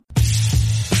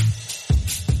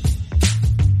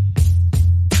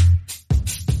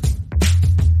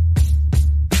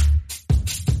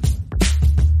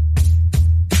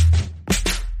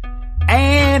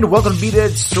And welcome to Be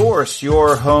Dead Source,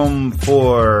 your home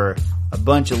for a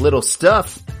bunch of little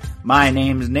stuff. My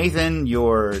name's Nathan,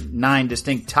 your 9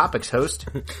 Distinct Topics host.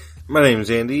 My name's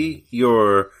Andy,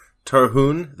 your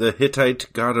Tarhun, the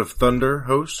Hittite god of thunder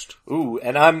host. Ooh,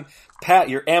 and I'm Pat,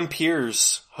 your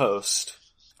Ampere's host.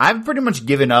 I've pretty much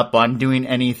given up on doing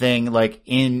anything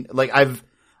I've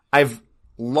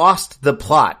lost the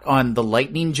plot on the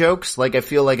lightning jokes. Like, I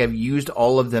feel like I've used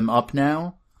all of them up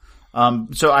now.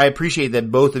 So I appreciate that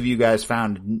both of you guys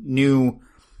found new,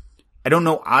 I don't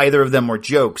know either of them were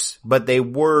jokes, but they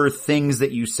were things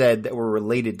that you said that were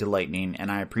related to lightning, and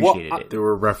I appreciated it. There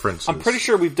were references. I'm pretty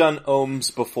sure we've done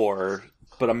ohms before,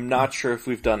 but I'm not sure if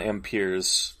we've done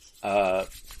amperes.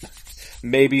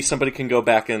 Maybe somebody can go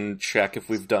back and check if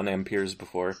we've done amperes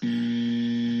before.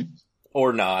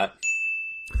 Or not.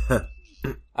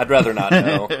 I'd rather not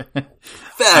know.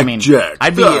 Check.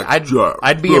 I'd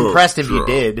be impressed if you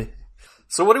did.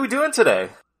 So what are we doing today?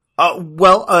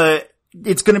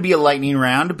 It's going to be a lightning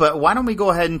round, but why don't we go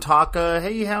ahead and talk,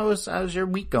 hey, how's your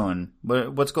week going?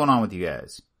 What's going on with you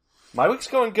guys? My week's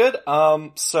going good.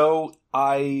 So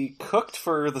I cooked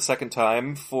for the second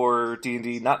time for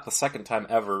D&D, not the second time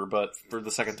ever, but for the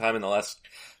second time in the last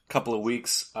couple of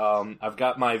weeks. I've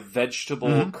got my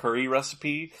vegetable curry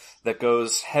recipe that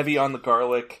goes heavy on the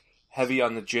garlic, heavy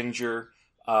on the ginger.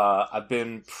 I've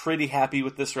been pretty happy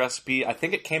with this recipe. I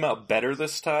think it came out better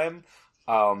this time.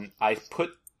 I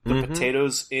put the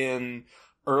potatoes in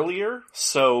earlier,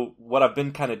 so what I've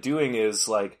been kind of doing is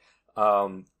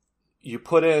you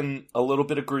put in a little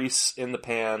bit of grease in the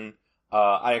pan.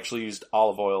 I actually used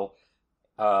olive oil,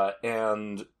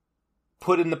 and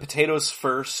put in the potatoes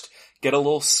first, get a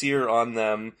little sear on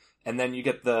them, and then you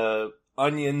get the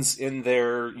onions in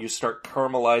there, you start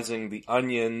caramelizing the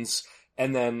onions,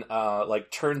 and then,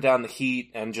 turn down the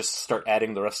heat and just start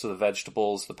adding the rest of the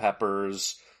vegetables, the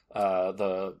peppers,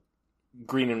 the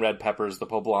green and red peppers, the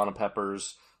poblano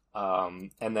peppers, and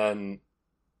then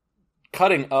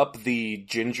cutting up the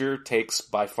ginger takes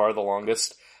by far the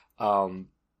longest. I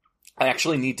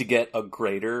actually need to get a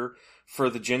grater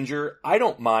for the ginger. I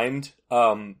don't mind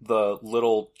the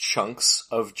little chunks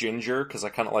of ginger because I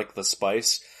kind of like the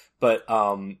spice, but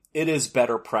it is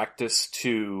better practice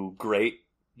to grate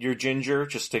your ginger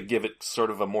just to give it sort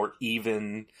of a more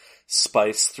even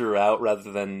spice throughout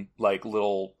rather than like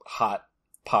little hot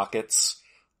pockets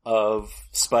of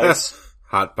spice.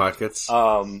 Hot pockets.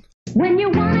 When you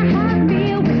want a hot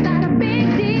meal without a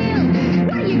big deal,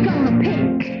 what are you gonna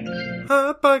pick?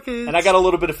 Hot pockets. And I got a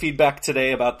little bit of feedback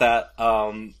today about that.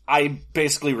 I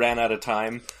basically ran out of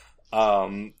time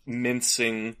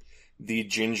mincing the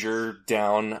ginger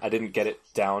down. I didn't get it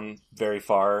down very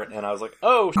far, and I was like,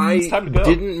 oh, it's time to go. I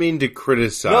didn't mean to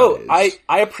criticize. No, I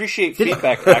appreciate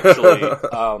feedback, actually.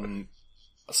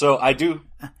 So I do.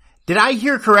 Did I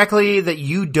hear correctly that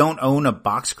you don't own a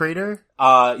box grater?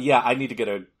 Yeah, I need to get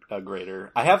a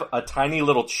grater. I have a tiny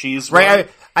little cheese right,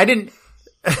 I didn't...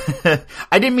 I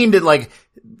didn't mean to like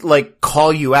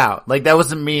call you out. Like, that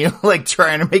wasn't me like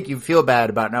trying to make you feel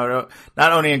bad about not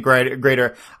owning a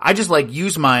grater. I just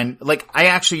use mine. Like, I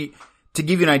actually, to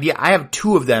give you an idea, I have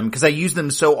 2 of them because I use them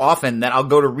so often that I'll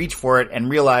go to reach for it and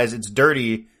realize it's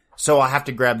dirty. So I'll have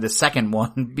to grab the second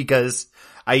one because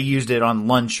I used it on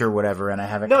lunch or whatever and I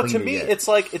haven't cleaned it yet. No, to me,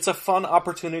 it's a fun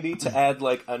opportunity to add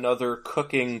another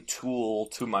cooking tool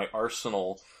to my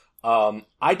arsenal.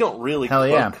 I don't really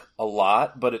cook a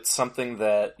lot, but it's something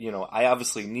that, I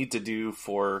obviously need to do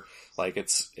for,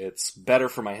 it's better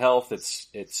for my health,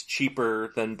 it's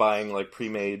cheaper than buying,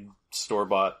 pre-made,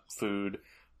 store-bought food.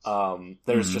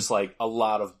 There's just, a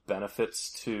lot of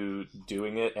benefits to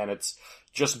doing it, and it's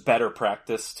just better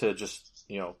practice to just,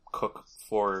 cook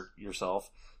for yourself.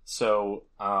 So,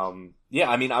 I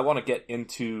want to get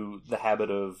into the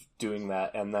habit of doing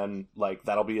that, and then,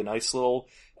 that'll be a nice little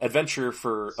adventure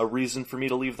for a reason for me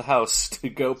to leave the house to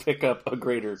go pick up a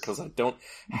grater, because I don't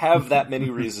have that many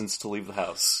reasons to leave the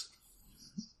house.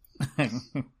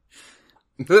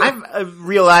 I've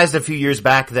realized a few years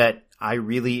back that I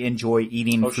really enjoy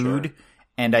eating food, sure.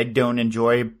 And I don't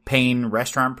enjoy paying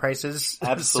restaurant prices.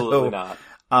 Absolutely not.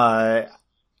 I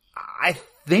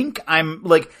think I'm,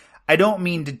 I don't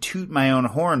mean to toot my own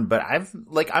horn, but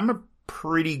I'm a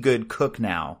pretty good cook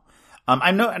now.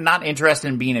 I'm not interested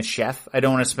in being a chef. I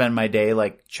don't want to spend my day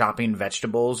chopping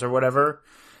vegetables or whatever.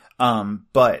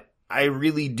 But I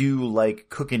really do like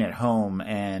cooking at home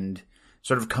and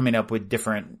sort of coming up with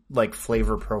different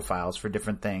flavor profiles for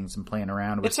different things and playing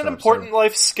around with It's stuff. an important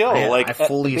life skill. I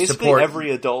fully basically support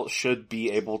every adult should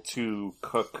be able to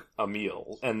cook a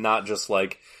meal and not just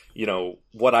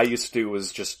what I used to do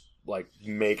was just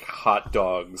make hot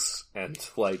dogs and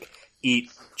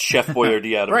eat Chef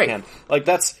Boyardee out of Right. a can. Like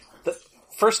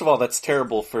first of all, that's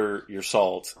terrible for your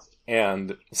salt.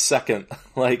 And second,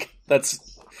 like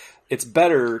it's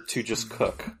better to just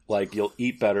cook. Like you'll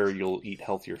eat better, you'll eat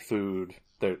healthier food.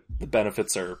 The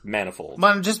benefits are manifold.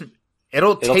 Well,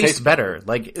 it'll taste better.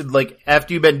 Like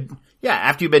after you've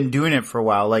been doing it for a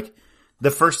while, like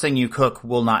the first thing you cook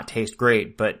will not taste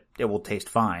great, but it will taste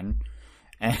fine.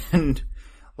 And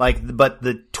but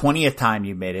the 20th time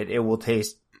you made it, it will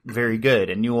taste very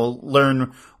good, and you will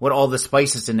learn what all the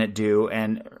spices in it do,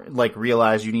 and like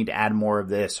realize you need to add more of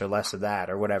this or less of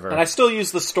that or whatever. And I still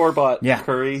use the store-bought Yeah.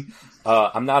 curry.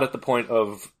 I'm not at the point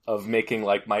of making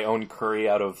like my own curry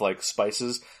out of like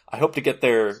spices. I hope to get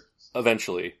there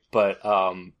eventually, but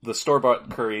the store-bought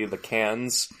curry, the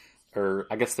cans, or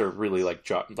I guess they're really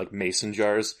like mason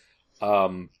jars.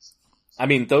 I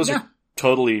mean, those Yeah. are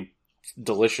totally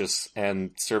delicious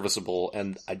and serviceable,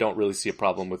 and I don't really see a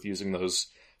problem with using those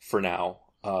for now.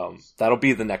 That'll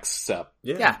be the next step.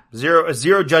 Yeah,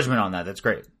 zero judgment on that. That's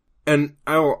great. And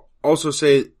I'll also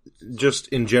say, just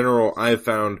in general, I've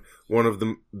found one of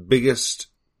the biggest,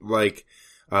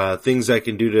 things I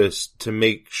can do to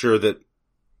make sure that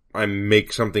I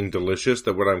make something delicious,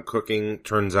 that what I'm cooking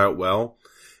turns out well,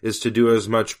 is to do as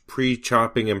much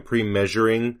pre-chopping and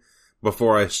pre-measuring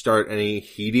before I start any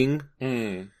heating.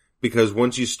 Because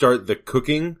once you start the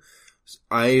cooking,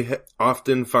 I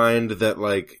often find that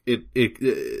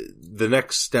the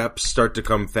next steps start to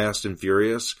come fast and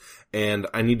furious, and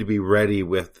I need to be ready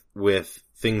with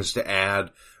things to add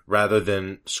rather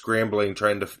than scrambling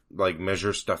trying to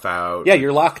measure stuff out. Yeah,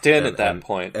 you're locked in at that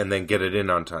point. And then get it in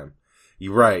on time.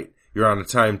 You're right. You're on a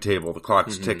timetable. The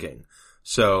clock's ticking.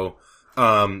 So,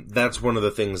 that's one of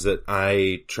the things that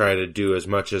I try to do as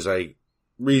much as I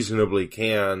reasonably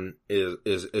can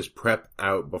is prep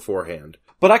out beforehand.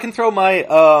 But I can throw my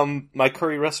my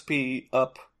curry recipe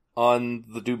up on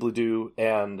the doobly-doo,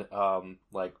 and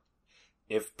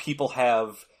if people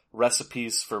have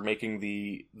recipes for making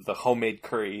the homemade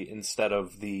curry instead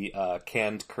of the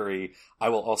canned curry, I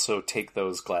will also take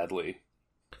those gladly.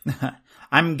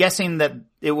 I'm guessing that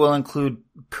it will include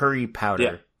curry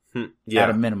powder Yeah. at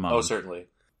a minimum. Oh, certainly.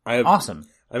 Awesome.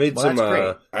 I made Well, some, that's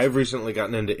great. I've recently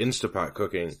gotten into Instapot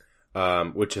cooking,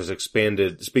 which has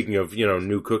expanded, speaking of,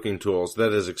 new cooking tools,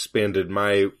 that has expanded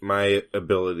my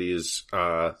abilities,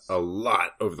 a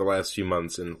lot over the last few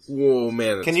months, and whoa,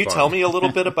 man, it's Can you fun. tell me a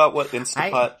little bit about what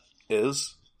Instapot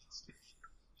is?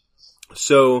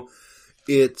 So,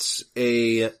 it's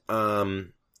a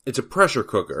pressure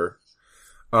cooker,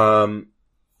 and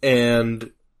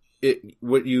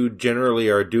what you generally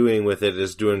are doing with it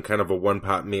is doing kind of a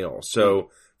one-pot meal. So,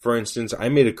 for instance, I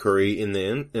made a curry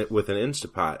with an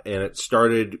Instapot, and it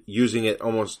started using it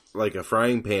almost like a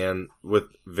frying pan with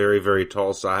very, very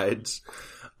tall sides,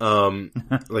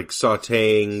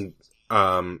 sautéing,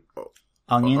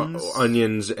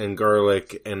 onions and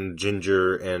garlic and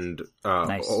ginger and,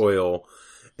 Nice. oil,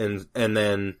 and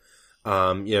then,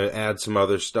 add some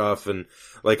other stuff. And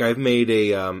I made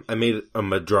a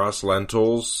Madras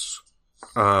lentils,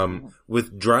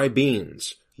 with dry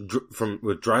beans.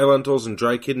 With dry lentils and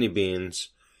dry kidney beans,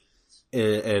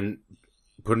 and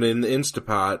put it in the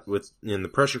Instapot in the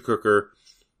pressure cooker,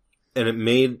 and it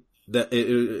made that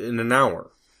in 1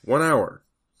 hour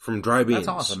from dry beans. That's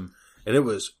awesome. And it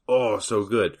was so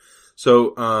good.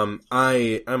 So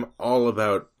I'm all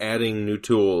about adding new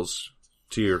tools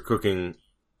to your cooking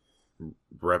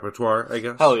repertoire, I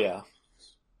guess. Hell yeah.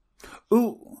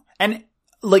 Ooh, and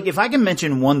if I can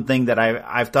mention one thing that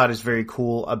I've thought is very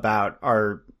cool about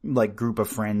our group of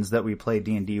friends that we play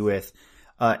D&D with,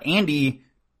 Andy,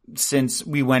 since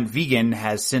we went vegan,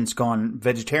 has since gone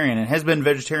vegetarian and has been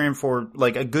vegetarian for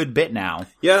a good bit now.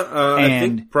 Yeah, I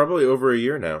think probably over a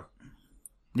year now.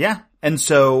 Yeah, and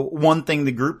so one thing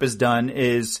the group has done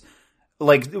is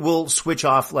we'll switch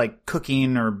off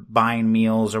cooking or buying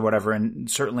meals or whatever, and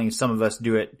certainly some of us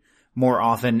do it more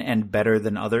often and better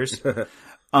than others.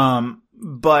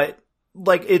 But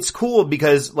it's cool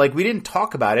because we didn't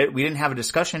talk about it. We didn't have a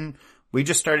discussion. We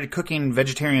just started cooking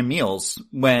vegetarian meals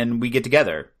when we get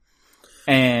together.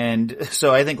 And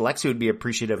so I think Lexi would be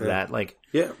appreciative of that.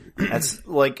 Yeah. That's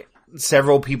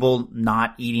several people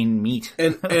not eating meat.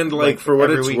 And for what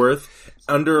every it's week. worth,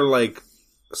 under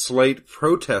slight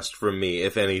protest from me,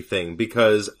 if anything,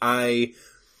 because I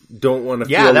don't want to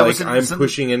feel I'm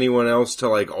pushing anyone else to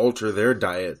like alter their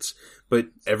diets. But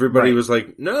everybody was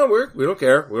like, "No, we don't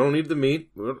care. We don't need the meat.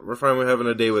 We're fine with having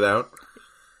a day without."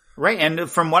 Right, and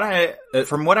from what I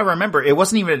remember, it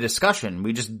wasn't even a discussion.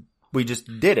 We just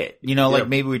did it. You know, like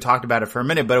maybe we talked about it for a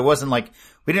minute, but it wasn't like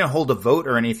we didn't hold a vote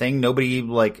or anything. Nobody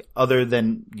other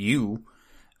than you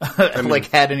like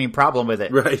had any problem with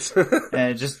it. Right.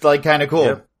 And it's just like kind of cool.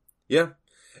 Yeah. Yeah.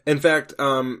 In fact,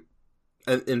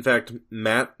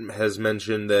 Matt has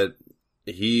mentioned that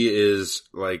he is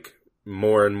like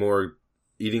more and more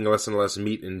eating less and less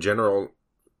meat in general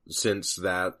since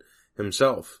that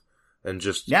himself, and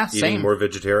just eating same. more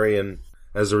vegetarian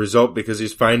as a result, because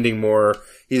he's finding more,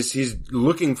 he's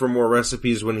looking for more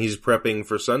recipes when he's prepping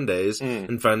for Sundays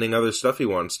and finding other stuff he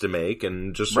wants to make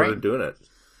and just sort of doing it.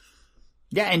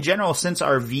 Yeah, in general, since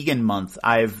our vegan month,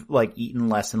 I've like eaten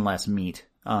less and less meat.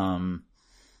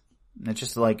 It's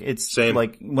just like, it's Same.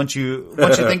 like once you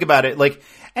think about it, like,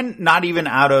 and not even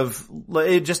out of,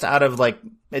 just out of like,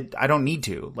 I don't need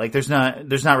to, like, there's not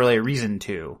really a reason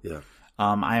to. Yeah.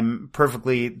 I'm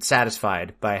perfectly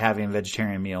satisfied by having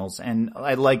vegetarian meals, and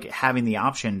I like having the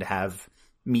option to have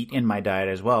meat in my diet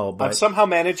as well. But I've somehow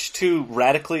managed to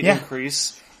radically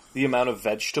increase the amount of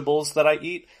vegetables that I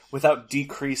eat without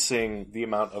decreasing the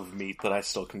amount of meat that I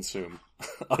still consume,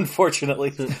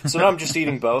 unfortunately. So now I'm just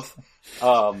eating both.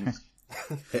 Well,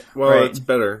 Right. it's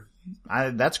better.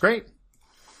 That's great.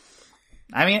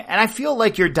 I mean, and I feel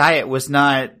like your diet was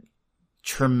not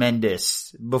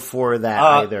tremendous before that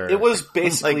either. It was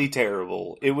basically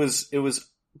terrible. It was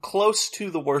close to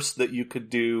the worst that you could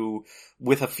do,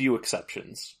 with a few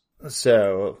exceptions.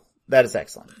 So that is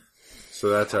excellent. So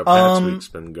that's how Pat's week's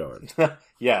been going.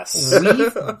 Yes.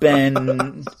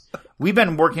 We've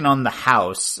been working on the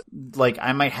house. Like,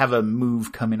 I might have a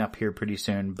move coming up here pretty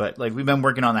soon, but like, we've been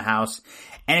working on the house,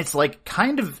 and it's like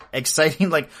kind of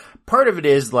exciting. Like, part of it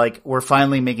is like, we're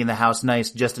finally making the house nice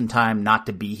just in time not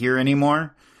to be here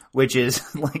anymore, which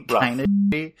is like kind of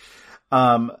shitty.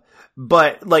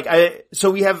 But like,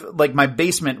 so we have like, my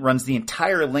basement runs the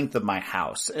entire length of my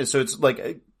house. So it's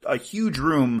like a huge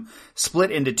room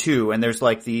split into two, and there's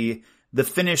like the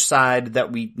finished side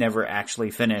that we never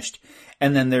actually finished,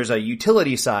 and then there's a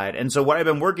utility side. And so what I've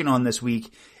been working on this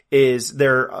week is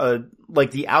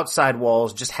like the outside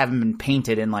walls just haven't been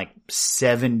painted in like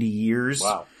 70 years.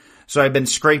 Wow. So I've been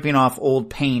scraping off old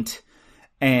paint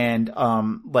and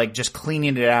like just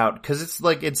cleaning it out, because it's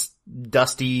like, it's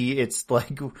dusty. It's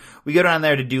like, we go down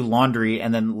there to do laundry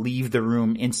and then leave the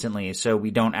room instantly, so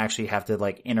we don't actually have to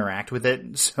like interact with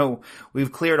it. So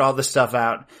we've cleared all the stuff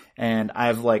out, and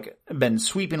I've like been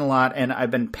sweeping a lot, and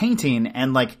I've been painting,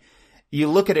 and like, you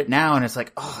look at it now and it's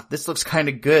like, oh, this looks kind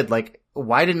of good. Like,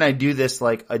 why didn't I do this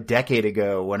like a decade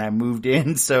ago when I moved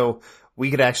in, so we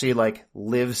could actually like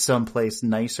live someplace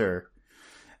nicer?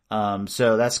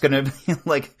 So that's gonna be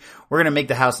like, we're gonna make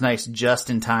the house nice just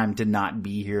in time to not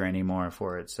be here anymore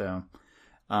for it. So,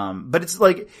 but it's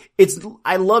like,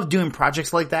 I love doing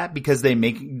projects like that, because they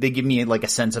give me like a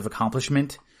sense of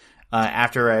accomplishment,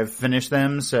 after I've finished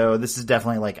them. So this is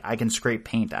definitely like, I can scrape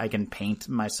paint, I can paint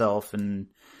myself, and,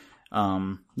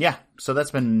 yeah, so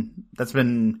that's been, I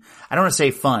don't want to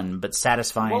say fun, but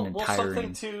satisfying and tiring.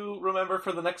 Something to remember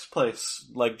for the next place,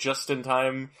 like just in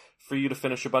time for you to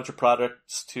finish a bunch of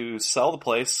products to sell the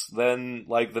place, then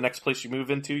like the next place you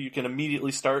move into, you can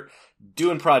immediately start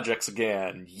doing projects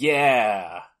again.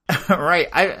 Yeah. Right.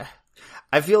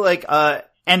 I feel like,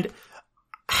 and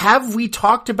have we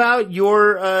talked about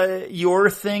your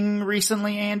thing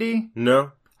recently, Andy?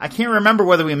 No. I can't remember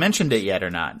whether we mentioned it yet or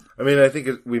not. I mean, I think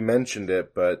we mentioned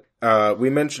it, but we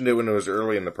mentioned it when it was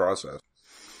early in the process.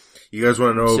 You guys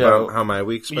want to know about how my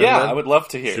week's been? Yeah, then? I would love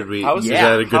to hear. Should we? Is Is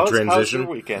that a good transition? How's your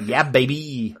weekend? Yeah,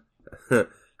 baby.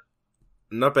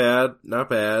 Not bad. Not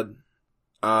bad.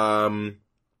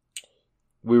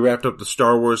 We wrapped up the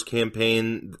Star Wars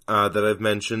campaign that I've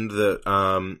mentioned. That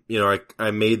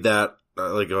I made that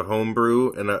like a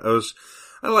homebrew, and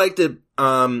I liked it.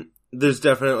 There's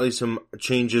definitely some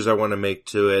changes I want to make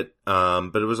to it,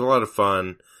 but it was a lot of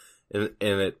fun, and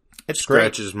it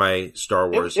scratches my Star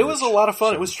Wars. It was a lot of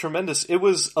fun. It was tremendous. It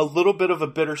was a little bit of a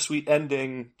bittersweet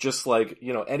ending, just like,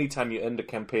 anytime you end a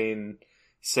campaign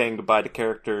saying goodbye to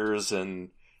characters and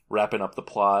wrapping up the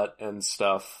plot and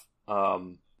stuff.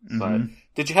 But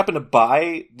did you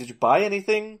buy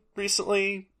anything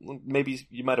recently? Maybe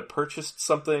you might have purchased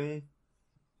something.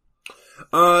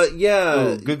 Yeah.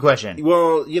 Ooh, good question.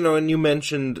 Well, and you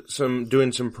mentioned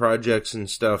doing some projects and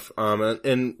stuff,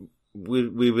 and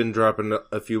we've been dropping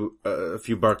a few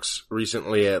bucks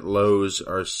recently at Lowe's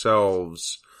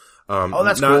ourselves.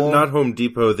 That's cool. Not Home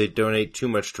Depot. They donate too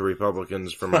much to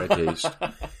Republicans for my taste.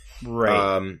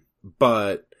 Right.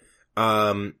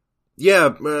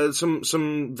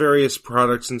 Some various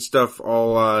products and stuff,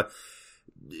 all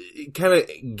kind of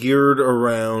geared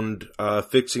around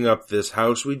fixing up this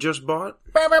house we just bought.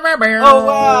 Oh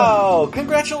wow!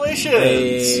 Congratulations!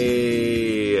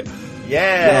 Hey.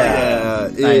 Yeah.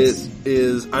 Nice.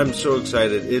 I'm so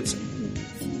excited. It's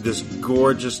this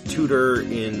gorgeous Tudor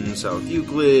in South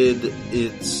Euclid.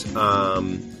 It's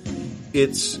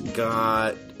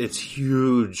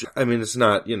huge. I mean, it's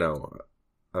not,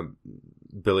 a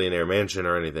billionaire mansion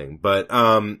or anything, but,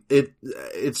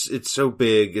 it's so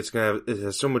big. It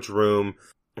has so much room.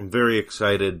 I'm very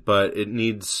excited, but it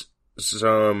needs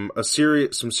some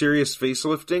serious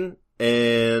facelifting,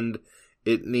 and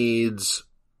it needs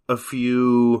a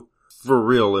few for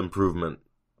real improvement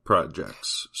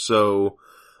projects. So,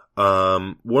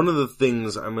 one of the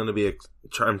things I'm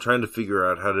trying to figure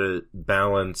out how to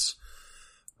balance.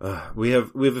 We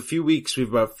have a few weeks. We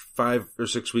have about 5 or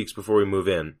 6 weeks before we move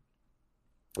in,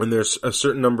 and there's a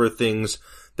certain number of things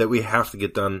that we have to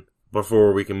get done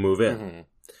before we can move in. Mm-hmm.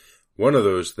 One of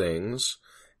those things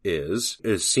is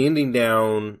sanding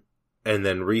down and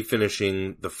then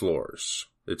refinishing the floors.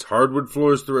 It's hardwood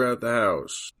floors throughout the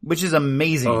house. Which is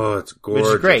amazing. Oh, it's gorgeous.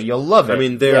 Which is great. You'll love it. I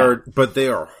mean, they are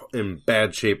in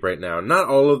bad shape right now. Not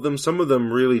all of them. Some of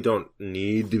them really don't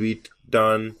need to be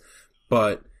done,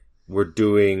 but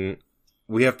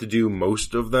we have to do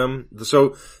most of them.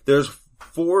 So there's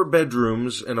 4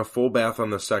 bedrooms and a full bath on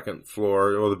the second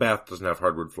floor. Well, the bath doesn't have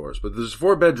hardwood floors, but there's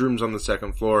 4 bedrooms on the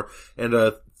second floor and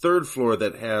a third floor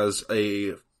that has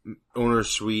a owner's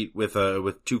suite with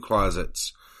 2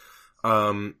 closets,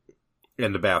 and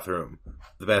a bathroom.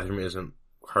 The bathroom isn't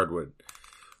hardwood.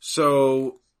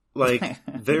 So,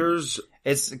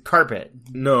 it's carpet.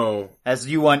 No. As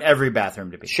you want every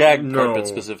bathroom to be. Shag carpet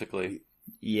specifically.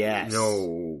 Yes.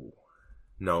 No.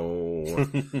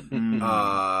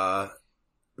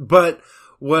 But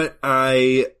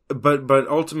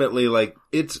ultimately,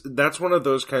 that's one of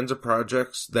those kinds of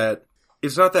projects that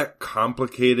it's not that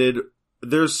complicated.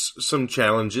 There's some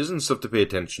challenges and stuff to pay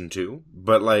attention to,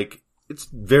 but it's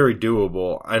very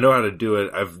doable. I know how to do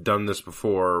it. I've done this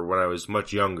before when I was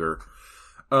much younger.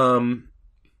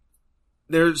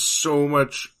 There's so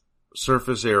much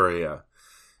surface area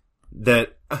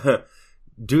that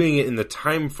doing it in the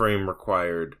time frame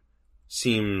required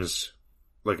seems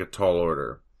like a tall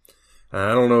order.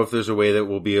 I don't know if there's a way that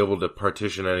we'll be able to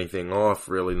partition anything off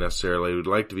really necessarily. We'd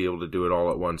like to be able to do it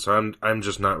all at once. So I'm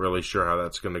just not really sure how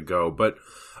that's going to go. But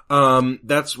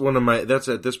that's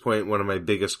at this point one of my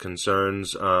biggest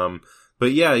concerns.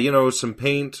 But yeah, some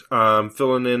paint,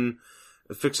 filling in,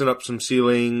 fixing up some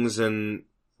ceilings, and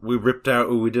we did a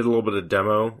little bit of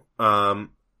demo on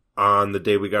the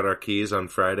day we got our keys on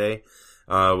Friday.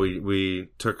 We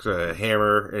took a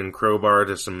hammer and crowbar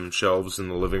to some shelves in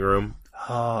the living room.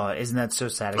 Oh, isn't that so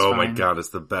satisfying? Oh my god, it's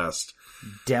the best.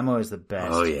 Demo is the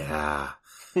best. Oh yeah.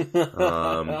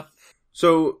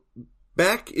 So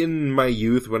back in my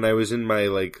youth, when I was in my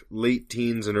late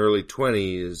teens and early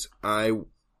 20s, I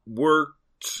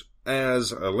worked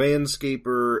as a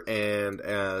landscaper and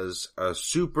as a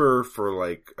super for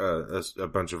a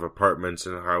bunch of apartments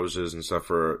and houses and stuff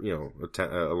for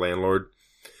a landlord.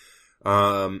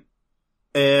 And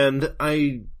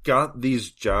I got these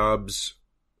jobs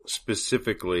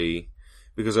specifically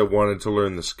because I wanted to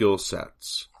learn the skill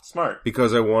sets. Smart.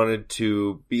 Because I wanted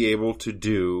to be able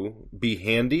to be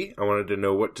handy. I wanted to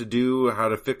know what to do, how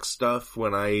to fix stuff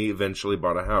when I eventually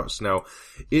bought a house. Now,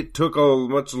 it took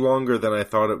much longer than I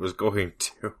thought it was going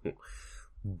to.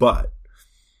 But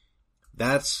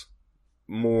that's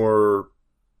not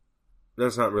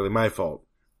really my fault.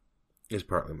 It's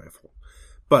partly my fault.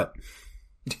 But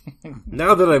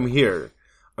now that I'm here,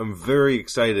 I'm very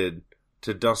excited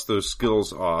to dust those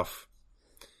skills off.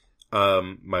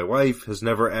 My wife has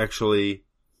never actually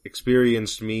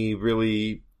experienced me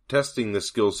really testing the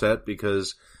skill set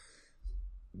because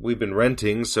we've been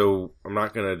renting, so I'm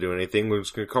not going to do anything. We're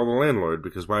just going to call the landlord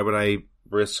because why would I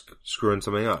risk screwing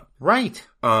something up? Right.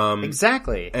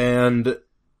 Exactly. And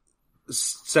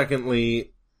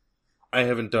secondly, I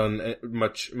haven't done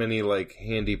many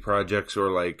handy projects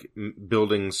or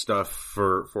building stuff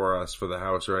for us for the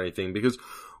house or anything because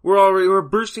we're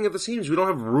bursting at the seams. We don't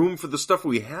have room for the stuff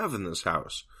we have in this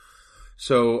house.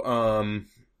 So,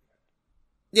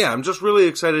 yeah, I'm just really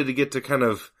excited to get to kind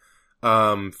of,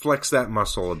 flex that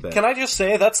muscle a bit. Can I just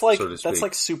say that's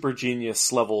super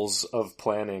genius levels of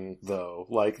planning though.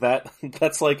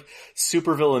 That's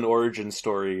supervillain origin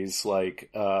stories,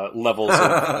 levels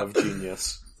of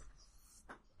genius.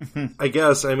 I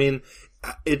guess. I mean,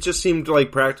 it just seemed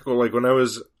practical. When I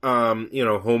was,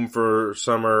 home for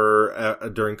summer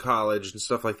during college and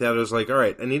stuff like that, I was all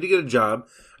right, I need to get a job.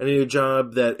 I need a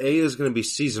job that A is going to be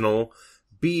seasonal,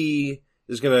 B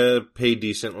is going to pay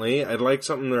decently. I'd like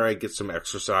something where I get some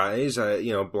exercise,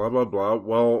 blah, blah, blah.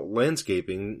 Well,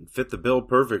 landscaping fit the bill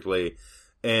perfectly.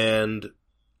 And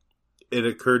it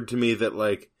occurred to me that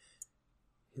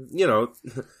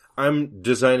I'm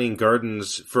designing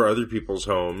gardens for other people's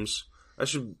homes, I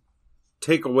should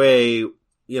take away,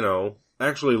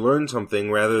 actually learn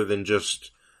something rather than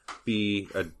just be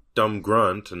a dumb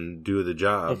grunt and do the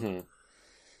job. Mm-hmm.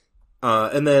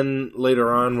 And then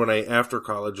later on, after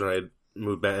college, when I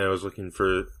moved back and I was looking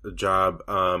for a job,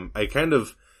 I kind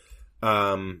of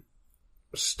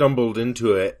stumbled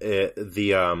into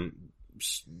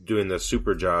doing the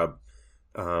super job.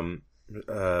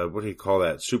 What do you call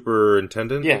that?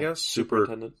 Superintendent, Yeah, I guess?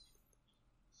 superintendent.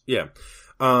 Yeah.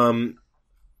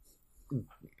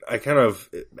 I kind of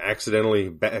accidentally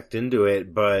backed into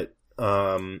it, but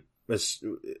when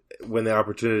the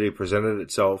opportunity presented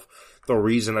itself, the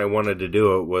reason I wanted to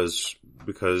do it was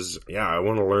because, I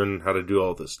want to learn how to do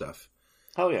all this stuff.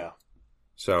 Oh, yeah.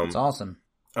 So, It's awesome.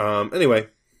 Anyway.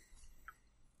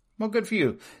 Well, good for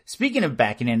you. Speaking of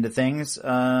backing into things,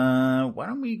 why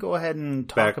don't we go ahead and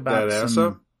talk Back about that ass some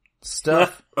up?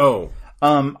 stuff? Oh.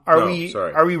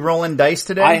 Sorry. Are we rolling dice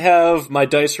today? I have my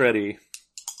dice ready.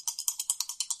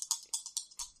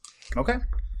 Okay.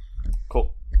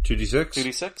 Cool. 2d6?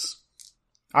 2d6?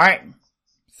 All right.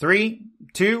 3,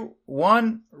 2,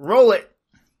 1, roll it.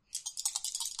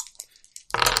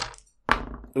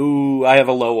 Ooh, I have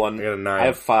a low one. I got a 9. I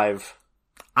have 5.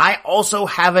 I also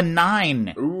have a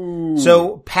 9. Ooh.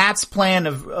 So Pat's plan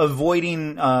of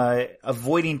avoiding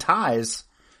ties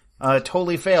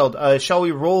totally failed. Shall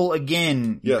we roll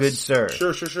again, Yes. good sir?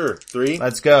 Sure. 3.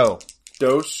 Let's go.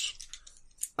 Dos.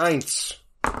 Eins.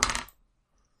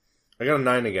 I got a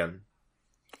 9 again.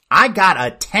 I got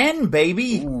a 10,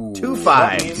 baby. Ooh, 2 That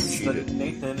fives. means that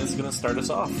Nathan is going to start us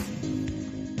off.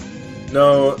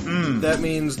 No, that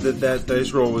means that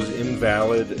dice roll was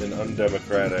invalid and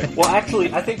undemocratic. Well,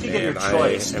 actually, I think you get your And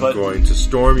choice, I am but going to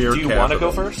storm your do you want to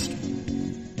capital. go first?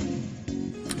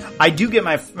 I do get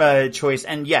my choice,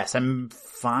 and yes, I'm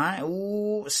fine.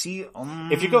 Ooh, see,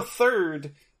 If you go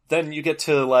third, then you get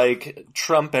to,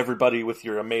 trump everybody with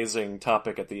your amazing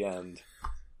topic at the end.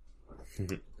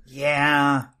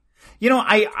 yeah.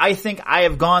 I think I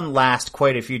have gone last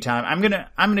quite a few times. I'm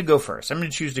gonna go first. I'm gonna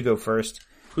choose to go first.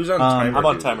 Who's on timer? I'm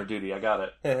on duty? timer duty. I got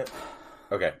it.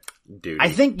 Okay, dude. I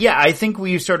think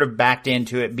we've sort of backed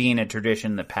into it being a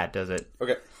tradition that Pat does it.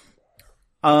 Okay.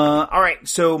 All right.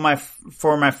 So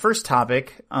for my first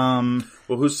topic, Well,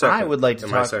 who's second? I would like to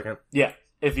Am I talk- second? Yeah,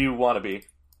 if you want to be.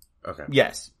 Okay,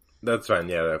 yes. that's fine.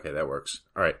 Yeah, okay, that works.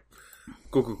 All right.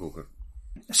 Cool.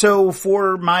 So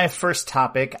for my first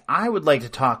topic, I would like to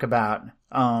talk about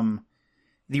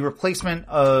the replacement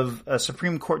of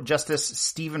Supreme Court Justice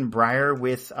Stephen Breyer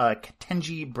with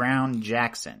Ketanji Brown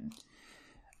Jackson.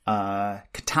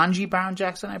 Ketanji Brown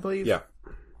Jackson, I believe. Yeah.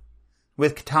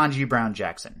 With Ketanji Brown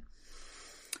Jackson.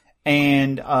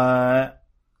 And there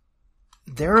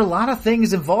are a lot of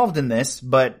things involved in this,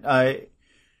 but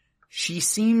she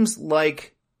seems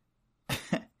like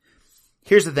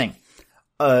here's the thing.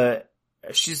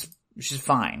 She's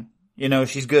fine.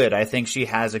 She's good. I think she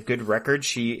has a good record.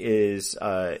 She is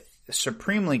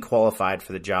supremely qualified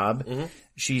for the job. Mm-hmm.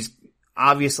 She's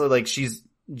obviously she's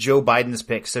Joe Biden's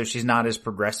pick, so she's not as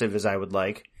progressive as I would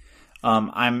like.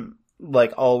 I'm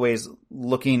always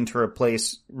looking to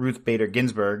replace Ruth Bader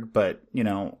Ginsburg, but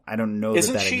I don't know.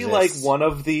 Isn't that she exists. one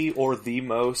of the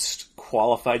most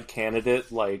qualified candidate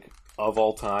of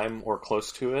all time or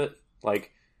close to it?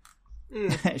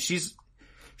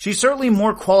 She's certainly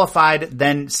more qualified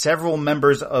than several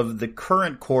members of the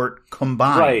current court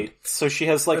combined. Right. So she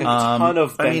has a ton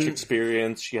of bench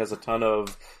experience. She has a ton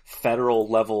of federal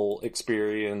level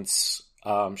experience.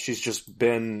 She's just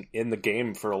been in the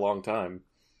game for a long time.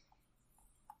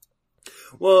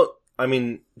 Well,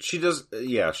 she does.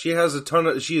 Yeah, she has a ton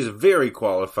of. She is very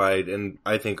qualified, and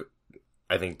I think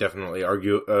definitely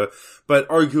but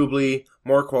arguably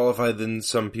more qualified than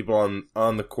some people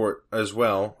on the court as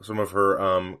well. Some of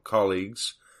her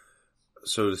colleagues,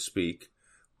 so to speak.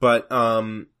 But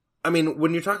when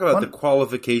you talk about the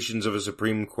qualifications of a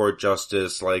Supreme Court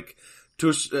justice,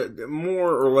 to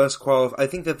more or less I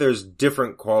think that there's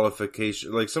different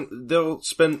qualifications. Some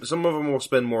of them will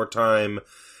spend more time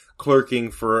clerking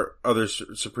for other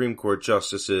Supreme Court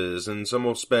justices, and some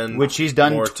will spend which she's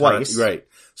done more twice. Time, right?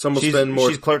 Some will spend more.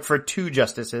 She's clerked for 2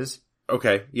 justices.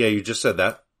 Okay, yeah, you just said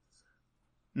that.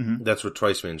 Mm-hmm. That's what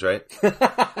twice means, right?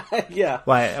 Yeah.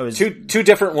 Why I was Two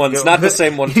different ones, not the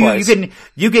same one twice.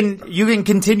 You can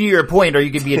continue your point, or you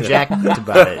can be a jack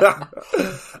about it.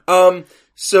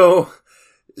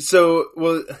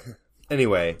 Well,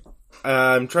 anyway,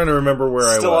 I'm trying to remember where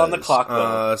I was. Still on the clock,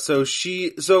 though.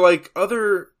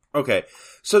 Okay.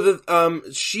 So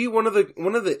one of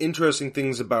the interesting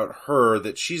things about her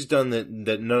that she's done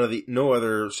that no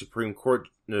other Supreme Court,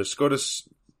 SCOTUS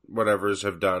whatevers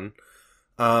have done.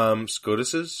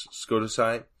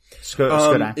 Scotusai.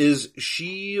 Skoda. Is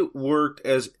she worked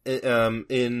as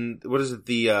in what is it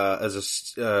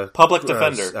as a Public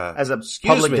defender. As a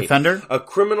excuse public me, defender? a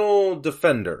criminal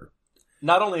defender.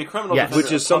 Not only a criminal Yes. defender,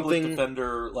 Which is a public something-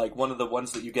 defender, like one of the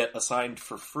ones that you get assigned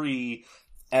for free,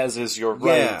 as is your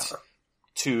right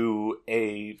to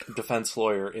a defense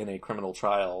lawyer in a criminal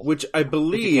trial. Which I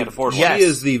believe can't afford she one. Yes.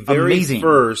 is the very Amazing.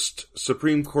 first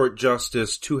Supreme Court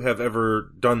justice to have ever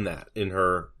done that in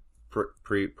her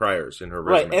priors in her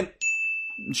Right, resume. and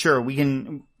Sure, we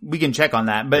can check on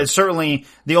that, but it's certainly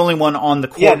the only one on the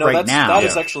court yeah, no, right now. that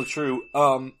is actually true.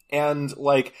 And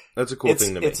like, That's a cool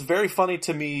thing to me. it's very funny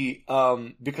to me,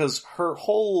 because her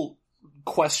whole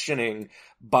questioning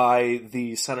by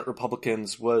the Senate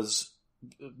Republicans was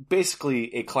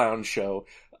basically a clown show.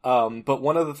 But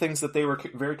one of the things that they were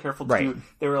very careful to Right. do,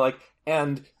 they were like,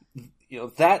 and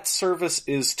that service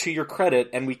is to your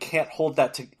credit, and we can't hold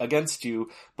that against you.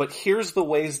 But here's the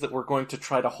ways that we're going to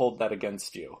try to hold that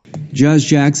against you. Judge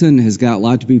Jackson has got a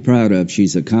lot to be proud of.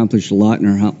 She's accomplished a lot in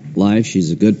her life.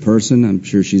 She's a good person. I'm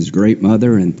sure she's a great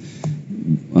mother and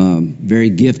very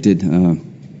gifted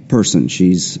person.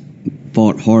 She's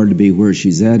fought hard to be where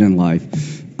she's at in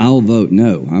life. I'll vote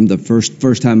no. I'm the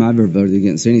first time I've ever voted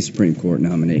against any Supreme Court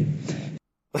nominee.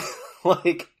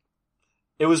 Like,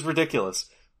 it was ridiculous.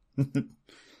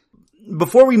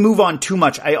 Before we move on too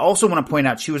much, I also want to point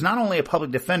out she was not only a public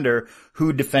defender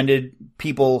who defended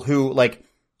people who, like,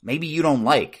 maybe you don't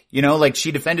like, like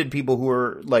she defended people who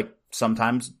were, like,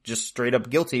 sometimes just straight up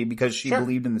guilty because she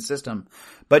believed in the system.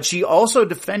 But she also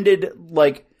defended,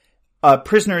 like,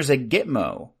 prisoners at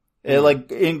Gitmo,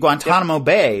 like in Guantanamo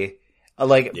Bay,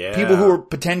 people who were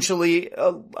potentially,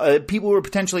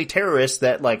 terrorists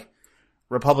that, like,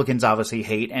 Republicans obviously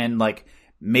hate, and, like,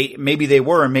 maybe they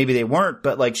were and maybe they weren't,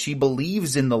 but, like, she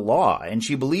believes in the law and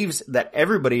she believes that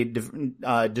everybody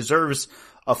deserves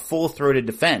a full-throated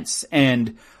defense.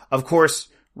 And of course,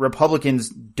 Republicans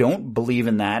don't believe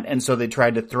in that, and so they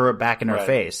tried to throw it back in her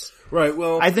face. Right.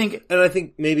 Well, I think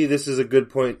maybe this is a good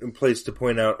place to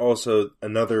point out also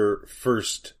another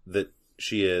first that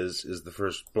she is the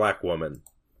first black woman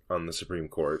on the Supreme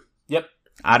Court. Yep.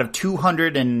 out of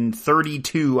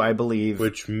 232, I believe,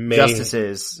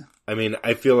 justices. I mean,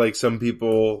 I feel like some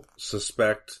people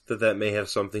suspect that may have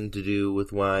something to do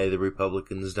with why the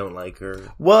Republicans don't like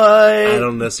her. What? I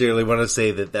don't necessarily want to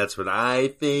say that that's what I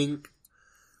think,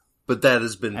 but that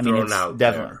has been thrown out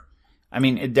there. I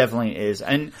mean, it definitely is.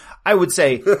 And I would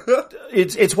say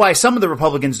it's why some of the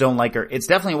Republicans don't like her. It's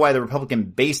definitely why the Republican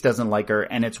base doesn't like her,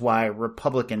 and it's why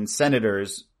Republican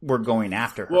senators were going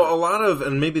after her. Well, a lot of,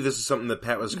 and maybe this is something that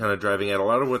Pat was kind of driving at, a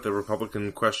lot of what the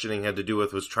Republican questioning had to do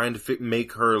with was trying to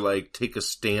make her, like, take a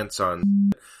stance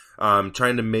on,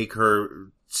 trying to make her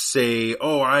say,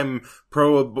 oh, I'm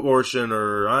pro-abortion,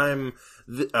 or I'm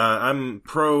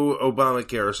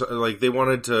pro-Obamacare, or so, like, they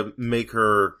wanted to make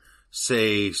her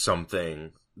say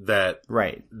something that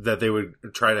they would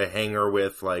try to hang her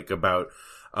with, like, about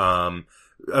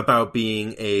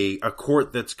being a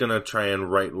court that's going to try and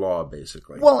write law,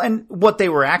 basically. Well, and what they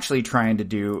were actually trying to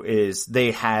do is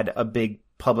they had a big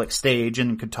public stage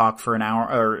and could talk for an hour,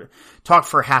 or talk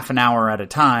for half an hour at a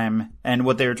time. And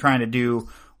what they were trying to do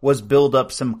was build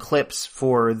up some clips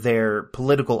for their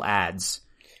political ads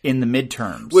in the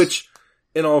midterms. Which,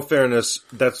 in all fairness,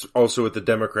 that's also what the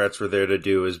Democrats were there to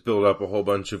do, is build up a whole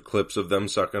bunch of clips of them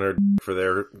sucking her for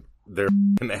their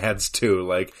ads too.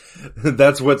 Like,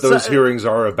 that's what those hearings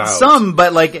are about. Some,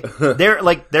 but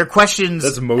their questions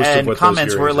that's most and of what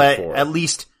comments those were hearings are for. at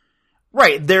least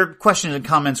right. Their questions and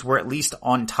comments were at least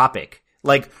on topic.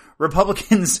 Like,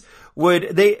 Republicans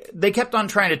they kept on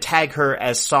trying to tag her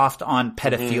as soft on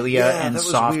pedophilia and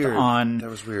soft on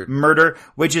murder,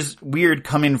 which is weird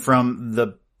coming from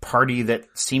the party that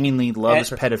seemingly loves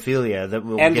pedophilia, that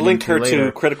we'll and get link into her later.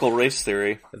 to critical race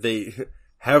theory. They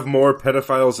have more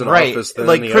pedophiles in office than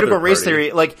like any critical other race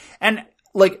party. theory,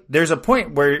 there's a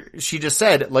point where she just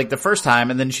said, like, the first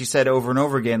time, and then she said over and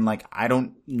over again, like, I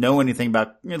don't know anything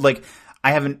about, like,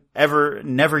 I haven't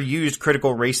never used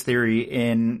critical race theory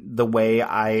in the way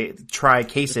I try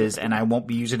cases, and I won't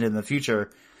be using it in the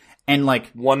future. And, like,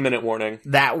 1 minute warning.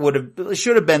 That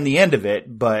should have been the end of it,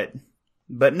 but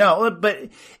no, but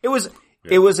it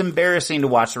was embarrassing to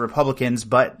watch the Republicans,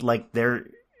 but, like, they're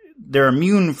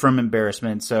immune from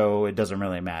embarrassment, so it doesn't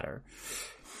really matter.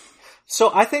 So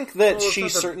I think that she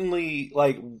certainly,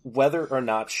 like, whether or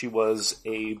not she was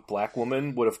a black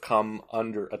woman, would have come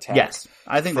under attack. Yes,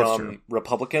 I think that's true. From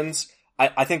Republicans.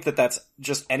 I think that that's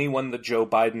just anyone that Joe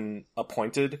Biden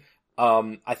appointed.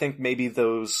 I think maybe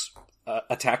those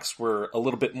attacks were a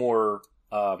little bit more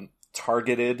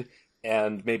targeted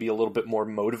and maybe a little bit more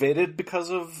motivated because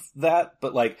of that.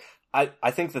 But like,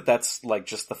 I think that that's like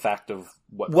just the fact of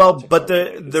what. Well, politics but are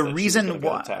today, is the that she's reason gonna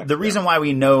get why attacked. the reason why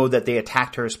we know that they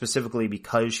attacked her specifically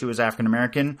because she was African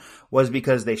American was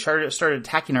because they started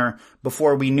attacking her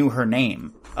before we knew her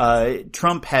name.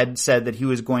 Trump had said that he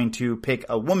was going to pick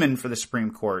a woman for the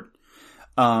Supreme Court.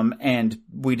 And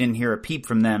we didn't hear a peep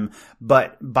from them,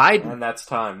 but Biden, and that's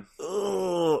time.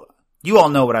 you all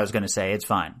know what I was going to say. It's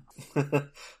fine.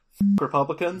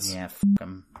 Republicans? Yeah, fuck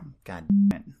them. God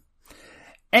damn it.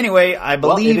 Anyway, I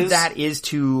believe is- that is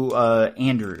to,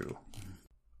 Andrew.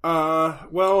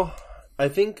 Well, I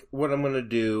think what I'm gonna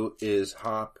do is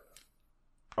hop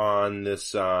on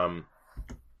this,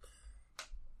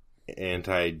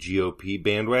 anti-GOP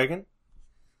bandwagon.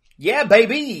 Yeah,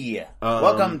 baby!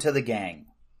 Welcome to the gang.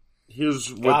 Here's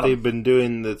Got what 'em. they've been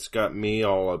doing that's got me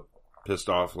all pissed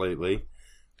off lately.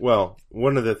 Well,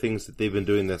 one of the things that they've been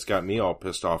doing that's got me all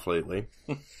pissed off lately.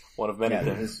 One of many Yeah,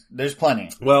 things. there's plenty.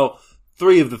 Well,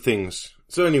 three of the things.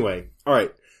 So anyway,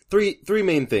 alright. Three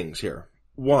main things here.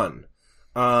 One,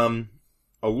 a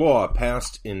law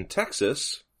passed in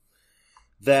Texas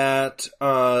that,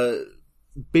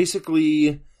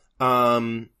 basically,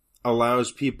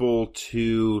 allows people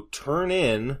to turn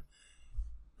in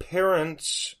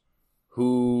parents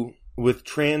with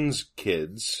trans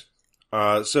kids,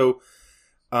 for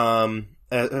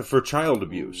child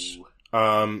abuse.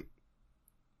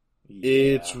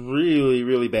 It's really,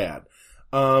 really bad.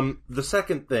 The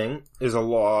second thing is a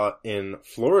law in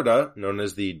Florida known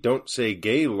as the Don't Say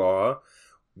Gay law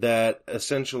that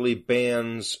essentially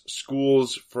bans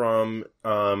schools from,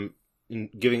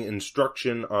 giving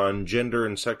instruction on gender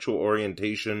and sexual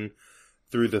orientation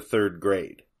through the 3rd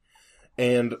grade.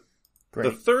 And Great.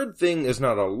 the third thing is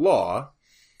not a law,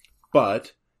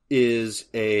 but is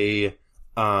a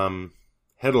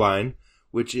headline,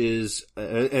 which is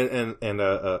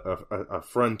a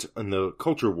front in the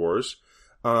culture wars.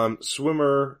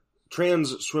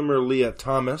 Trans swimmer Leah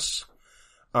Thomas,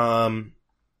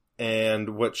 and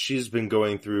what she's been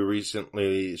going through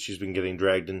recently, she's been getting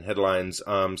dragged in headlines.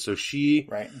 So she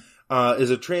Right. is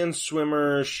a trans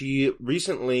swimmer. She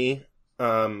recently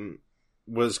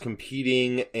was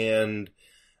competing and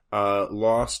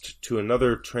lost to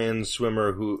another trans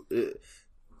swimmer who,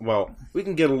 well, we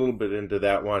can get a little bit into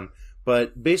that one,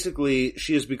 but basically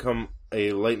she has become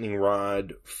a lightning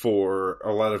rod for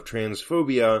a lot of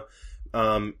transphobia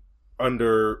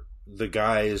under the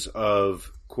guise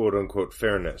of quote-unquote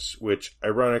fairness, which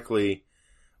ironically,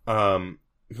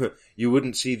 you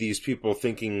wouldn't see these people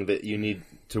thinking that you need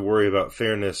to worry about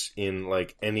fairness in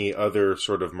like any other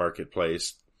sort of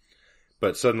marketplace.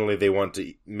 But suddenly they want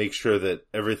to make sure that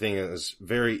everything is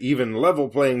very even, level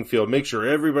playing field. Make sure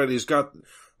everybody's got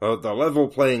the level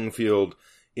playing field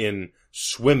in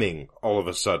swimming. All of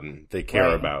a sudden, they care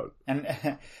Right. about.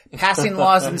 And passing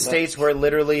laws in states where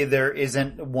literally there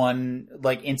isn't one,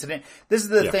 like, incident. This is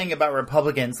the Yeah. thing about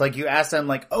Republicans. Like, you ask them,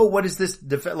 like, oh, what is this?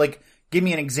 Like, give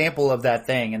me an example of that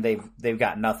thing. And they've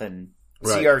got nothing.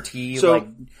 Right. CRT, So, like,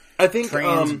 I think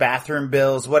trans bathroom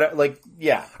bills, what, like,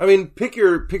 yeah. I mean, pick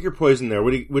your poison there.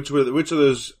 Which of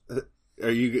those do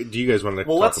you guys want to?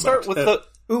 Well, talk let's start about?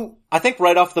 with I think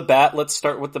right off the bat, let's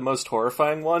start with the most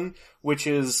horrifying one, which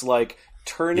is like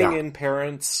turning Yeah. in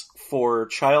parents for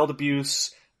child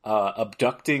abuse,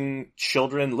 abducting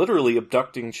children, literally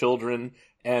abducting children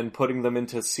and putting them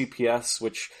into CPS,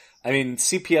 which, I mean,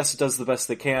 CPS does the best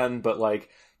they can, but like,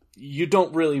 you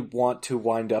don't really want to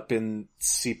wind up in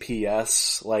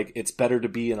CPS. Like, it's better to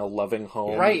be in a loving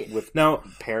home Right. with Now,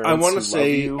 parents I want who to say, love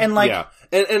you. And like, yeah,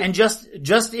 and and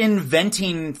just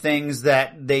inventing things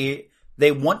that they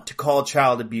want to call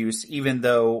child abuse, even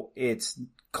though it's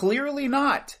clearly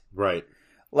not. right.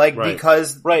 Like, Right.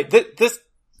 because, Right.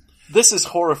 This is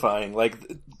horrifying. Like,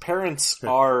 parents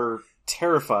are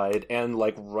terrified, and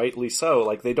like rightly so.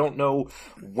 Like, they don't know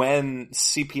when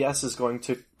CPS is going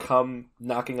to come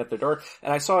knocking at their door.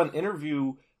 And I saw an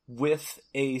interview with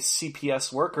a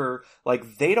CPS worker.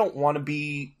 Like, they don't want to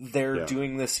be there Yeah.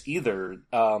 doing this either.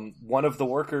 One of the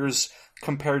workers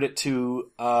compared it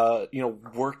to,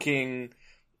 working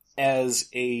as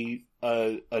a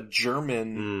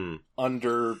German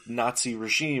under Nazi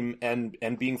regime and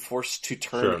being forced to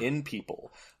turn Sure. in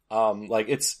people. Like,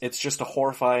 it's just a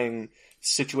horrifying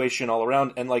situation all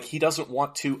around. And like, he doesn't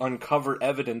want to uncover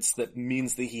evidence that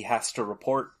means that he has to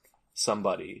report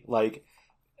somebody. Like,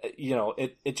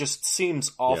 it just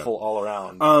seems awful all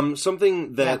around.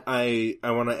 Something that I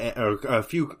want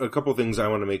to a couple things I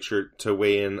want to make sure to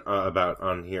weigh in about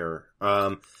on here.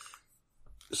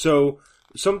 So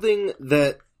something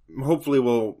that hopefully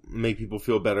will make people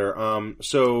feel better.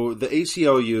 So the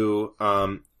ACLU,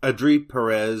 Adri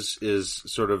Perez is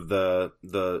sort of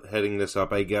the heading this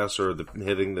up, I guess, or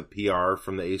heading the PR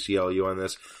from the ACLU on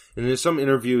this. And in some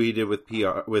interview he did with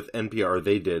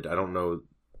NPR, I don't know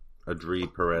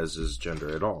Adri Perez's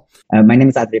gender at all. My name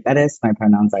is Adri Perez. My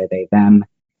pronouns are they, them.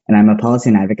 And I'm a policy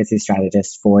and advocacy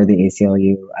strategist for the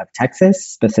ACLU of Texas,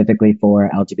 specifically for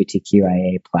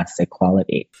LGBTQIA plus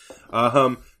equality.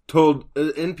 Told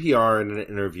NPR in an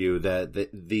interview that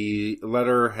the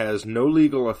letter has no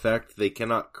legal effect. They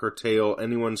cannot curtail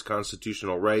anyone's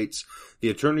constitutional rights. The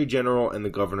Attorney General and the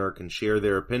Governor can share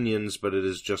their opinions, but it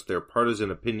is just their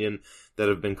partisan opinion that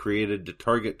have been created to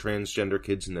target transgender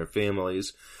kids and their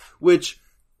families. Which,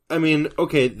 I mean,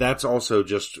 okay, that's also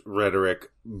just rhetoric,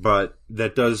 but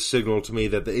that does signal to me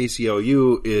that the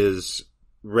ACLU is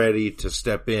ready to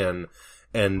step in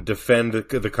and defend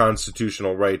the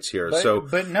constitutional rights here.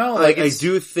 But no, like I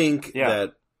do think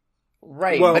that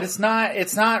right, well, but it's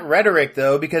not rhetoric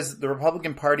though, because the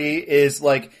Republican Party is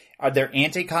like, they're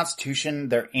anti-constitution,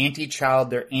 they're anti-child,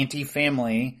 they're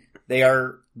anti-family, they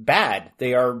are bad,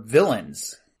 they are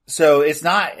villains. So it's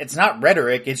not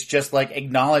rhetoric, it's just like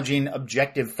acknowledging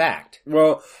objective fact.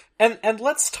 Well, and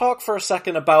let's talk for a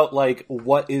second about like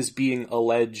what is being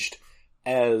alleged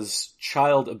as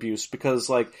child abuse, because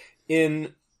like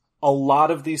in a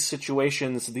lot of these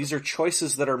situations, these are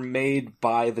choices that are made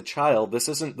by the child. This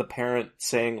isn't the parent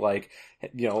saying like,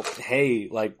 you know, hey,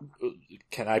 like,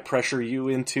 can I pressure you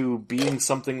into being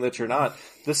something that you're not?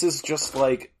 This is just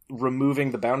like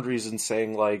removing the boundaries and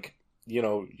saying like, you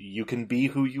know, you can be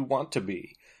who you want to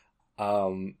be.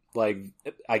 Like,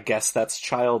 I guess that's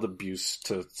child abuse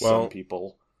to some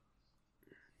people.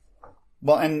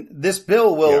 Well, and this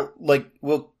bill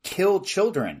will kill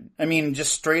children. I mean,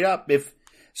 just straight up.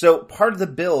 So part of the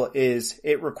bill is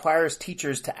it requires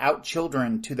teachers to out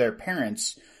children to their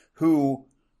parents, who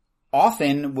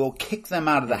often will kick them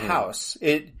out of the house.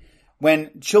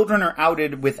 When children are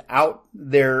outed without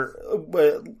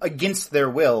against their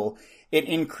will, it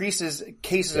increases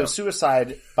cases of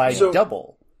suicide by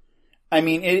double. I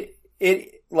mean,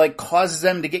 it like causes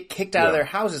them to get kicked out of their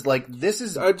houses. Like, this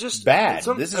is bad.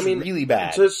 This is really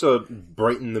bad. Just to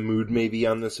brighten the mood maybe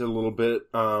on this a little bit.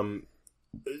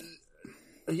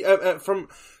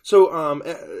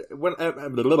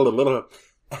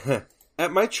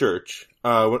 At my church,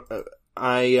 when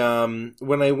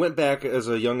I went back as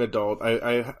a young adult,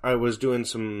 I was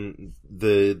doing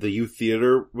the youth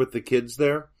theater with the kids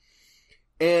there.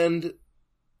 And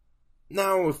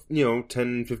now,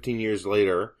 10, 15 years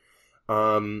later,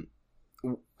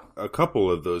 a couple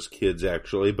of those kids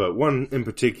actually, but one in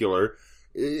particular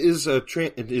is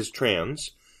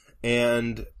trans,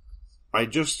 and I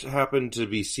just happened to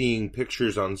be seeing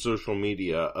pictures on social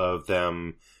media of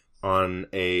them on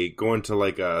going to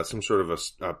like some sort of a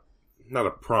not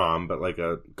a prom, but like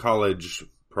a college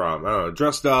prom. I don't know,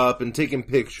 dressed up and taking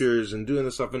pictures and doing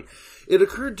this stuff, and it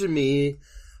occurred to me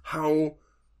how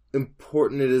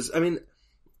important it is. I mean,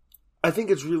 I think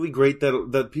it's really great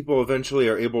that people eventually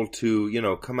are able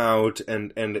to, come out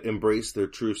and embrace their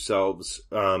true selves,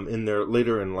 in their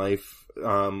later in life,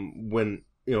 when,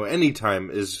 any time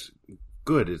is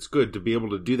good. It's good to be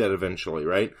able to do that eventually,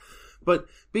 right? But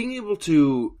being able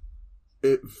to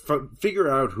figure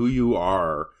out who you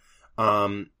are,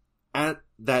 at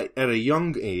a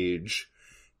young age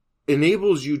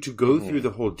enables you to go through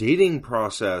the whole dating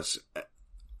process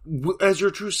as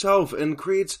your true self, and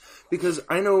creates, because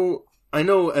I know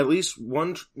at least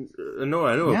a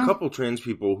couple trans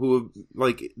people who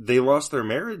have, they lost their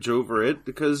marriage over it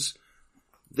because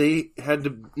they had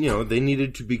to, they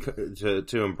needed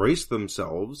to embrace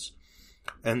themselves.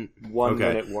 And 1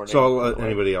 minute warning. So I'll let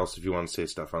anybody else, if you want to say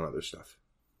stuff on other stuff.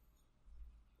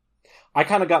 I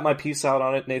kind of got my piece out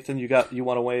on it. Nathan, you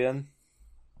want to weigh in?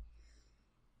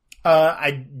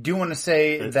 I do want to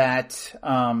say that,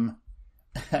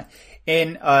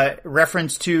 in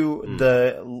reference to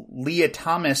the Leah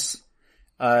Thomas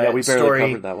we barely story,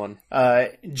 covered that one.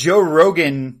 Joe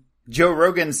Rogan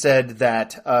said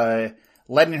that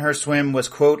letting her swim was,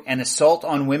 quote, an assault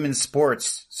on women's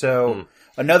sports. So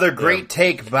another great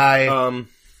take by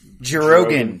Joe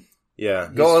Rogan. Yeah,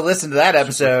 go listen to that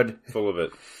episode. Full of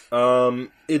it.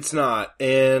 It's not,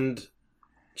 and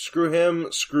screw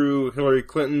him, screw Hillary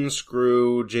Clinton,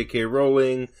 screw J.K.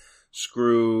 Rowling,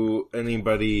 screw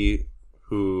anybody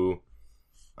who,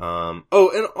 and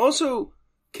also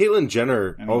Caitlyn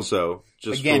Jenner, also,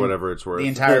 just again, for whatever it's worth. The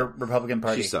entire Republican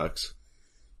Party. She sucks.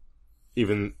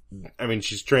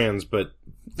 She's trans, but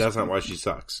that's not why she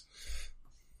sucks.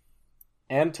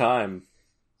 And time.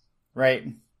 Right.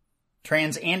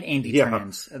 Trans and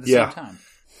anti-trans at the same time.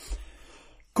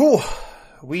 Cool.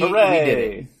 We did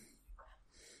Hooray!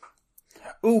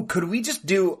 it. Ooh, could we just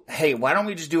do, hey, why don't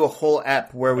we just do a whole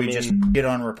ep where we just get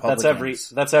on Republicans?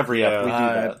 That's every ep. We do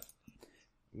Uh, that.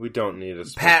 We don't need a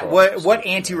Pat, special what episode.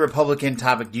 anti-Republican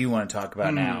topic do you want to talk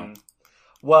about now?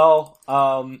 Well,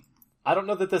 I don't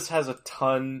know that this has a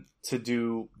ton to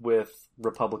do with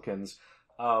Republicans,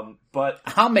 but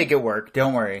I'll make it work.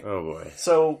 Don't worry. Oh boy.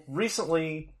 so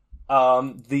recently,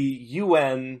 the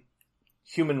UN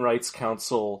Human Rights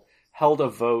Council held a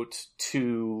vote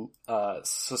to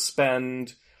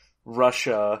suspend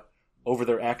Russia over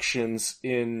their actions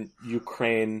in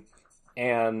Ukraine,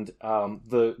 and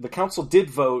the council did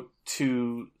vote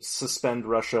to suspend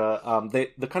Russia.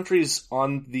 The countries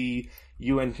on the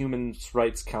UN Human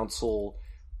Rights Council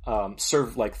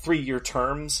served like 3-year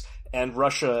terms, and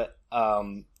Russia,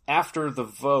 after the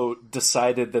vote,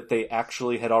 decided that they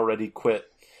actually had already quit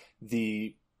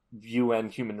the UN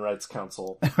Human Rights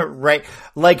Council. Right.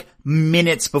 Like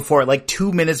minutes before, like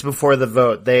 2 minutes before the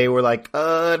vote, they were like,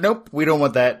 nope, we don't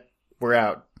want that. We're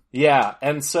out. Yeah,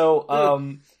 and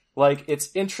so, like, it's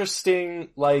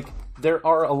interesting, like, there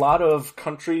are a lot of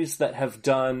countries that have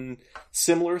done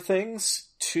similar things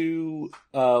to,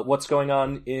 what's going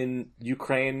on in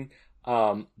Ukraine,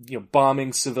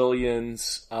 bombing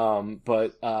civilians,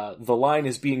 but, the line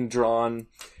is being drawn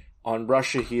on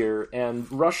Russia here, and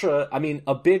Russia, I mean,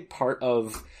 a big part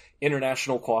of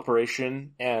international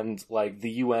cooperation and, like, the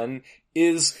UN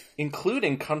is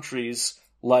including countries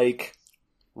like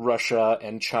Russia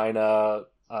and China,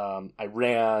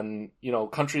 Iran,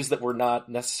 countries that were not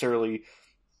necessarily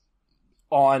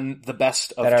on the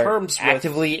best of That are terms with,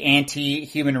 actively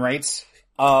anti-human rights.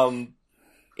 in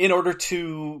order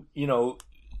to,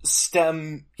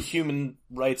 stem human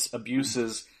rights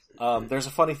abuses. There's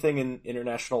a funny thing in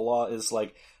international law is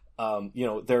like,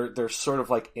 there's sort of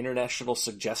like international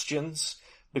suggestions,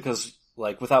 because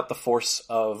like without the force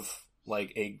of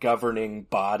like a governing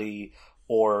body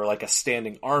or like a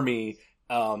standing army,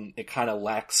 it kind of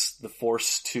lacks the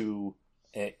force to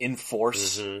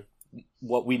enforce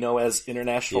what we know as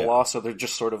international law. So they're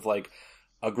just sort of like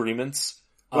agreements.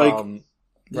 Like,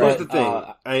 here's the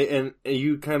but,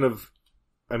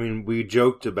 thing. We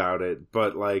joked about it,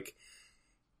 but like,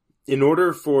 in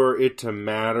order for it to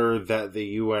matter that the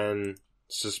UN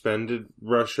suspended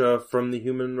Russia from the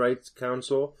Human Rights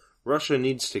Council, Russia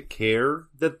needs to care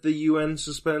that the UN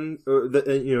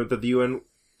that the UN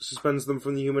suspends them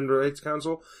from the Human Rights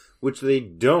Council, which they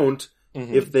don't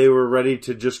if they were ready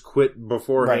to just quit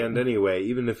beforehand anyway,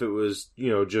 even if it was,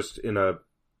 just in a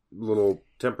little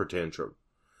temper tantrum.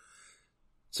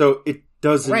 So it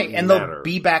doesn't Right, and matter. they'll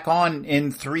be back on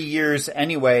in 3 years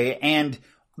anyway, and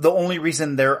the only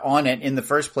reason they're on it in the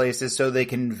first place is so they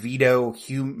can veto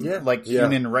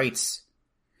human rights.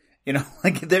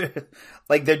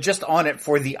 They're just on it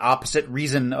for the opposite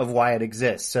reason of why it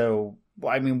exists. So,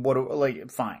 I mean,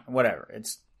 fine, whatever.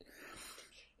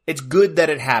 It's good that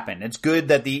it happened. It's good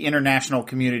that the international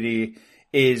community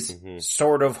is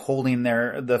sort of holding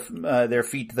their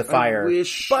feet to the fire.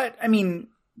 But I mean,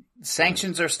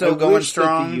 sanctions are still going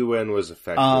strong. That the UN was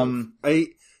effective.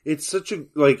 It's such a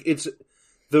it's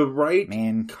the right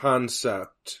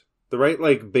concept, the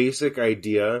right basic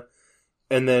idea,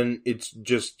 and then it's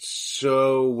just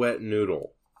so wet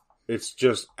noodle. It's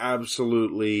just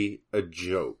absolutely a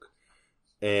joke.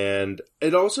 And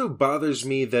it also bothers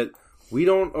me that we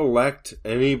don't elect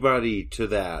anybody to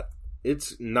that.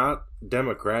 It's not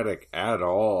democratic at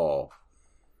all.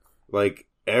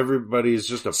 Everybody's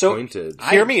just appointed. So,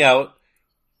 hear me out.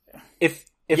 If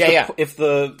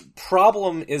the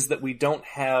problem is that we don't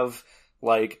have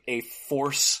a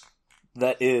force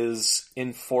that is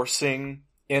enforcing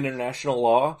international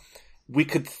law, we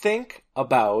could think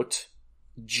about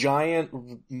giant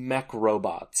mech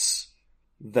robots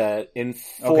that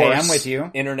enforce I'm with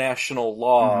you. international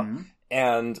law,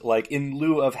 and in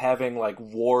lieu of having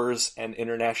wars and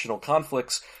international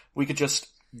conflicts, we could just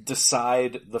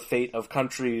decide the fate of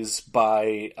countries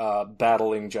by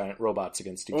battling giant robots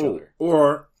against each other.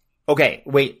 Or okay,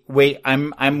 wait,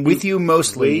 I'm with you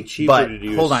mostly, way cheaper but to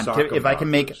do hold on, sock if I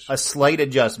can make boppers. a slight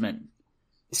adjustment.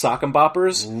 Sock and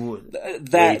boppers?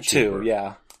 That way too, cheaper.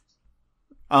 yeah.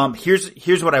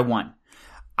 Here's what I want.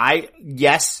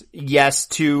 Yes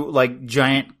to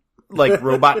giant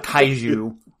robot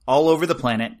kaiju all over the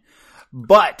planet,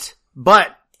 but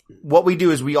what we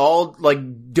do is we all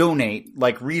donate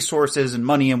resources and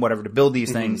money and whatever to build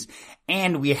these things,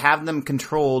 and we have them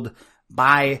controlled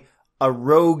by a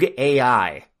rogue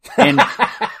AI. And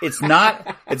it's not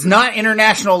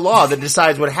international law that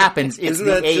decides what happens. It's Isn't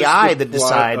the that just AI the that plot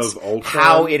decides of Ultron?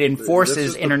 how it That's enforces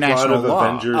just the international plot of law.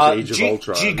 Avengers Age of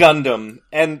Ultron. G Gundam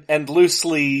and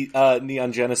loosely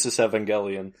Neon Genesis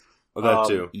Evangelion. Oh, that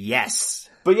too. Yes.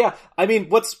 But yeah, I mean,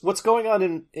 what's going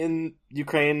on in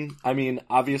Ukraine? I mean,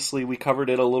 obviously we covered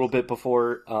it a little bit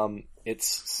before. It's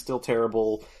still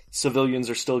terrible. Civilians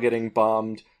are still getting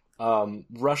bombed.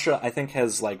 Russia, I think,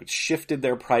 has like shifted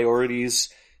their priorities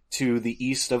to the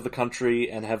east of the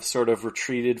country and have sort of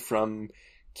retreated from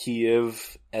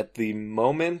Kyiv at the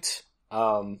moment.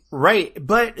 Right.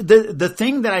 But the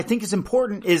thing that I think is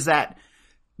important is that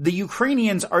the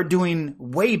Ukrainians are doing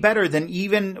way better than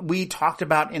even we talked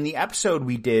about in the episode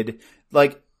we did.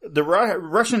 Like, the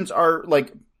Russians are,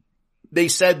 like, they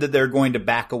said that they're going to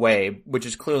back away, which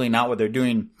is clearly not what they're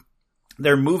doing.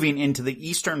 They're moving into the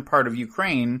eastern part of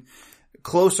Ukraine,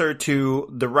 closer to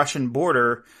the Russian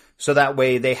border, so that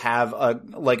way they have a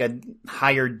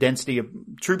higher density of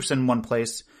troops in one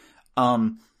place.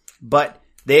 But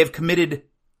they have committed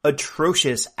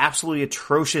absolutely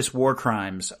atrocious war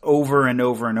crimes over and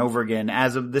over and over again.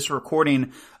 As of this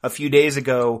recording a few days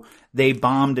ago, they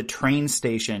bombed a train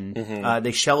station. Mm-hmm.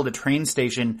 They shelled a train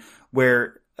station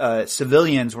where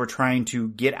civilians were trying to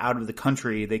get out of the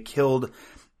country. They killed,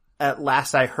 at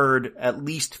last I heard, at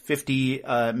least 50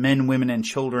 men, women, and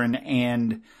children,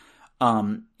 and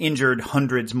injured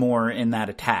hundreds more in that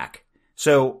attack.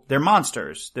 So they're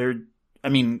monsters.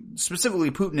 Specifically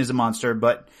Putin is a monster,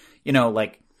 but,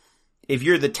 like, if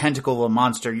you're the tentacle of a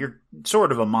monster, you're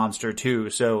sort of a monster too.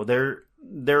 So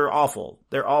they're awful.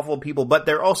 They're awful people, but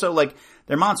they're also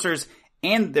they're monsters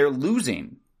and they're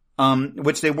losing,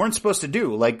 which they weren't supposed to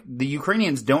do. Like, the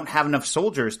Ukrainians don't have enough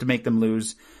soldiers to make them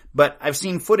lose, but I've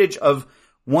seen footage of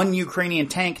one Ukrainian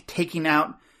tank taking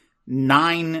out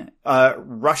 9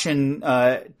 Russian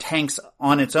tanks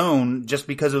on its own just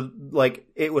because of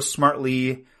it was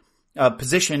smartly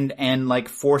positioned and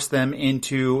forced them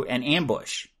into an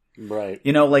ambush. Right.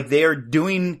 They are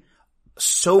doing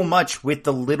so much with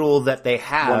the little that they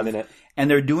have. 1 minute. And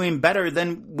they're doing better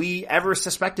than we ever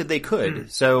suspected they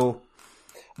could. So,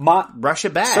 Russia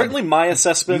bad. Certainly my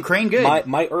assessment. Ukraine good.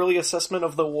 My early assessment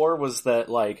of the war was that,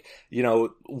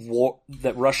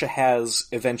 that Russia has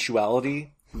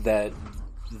eventuality, that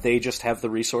they just have the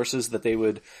resources that they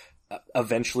would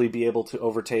eventually be able to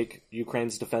overtake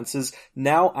Ukraine's defenses.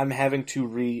 Now I'm having to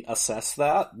reassess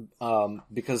that,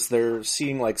 because they're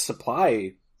seeing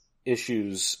supply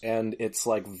issues and it's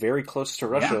very close to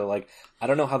Russia. Yeah. I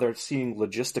don't know how they're seeing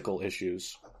logistical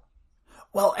issues.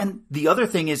 Well, and the other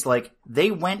thing is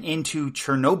they went into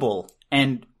Chernobyl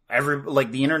and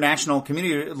the international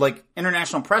community,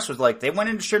 international press was they went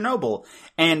into Chernobyl,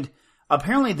 and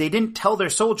apparently they didn't tell their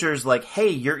soldiers hey,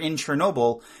 you're in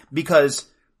Chernobyl, because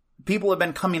people have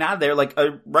been coming out of there.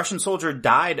 A Russian soldier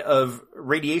died of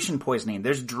radiation poisoning.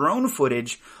 There's drone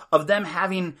footage of them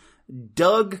having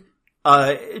dug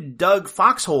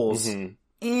foxholes in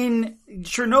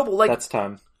Chernobyl. That's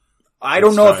time. I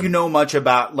don't know if you know much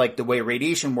about the way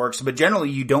radiation works, but generally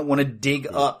you don't want to dig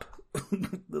up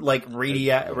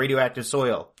radioactive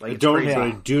soil. I don't. Crazy. But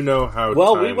I do know how.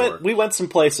 Well, time works. we went some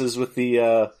places with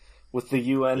the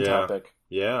UN topic.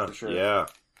 Yeah, for sure. Yeah.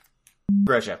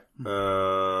 Grisha.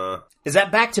 Is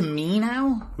that back to me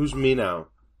now? Who's me now?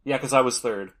 Yeah, because I was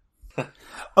third.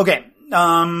 Okay.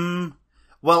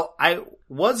 Well, I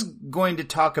was going to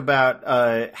talk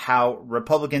about how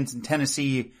Republicans in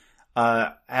Tennessee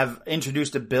have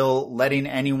introduced a bill letting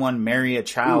anyone marry a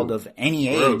child of any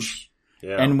age.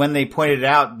 Yeah. And when they pointed it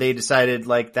out, they decided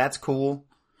that's cool.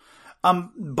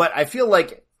 But I feel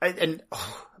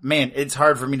man, it's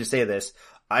hard for me to say this.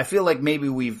 I feel maybe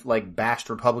we've bashed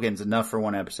Republicans enough for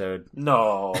one episode.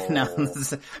 No, No,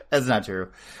 that's not true.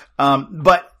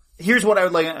 But here's what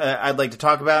I'd like to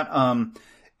talk about.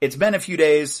 It's been a few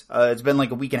days. It's been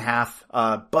a week and a half.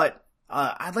 But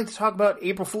I'd like to talk about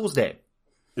April Fool's Day.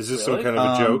 Is this some kind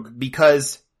of a joke?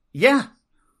 Because, yeah.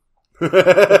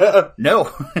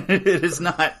 No, it is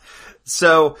not.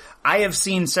 So I have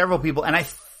seen several people, and I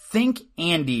think,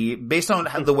 Andy, based on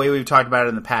the way we've talked about it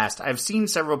in the past, I've seen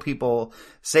several people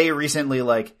say recently,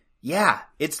 yeah,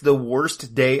 it's the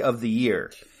worst day of the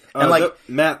year. And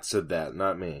Matt said that,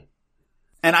 not me.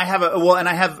 And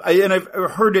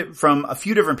I've heard it from a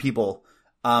few different people,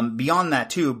 beyond that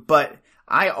too, but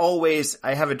I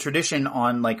have a tradition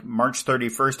on March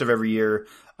 31st of every year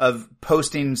of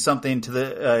posting something to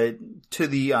the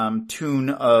tune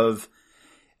of,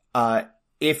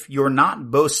 if you're not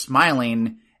both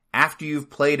smiling after you've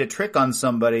played a trick on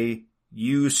somebody,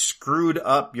 you screwed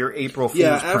up your April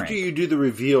Fool's prank. After you do the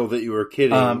reveal that you were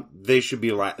kidding, they should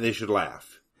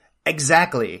laugh.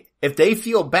 Exactly. If they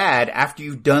feel bad after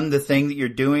you've done the thing that you're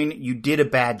doing, you did a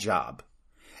bad job.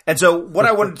 And so what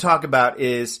I wanted to talk about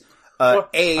is,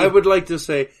 I would like to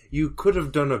say you could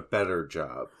have done a better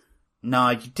job. No,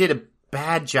 you did a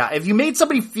bad job. If you made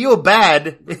somebody feel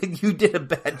bad, you did a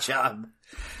bad job.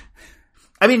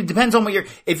 I mean, it depends on what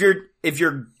if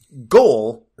your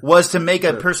goal was to make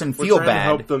a person feel We're trying bad. to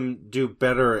help them do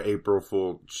better April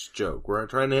Fool's joke. We're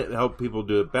trying to help people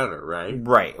do it better, right?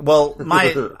 Right. Well,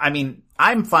 I mean,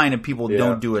 I'm fine if people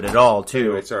don't do it at all, too.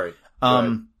 Anyway, sorry. Go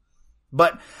ahead.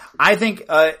 But I think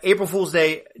April Fool's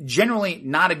Day, generally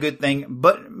not a good thing,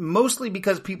 but mostly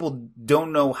because people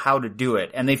don't know how to do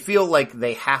it, and they feel like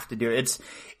they have to do it.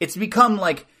 It's become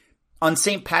like, on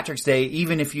St. Patrick's Day,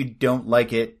 even if you don't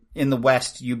like it, in the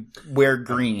West, you wear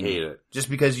green. I hate it. Just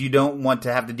because you don't want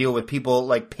to have to deal with people,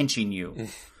 like, pinching you.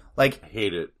 Like, I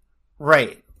hate it.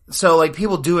 right. So, like,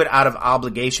 people do it out of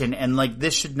obligation, and, like,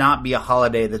 this should not be a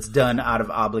holiday that's done out of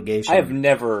obligation. I have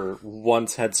never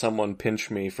once had someone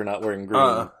pinch me for not wearing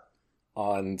green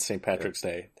on St. Patrick's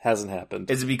Day. Hasn't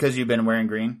happened. Is it because you've been wearing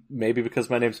green? Maybe because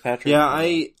my name's Patrick. Yeah,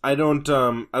 I don't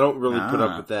really put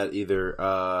up with that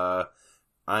either.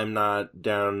 I'm not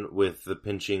down with the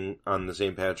pinching on the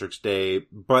St. Patrick's Day,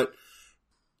 but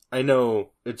I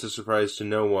know it's a surprise to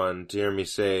no one to hear me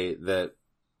say that,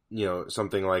 you know,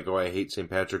 something like, oh, I hate St.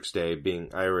 Patrick's Day,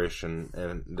 being Irish, and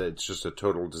that it's just a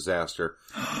total disaster.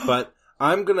 But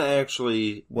I'm going to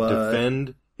actually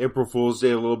defend April Fool's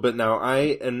Day a little bit now. I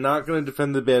am not going to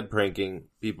defend the bad pranking.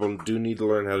 People do need to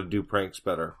learn how to do pranks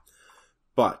better.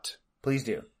 But Please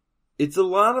do. it's a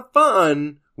lot of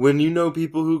fun when you know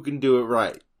people who can do it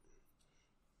right.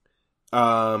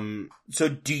 So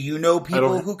do you know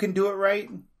people who can do it right?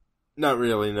 Not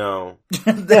really, no.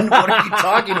 Then what are you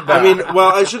talking about? I mean, well,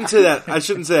 I shouldn't say that. What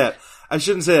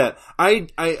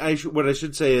I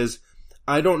should say is,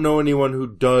 I don't know anyone who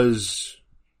does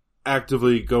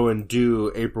actively go and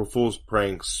do April Fool's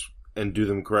pranks and do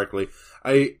them correctly.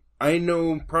 I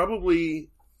know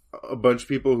probably a bunch of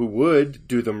people who would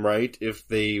do them right if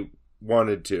they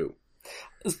wanted to.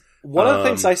 One of the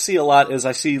things I see a lot is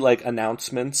I see like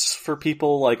announcements for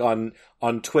people like on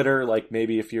Twitter, like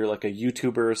maybe if you're like a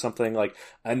YouTuber or something, like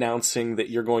announcing that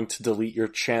you're going to delete your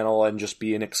channel and just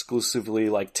be an exclusively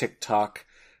like TikTok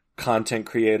content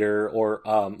creator, or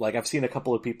like I've seen a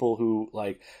couple of people who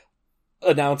like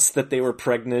announced that they were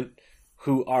pregnant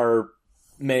who are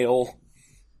male,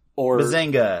 or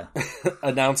Bazinga.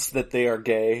 announced that they are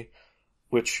gay,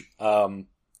 which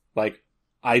like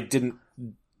I didn't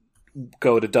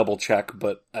go to double check,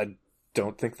 but I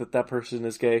don't think that person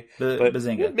is gay. But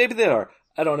Bazinga. maybe they are.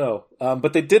 I don't know.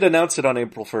 But they did announce it on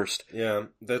April 1st. Yeah,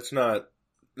 that's not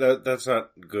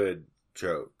good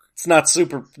joke. It's not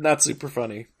super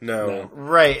funny. No.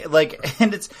 Right, like,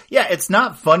 and it's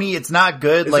not funny, it's not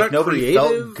good, It's like, not nobody creative.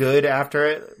 felt good after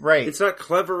it, right. It's not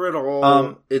clever at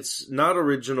all. It's not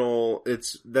original.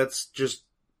 That's just,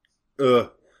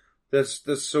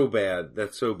 that's so bad.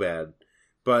 That's so bad.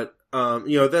 But,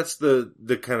 you know, that's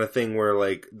the kind of thing where,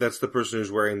 like, that's the person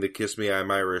who's wearing the Kiss Me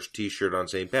I'm Irish t-shirt on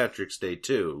St. Patrick's Day,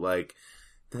 too. Like,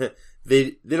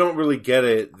 they don't really get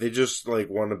it. They just,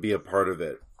 like, want to be a part of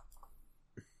it.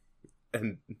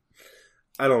 And,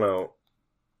 I don't know.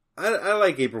 I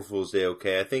like April Fool's Day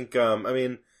okay. I think, I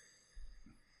mean,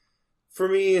 for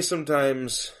me,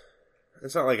 sometimes,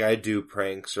 it's not like I do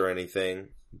pranks or anything,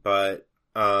 but,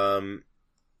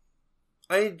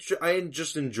 I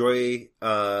just enjoy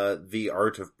the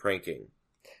art of pranking.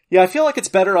 Yeah, I feel like it's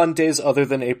better on days other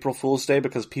than April Fool's Day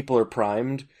because people are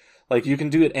primed. Like, you can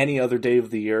do it any other day of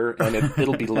the year, and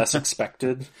it'll be less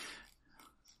expected.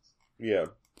 Yeah.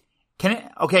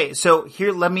 Okay, so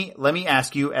here, let me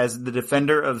ask you, as the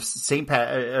defender of as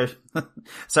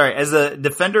the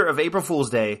defender of April Fool's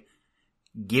Day,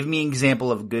 give me an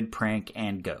example of a good prank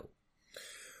and go.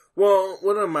 Well,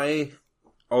 one of my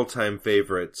all-time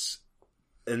favorites,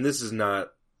 and this is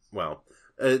not,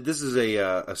 this is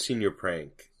a senior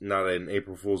prank, not an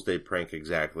April Fool's Day prank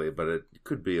exactly, but it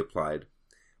could be applied.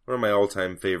 One of my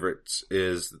all-time favorites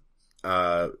is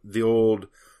the old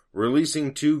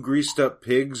releasing 2 greased up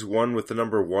pigs, one with the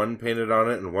number 1 painted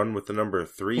on it and one with the number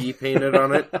 3 painted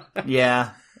on it.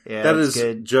 Yeah, that is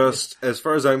good. Just, as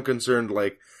far as I'm concerned,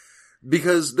 like,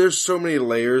 because there's so many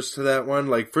layers to that one.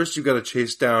 Like, first you gotta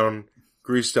chase down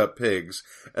greased up pigs,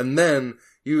 and then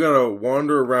you gotta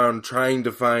wander around trying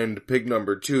to find pig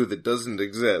number 2 that doesn't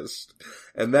exist.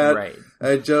 And that, right.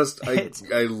 I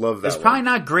love that. It's probably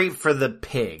not great for the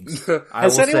pigs.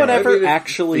 Has anyone ever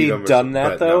actually feed 'em or done something, that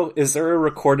but though? no. Is there a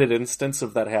recorded instance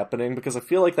of that happening? Because I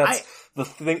feel like that's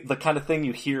the kind of thing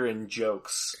you hear in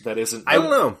jokes that isn't. I don't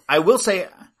know. I will say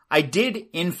I did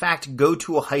in fact go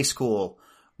to a high school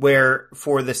where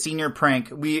for the senior prank,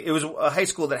 it was a high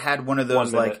school that had one of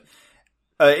those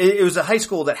it was a high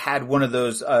school that had one of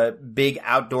those, big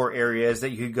outdoor areas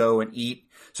that you could go and eat.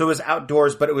 So it was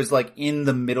outdoors, but it was like in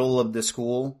the middle of the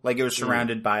school. Like it was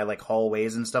surrounded by like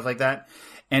hallways and stuff like that.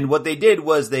 And what they did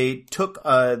was they took,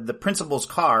 the principal's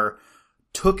car,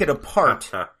 took it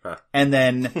apart, and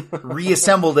then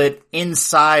reassembled it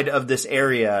inside of this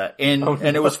area. And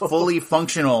it was fully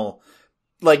functional.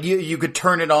 Like you could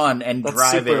turn it on and That's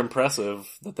drive super it. impressive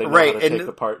that they know Right, how to and take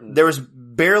apart. And... There was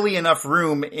barely enough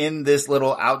room in this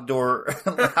little outdoor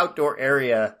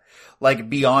area,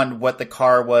 like beyond what the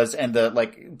car was and the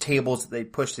like tables that they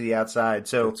pushed to the outside.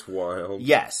 So It's wild.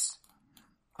 yes,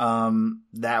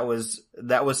 that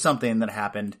was something that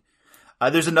happened.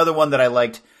 There's another one that I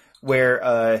liked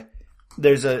where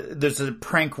there's a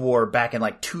prank war back in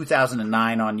like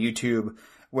 2009 on YouTube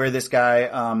where this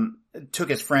guy took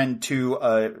his friend to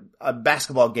a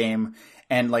basketball game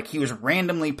and like he was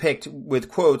randomly picked with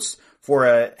quotes for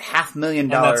a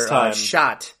 $500,000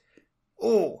 shot.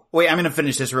 Oh, wait, I'm going to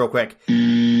finish this real quick.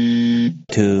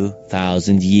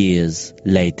 2,000 years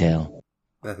later.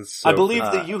 That's so I believe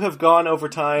that you have gone over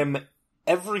time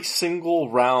every single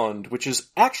round, which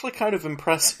is actually kind of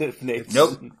impressive, Nate.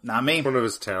 Nope, not me. one of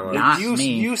his talents. Not you,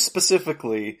 me. You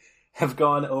specifically have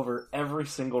gone over every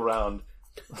single round.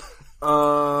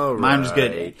 All right. Mine was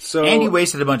good. So Andy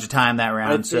wasted a bunch of time that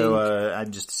round, I so I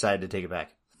just decided to take it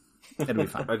back. It'll be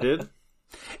fine. I did.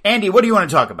 Andy, what do you want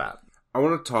to talk about? I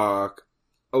want to talk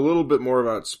a little bit more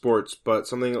about sports, but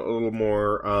something a little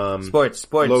more Sports,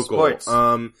 local. sports.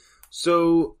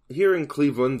 So here in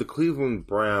Cleveland, the Cleveland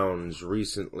Browns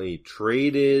recently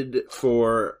traded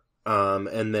for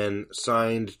and then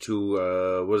signed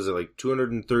to what is it, like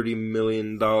 $230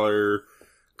 million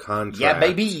contract. Yeah,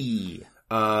 baby.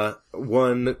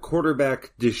 One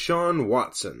quarterback Deshaun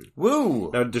Watson. Woo.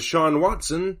 Now Deshaun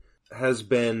Watson has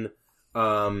been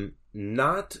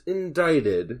not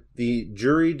indicted. The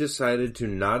jury decided to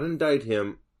not indict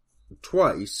him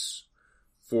twice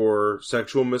for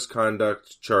sexual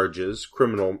misconduct charges,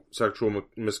 criminal sexual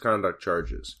misconduct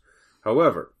charges.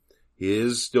 However, he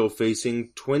is still facing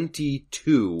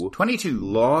 22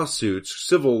 lawsuits,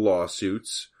 civil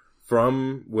lawsuits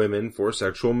from women for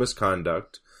sexual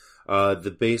misconduct.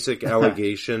 The basic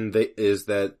allegation is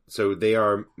that, so they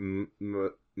are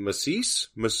masseuses,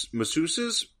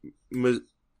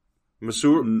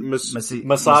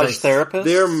 Massage therapists?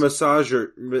 They're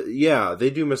massager. Yeah,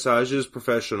 they do massages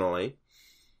professionally.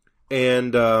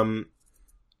 And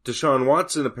Deshaun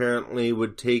Watson apparently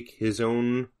would take his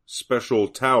own special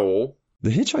towel. The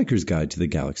Hitchhiker's Guide to the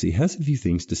Galaxy has a few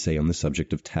things to say on the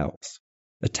subject of towels.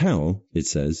 A towel, it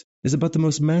says, is about the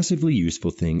most massively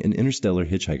useful thing an interstellar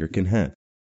hitchhiker can have.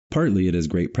 Partly it has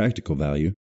great practical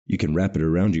value. You can wrap it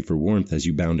around you for warmth as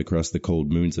you bound across the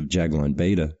cold moons of Jaglon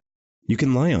Beta. You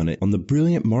can lie on it on the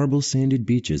brilliant marble-sanded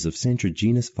beaches of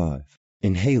Santraginus V,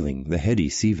 inhaling the heady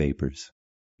sea vapors.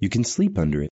 You can sleep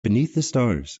under it beneath the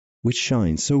stars, which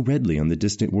shine so redly on the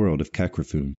distant world of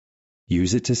Kakrafoon.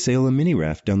 Use it to sail a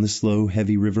mini-raft down the slow,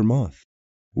 heavy River Moth.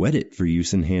 Wet it for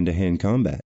use in hand-to-hand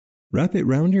combat. Wrap it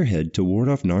round your head to ward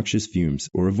off noxious fumes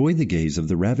or avoid the gaze of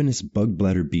the ravenous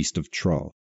bug-bladder beast of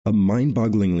Trawl, a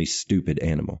mind-bogglingly stupid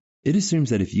animal. It assumes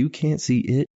that if you can't see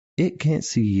it, it can't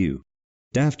see you.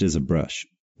 Daft as a brush,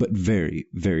 but very,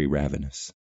 very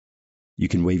ravenous. You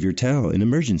can wave your towel in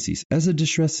emergencies as a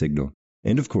distress signal,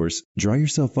 and of course, dry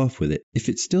yourself off with it if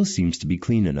it still seems to be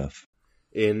clean enough.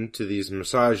 Into these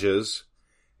massages,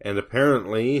 and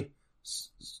apparently,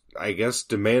 I guess,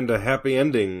 demand a happy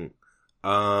ending.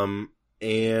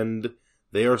 And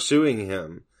they are suing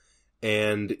him.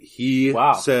 And he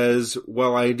says,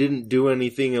 well, I didn't do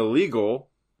anything illegal.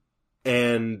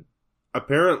 And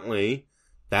apparently,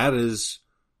 that is,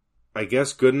 I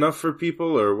guess, good enough for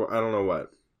people, or I don't know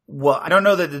what. Well, I don't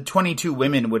know that the 22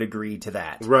 women would agree to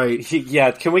that. Right.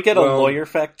 Yeah, can we get a lawyer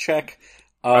fact check?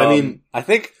 I mean, I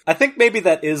think maybe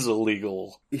that is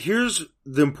illegal. Here's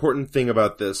the important thing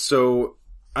about this. So,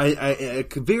 a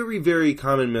very, very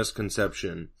common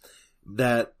misconception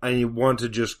that I want to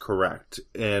just correct,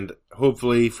 and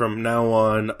hopefully from now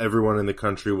on, everyone in the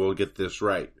country will get this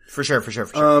right. For sure.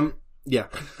 Yeah.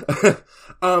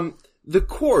 The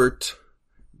court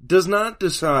does not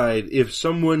decide if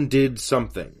someone did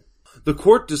something. The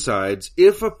court decides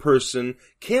if a person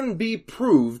can be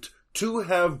proved to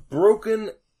have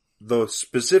broken the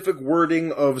specific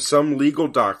wording of some legal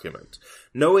document,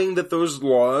 knowing that those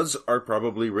laws are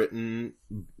probably written,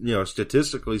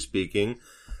 statistically speaking,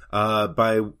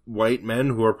 by white men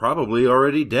who are probably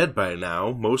already dead by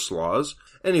now, most laws.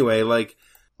 Anyway,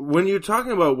 when you're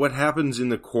talking about what happens in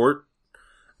the court,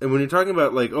 and when you're talking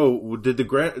about like, oh, did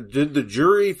the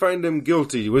jury find him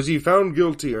guilty? Was he found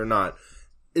guilty or not?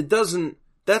 It doesn't.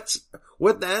 That's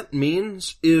what that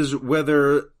means is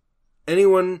whether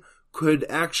anyone could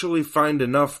actually find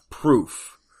enough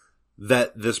proof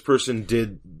that this person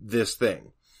did this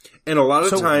thing. And a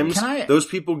lot of times, those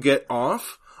people get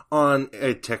off on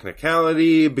a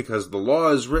technicality because the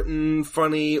law is written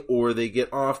funny, or they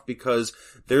get off because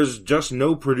there's just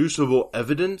no producible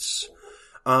evidence.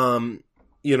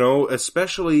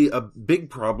 Especially a big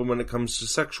problem when it comes to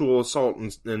sexual assault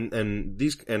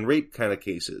and rape kind of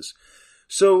cases.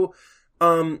 So,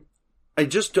 I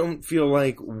just don't feel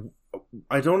like,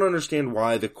 I don't understand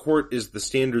why the court is the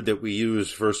standard that we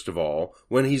use, first of all,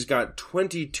 when he's got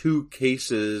 22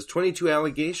 cases, 22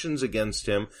 allegations against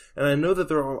him, and I know that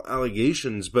they're all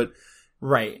allegations, but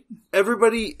right.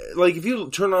 Everybody, like, if you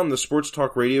turn on the sports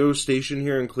talk radio station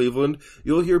here in Cleveland,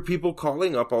 you'll hear people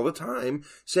calling up all the time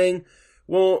saying,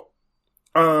 well,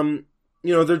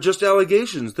 they're just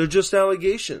allegations. They're just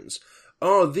allegations.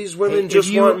 Oh, these women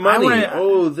just want money.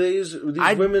 These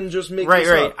women just make this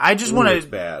up. I just want to.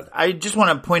 Bad. I just want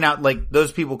to point out, like,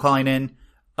 those people calling in.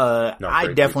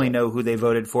 I definitely know who they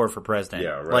voted for president.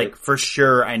 Yeah, right. Like, for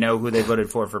sure, I know who they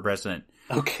voted for president.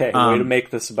 Okay, way to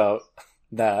make this about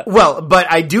that. Well, but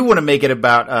I do want to make it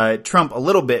about Trump a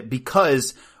little bit,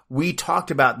 because we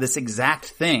talked about this exact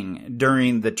thing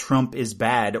during the Trump is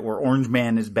bad or Orange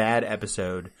Man is bad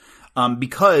episode,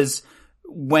 because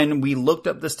when we looked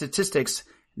up the statistics,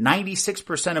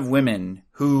 96% of women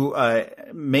who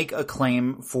make a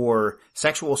claim for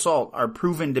sexual assault are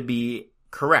proven to be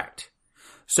correct.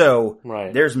 So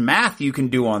There's math you can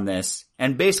do on this,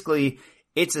 and basically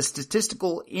it's a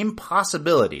statistical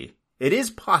impossibility. It is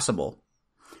possible.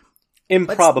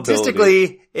 Improbability. But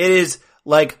statistically, it is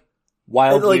like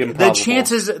wildly improbable.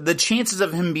 The chances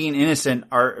of him being innocent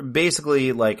are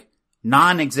basically like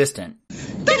non-existent.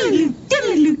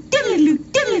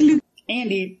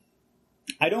 Andy,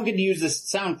 I don't get to use this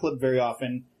sound clip very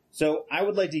often, so I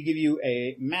would like to give you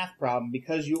a math problem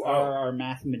because you are our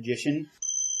math magician.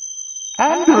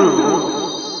 Andrew,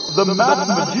 the math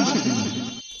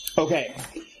magician. Okay.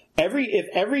 If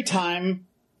every time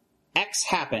X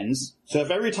happens, so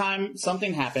if every time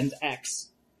something happens, X,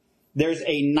 there's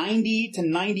a 90 to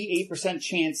 98%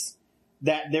 chance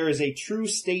that there is a true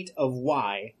state of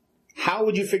Y, how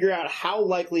would you figure out how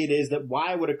likely it is that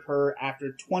Y would occur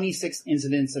after 26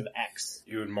 incidents of X?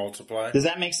 You would multiply. Does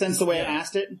that make sense the way I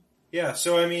asked it? Yeah,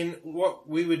 so I mean, what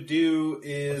we would do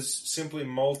is simply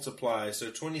multiply.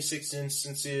 So 26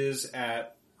 instances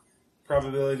at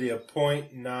probability of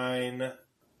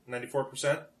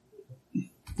 0.994%.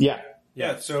 Yeah.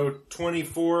 Yeah, so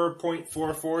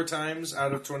 24.44 times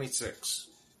out of 26.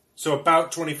 So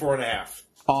about 24 and a half.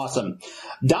 Awesome.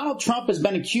 Donald Trump has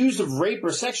been accused of rape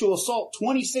or sexual assault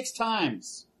 26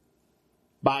 times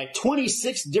by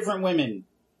 26 different women.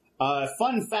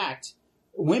 Fun fact,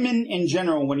 women in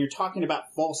general, when you're talking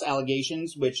about false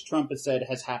allegations, which Trump has said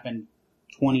has happened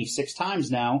 26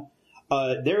 times now,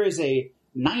 there is a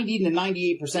 90 to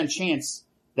 98% chance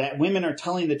that women are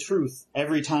telling the truth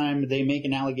every time they make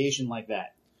an allegation like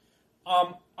that.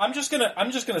 I'm just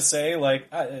gonna say,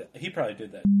 like, he probably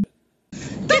did that.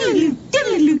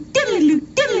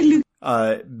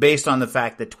 Based on the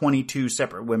fact that 22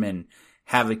 separate women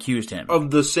have accused him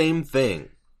of the same thing.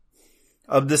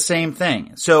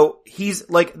 So he's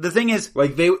like, the thing is,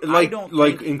 like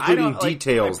including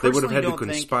details, they would have had to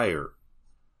conspire.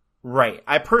 Right.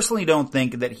 I personally don't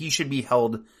think that he should be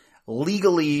held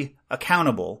legally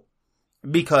accountable,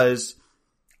 because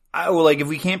if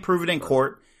we can't prove it in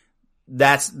court,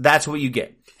 that's what you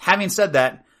get. Having said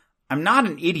that, I'm not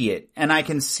an idiot, and I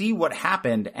can see what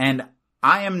happened, and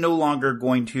I am no longer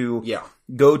going to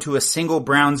go to a single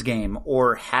Browns game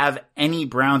or have any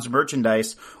Browns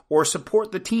merchandise or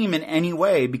support the team in any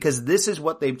way, because this is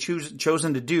what they've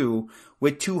chosen to do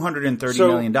with $230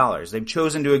 million. They've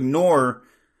chosen to ignore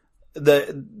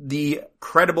the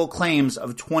credible claims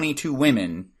of 22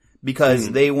 women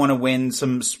because they want to win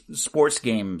some sports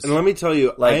games. And let me tell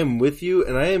you, I am with you,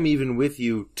 and I am even with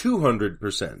you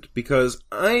 200%, because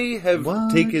I have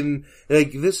taken,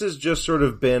 this has just sort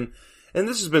of been, and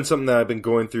this has been something that I've been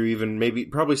going through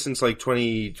probably since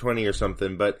 2020 or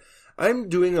something, but I'm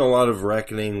doing a lot of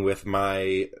reckoning with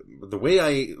the way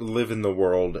I live in the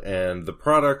world and the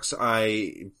products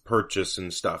I purchase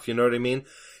and stuff, you know what I mean?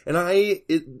 And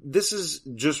this is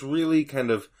just really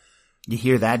kind of, you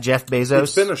hear that, Jeff Bezos?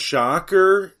 It's been a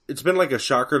shocker. It's been like a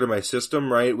shocker to my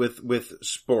system, right? With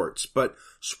sports, but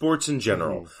sports in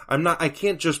general. I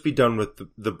can't just be done with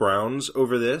the Browns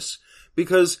over this,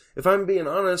 because if I'm being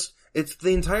honest, It's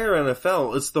the entire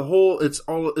NFL.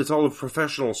 It's all of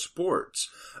professional sports.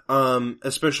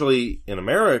 Especially in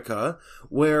America,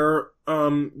 where,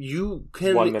 you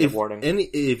can, 1 minute warning.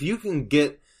 if you can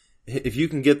get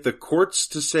the courts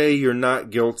to say you're not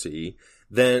guilty,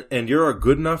 then, and you're a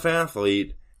good enough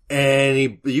athlete,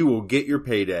 and you will get your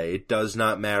payday. It does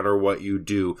not matter what you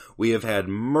do. We have had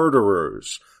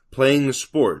murderers playing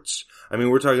sports. I mean,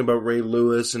 we're talking about Ray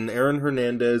Lewis and Aaron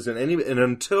Hernandez and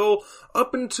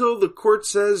up until the court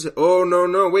says, oh,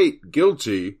 no, wait,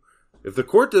 guilty. If the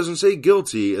court doesn't say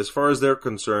guilty, as far as they're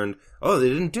concerned, oh, they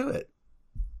didn't do it.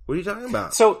 What are you talking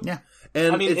about? So, yeah.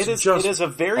 And I mean, it is a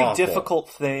very awful. difficult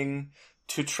thing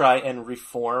to try and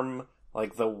reform,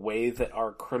 like, the way that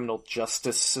our criminal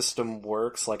justice system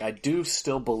works. Like, I do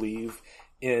still believe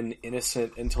in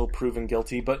innocent until proven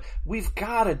guilty, but we've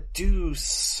got to do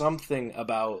something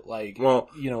about, like,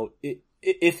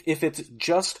 if it's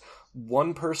just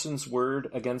one person's word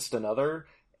against another,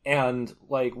 and,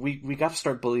 like, we got to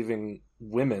start believing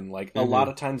women. Like, a lot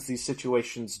of times these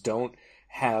situations don't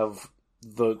have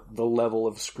the level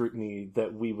of scrutiny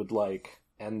that we would like,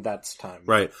 and that's time.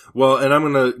 Right. Well, and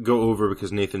I'm going to go over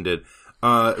because Nathan did.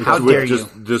 How dare you?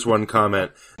 Just one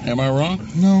comment. Am I wrong?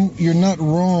 No, you're not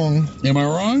wrong. Am I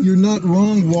wrong? You're not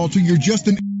wrong, Walter. You're just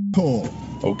an asshole.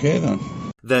 Okay, then.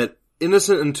 That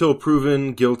innocent until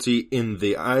proven guilty in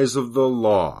the eyes of the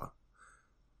law.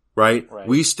 Right?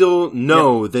 We still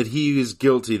know that he is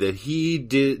guilty, that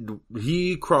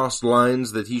he crossed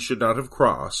lines that he should not have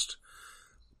crossed.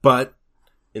 But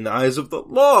in the eyes of the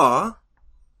law,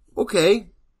 okay,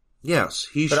 yes,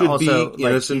 he should also be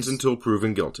innocent until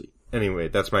proven guilty. Anyway,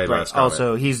 that's my last comment.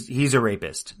 Also, he's a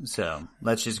rapist, so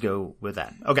let's just go with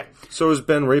that. Okay. So is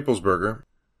Ben Raplesberger.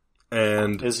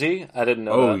 And is he? I didn't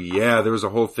know Oh, that. yeah, there was a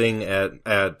whole thing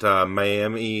at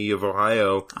Miami of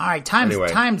Ohio. All right,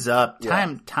 time's up.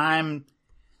 Yeah. Time.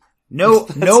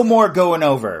 No more going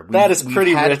over. That is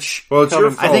pretty rich. Well, it's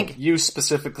your fault. I think you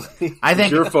specifically.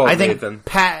 It's your fault, Nathan.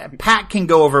 Pat can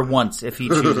go over once if he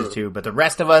chooses to, but the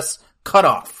rest of us cut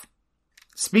off.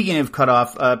 Speaking of cut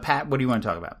off, Pat, what do you want to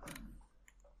talk about?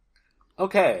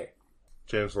 Okay.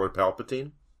 Chancellor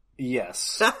Palpatine?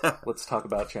 Yes. Let's talk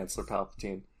about Chancellor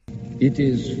Palpatine. It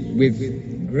is with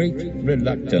great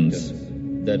reluctance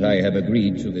that I have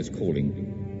agreed to this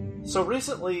calling. So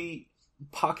recently,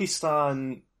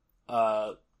 Pakistan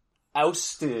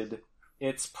ousted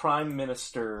its prime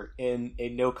minister in a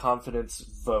no-confidence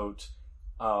vote.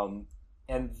 And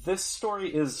this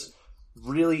story is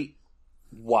really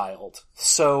wild.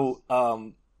 So,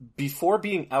 before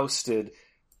being ousted,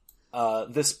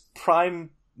 this prime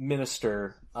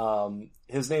minister,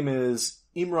 his name is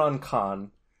Imran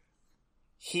Khan,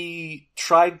 he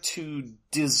tried to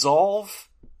dissolve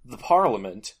the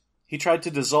parliament. He tried to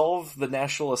dissolve the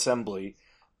National Assembly.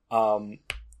 The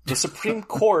Supreme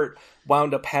Court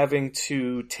wound up having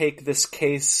to take this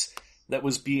case that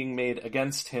was being made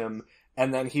against him,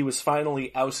 and then he was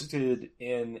finally ousted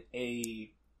in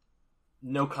a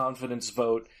no-confidence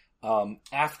vote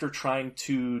after trying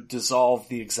to dissolve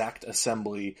the exact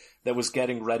assembly that was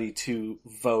getting ready to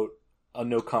vote a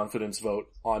no-confidence vote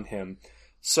on him.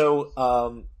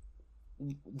 So,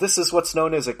 this is what's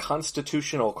known as a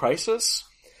constitutional crisis,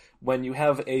 when you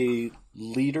have a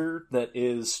leader that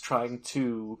is trying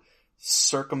to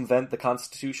circumvent the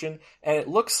Constitution, and it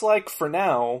looks like, for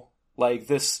now, like,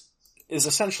 this is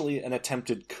essentially an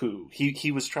attempted coup.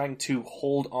 He was trying to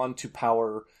hold on to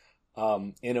power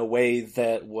in a way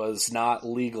that was not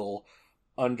legal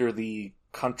under the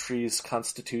country's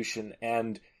constitution,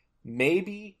 and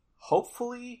maybe,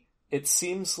 hopefully, it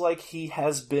seems like he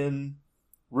has been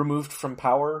removed from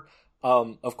power.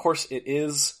 Of course, it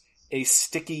is a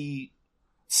sticky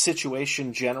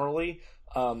situation generally,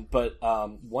 but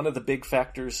one of the big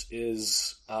factors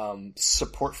is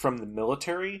support from the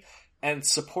military, and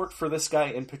support for this guy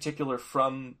in particular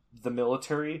from the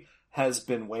military has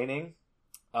been waning,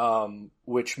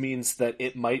 which means that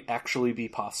it might actually be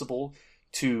possible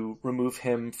to remove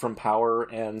him from power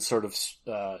and sort of,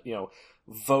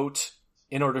 vote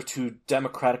in order to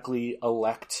democratically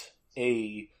elect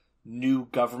a new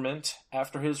government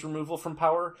after his removal from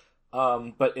power.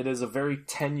 But it is a very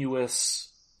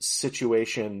tenuous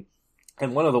situation.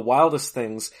 And one of the wildest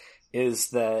things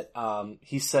is that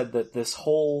he said that this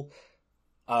whole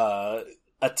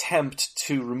attempt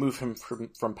to remove him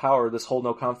from power, this whole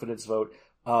no-confidence vote,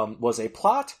 was a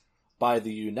plot by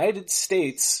the United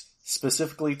States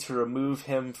specifically to remove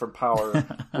him from power,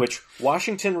 which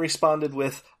Washington responded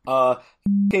with,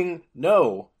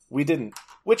 no, we didn't.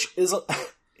 Which is,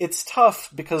 it's tough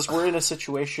because we're in a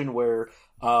situation where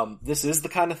this is the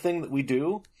kind of thing that we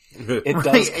do, it does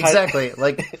Right, exactly.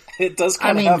 Like, it does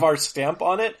kind of have our stamp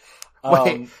on it.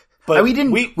 But we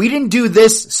didn't do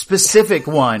this specific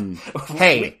one.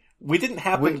 Hey, we didn't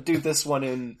happen to do this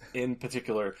one in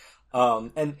particular.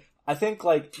 And I think,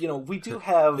 like, you know, we do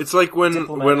have. It's like when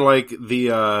like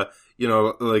the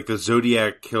like the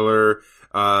Zodiac killer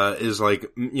is like,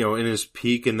 you know, in his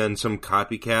peak, and then some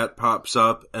copycat pops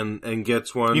up and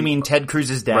gets one. You mean Ted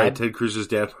Cruz's dad? Right, Ted Cruz's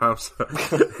dad pops up.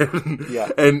 Yeah.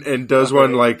 And does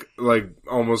one like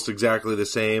almost exactly the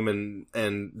same,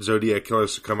 and Zodiac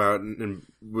killers come out and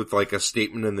with like a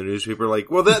statement in the newspaper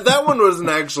like, well, that one wasn't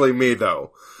actually me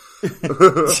though.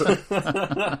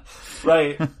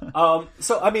 Right.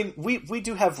 So I mean, we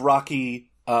do have rocky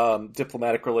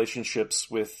diplomatic relationships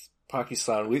with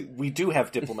Pakistan. We do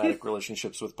have diplomatic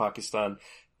relationships with Pakistan,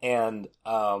 and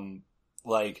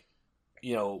like,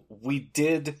 you know, we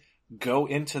did go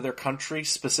into their country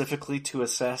specifically to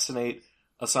assassinate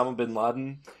Osama bin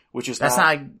Laden, which is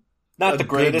not the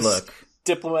greatest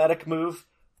diplomatic move.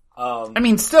 I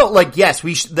mean, still, like, yes,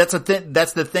 that's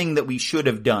the thing that we should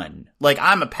have done. Like,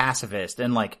 I'm a pacifist,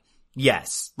 and like,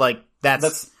 yes, like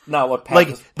that's not what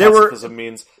pacifism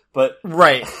means, but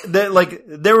right, there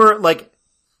were like.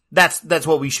 That's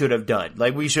what we should have done.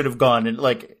 Like, we should have gone and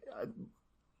like,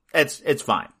 it's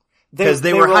fine. Because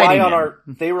they were hiding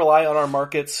they rely on our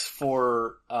markets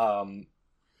for,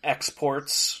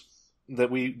 exports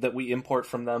that we import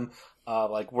from them.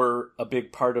 Like, we're a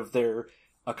big part of their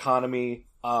economy.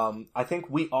 I think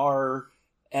we are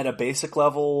at a basic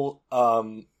level,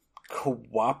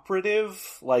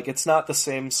 cooperative. Like, it's not the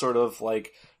same sort of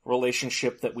like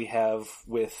relationship that we have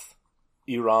with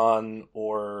Iran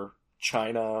or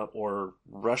China or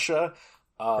Russia.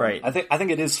 Right. I think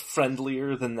it is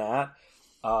friendlier than that.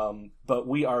 But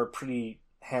we are pretty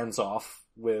hands off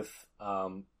with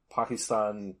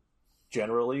Pakistan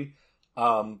generally.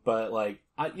 But like,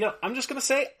 I'm just gonna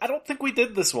say, I don't think we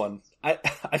did this one.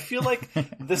 I feel like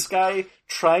this guy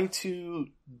trying to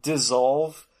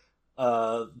dissolve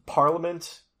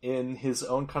parliament in his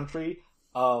own country.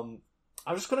 I'm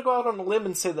just gonna go out on a limb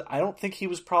and say that I don't think he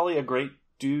was probably a great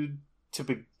dude to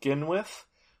begin with.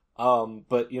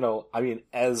 But, you know, I mean,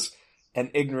 as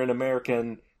an ignorant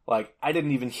American, like, I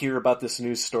didn't even hear about this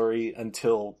news story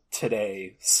until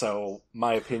today, so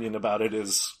my opinion about it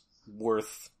is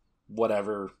worth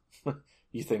whatever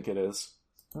you think it is.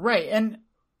 Right, and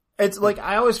it's like,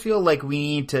 I always feel like we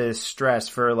need to stress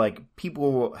for, like,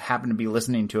 people who happen to be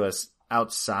listening to us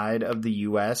outside of the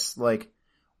US, like,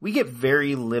 we get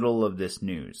very little of this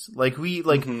news. Like,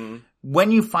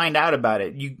 when you find out about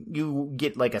it, you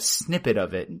get like a snippet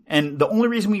of it. And the only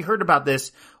reason we heard about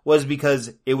this was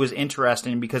because it was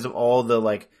interesting because of all the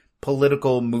like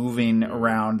political moving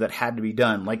around that had to be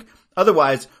done. Like,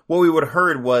 otherwise, what we would have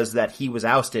heard was that he was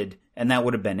ousted, and that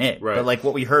would have been it. Right. But like,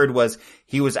 what we heard was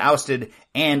he was ousted,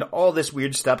 and all this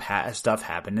weird stuff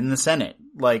happened in the Senate.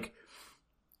 Like,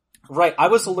 right. I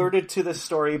was alerted to this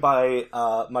story by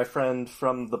my friend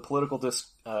from the political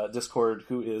Discord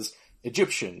who is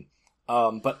Egyptian.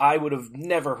 But I would have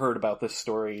never heard about this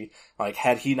story. Like,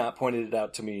 had he not pointed it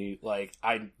out to me, like,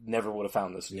 I never would have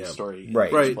found this story.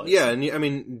 Right. Yeah. And I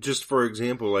mean, just for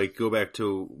example, like, go back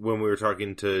to when we were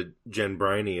talking to Jen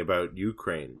Briney about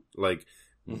Ukraine. Like,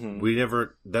 none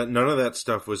of that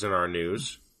stuff was in our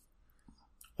news.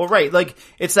 Well, right. Like,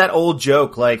 it's that old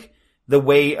joke, like, the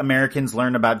way Americans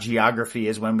learn about geography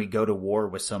is when we go to war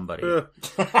with somebody.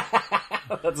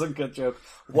 That's a good joke.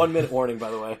 1 minute warning, by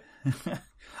the way.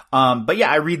 But yeah,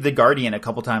 I read The Guardian a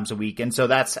couple times a week, and so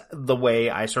that's the way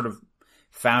I sort of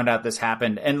found out this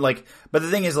happened. And like, but the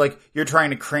thing is, like, you're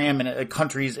trying to cram in a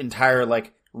country's entire,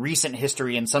 like, recent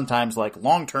history and sometimes, like,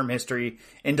 long-term history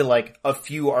into, like, a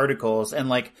few articles, and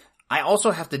like, I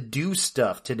also have to do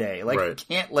stuff today. Like, I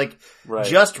can't, like,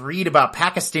 just read about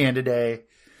Pakistan today.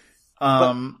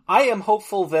 But I am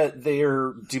hopeful that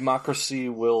their democracy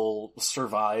will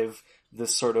survive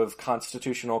this sort of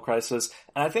constitutional crisis,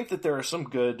 and I think that there are some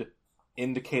good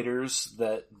indicators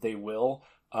that they will.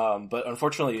 But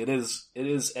unfortunately, it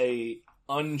is a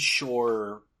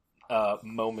unsure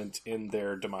moment in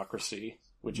their democracy,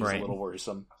 which is a little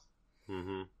worrisome.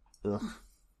 Mm-hmm.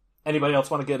 Anybody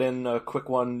else want to get in a quick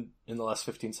one in the last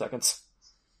 15 seconds?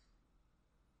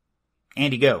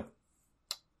 Andy, go.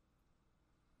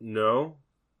 No.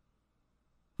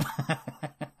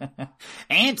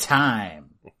 And time.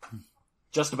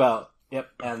 Just about. Yep,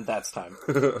 and that's time.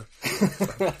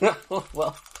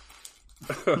 Well,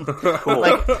 cool.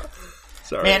 Like,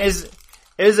 sorry, man, is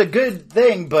a good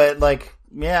thing, but like,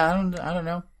 yeah, I don't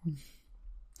know.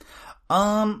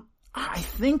 I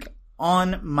think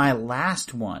on my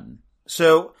last one,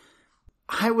 so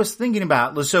I was thinking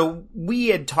about, so we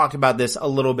had talked about this a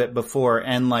little bit before,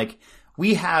 and like,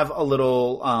 we have a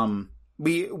little,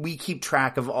 we keep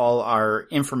track of all our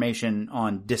information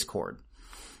on Discord.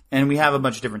 And we have a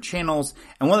bunch of different channels.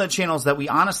 And one of the channels that we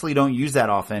honestly don't use that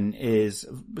often is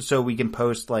so we can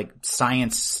post like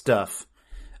science stuff,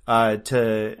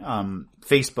 to,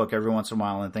 Facebook every once in a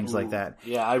while and things like that.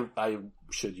 Yeah, I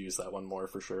should use that one more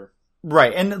for sure.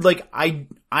 Right. And like,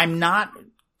 I'm not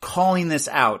calling this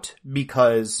out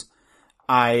because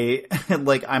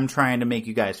I'm trying to make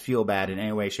you guys feel bad in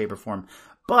any way, shape, or form.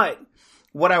 But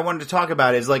what I wanted to talk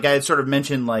about is, like, I had sort of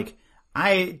mentioned, like,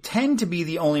 I tend to be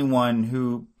the only one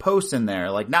who posts in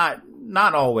there. Like, not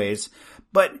always,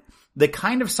 but the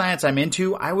kind of science I'm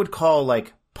into, I would call,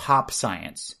 like, pop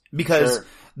science. Because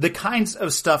the kinds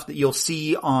of stuff that you'll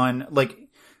see on, like,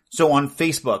 so on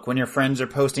Facebook, when your friends are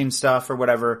posting stuff or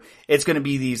whatever, it's going to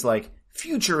be these, like,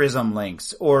 futurism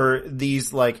links, or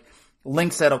these, like,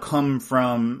 links that'll come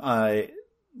from,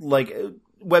 like,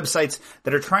 websites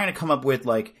that are trying to come up with,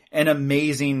 like, an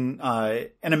amazing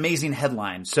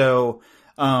headline. So,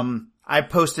 I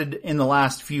posted in the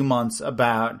last few months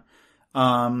about,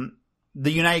 the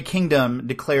United Kingdom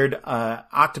declared,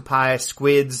 octopi and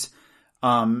squids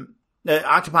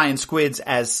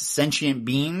as sentient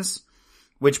beings,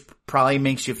 which probably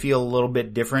makes you feel a little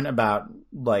bit different about,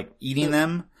 like, eating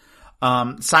them.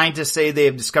 Scientists say they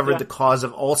have discovered the cause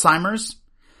of Alzheimer's.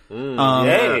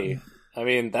 Yay! I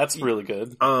mean, that's really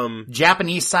good.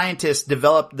 Japanese scientists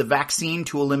developed the vaccine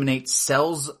to eliminate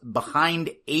cells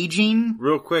behind aging.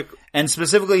 Real quick. And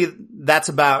specifically, that's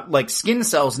about, like, skin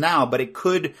cells now, but it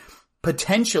could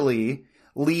potentially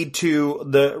lead to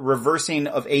the reversing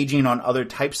of aging on other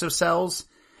types of cells.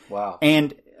 Wow.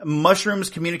 And mushrooms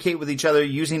communicate with each other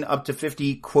using up to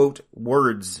 50, quote,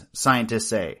 words, scientists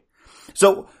say.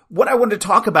 So what I wanted to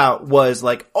talk about was,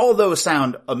 like, all those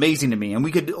sound amazing to me, and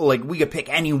we could pick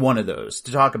any one of those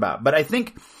to talk about. But I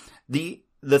think the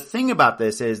thing about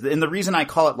this is, and the reason I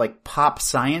call it, like, pop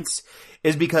science,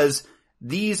 is because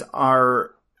these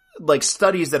are, like,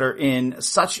 studies that are in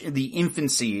such the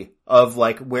infancy of,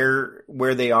 like, where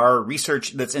they are,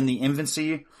 research that's in the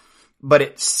infancy, but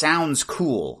it sounds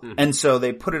cool. Mm-hmm. And so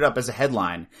they put it up as a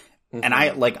headline. Mm-hmm. And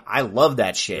I love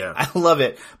that shit. Yeah. I love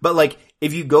it. But, like,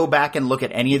 if you go back and look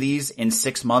at any of these in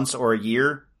 6 months or a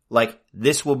year, like,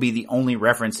 this will be the only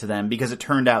reference to them, because it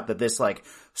turned out that this, like,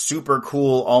 super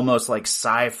cool, almost like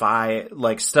sci-fi,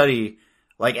 like, study,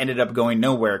 like, ended up going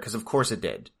nowhere, because of course it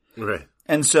did. Right.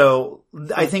 And so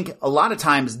I think a lot of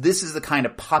times this is the kind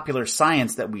of popular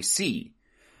science that we see.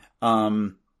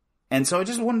 And so I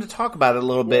just wanted to talk about it a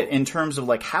little bit in terms of,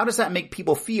 like, how does that make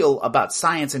people feel about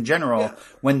science in general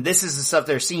when this is the stuff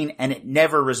they're seeing and it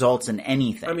never results in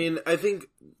anything? I mean, I think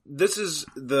this is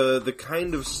the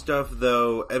kind of stuff,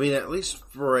 though, I mean, at least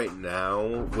for right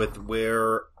now, with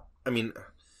where, I mean,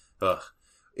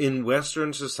 in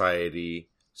Western society,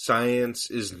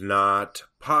 science is not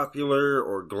popular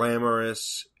or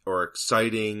glamorous or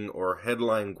exciting or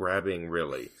headline grabbing,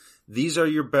 really. These are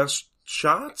your best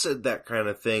shots at that kind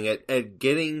of thing, at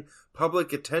getting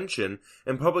public attention,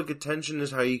 and public attention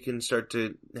is how you can start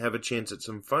to have a chance at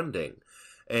some funding.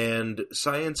 And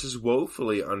science is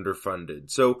woefully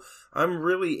underfunded. So I'm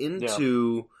really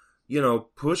into,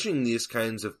 pushing these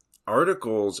kinds of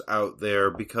articles out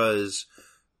there, because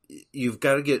you've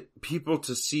got to get people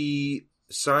to see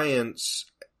science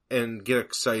and get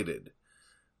excited.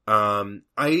 I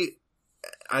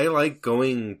like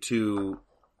going to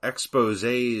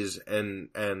exposés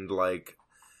and like,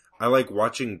 I like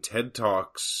watching TED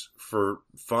Talks for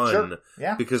fun. Sure.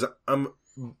 Yeah. Because I'm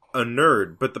a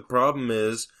nerd, but the problem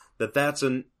is that's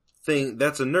a thing,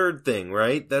 that's a nerd thing,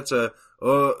 right? That's a,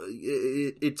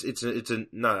 it's a,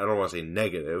 not, I don't want to say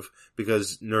negative,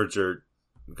 because nerds are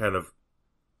kind of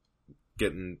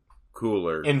getting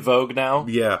cooler. In vogue now?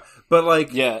 Yeah. But,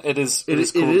 like, yeah, it is cool,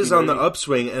 it is on the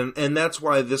upswing, and that's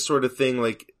why this sort of thing,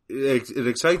 like, it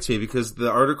excites me, because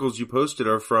the articles you posted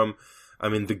are from, I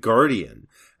mean, The Guardian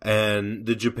and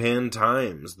the Japan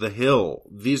Times, The Hill.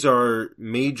 These are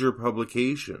major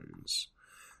publications.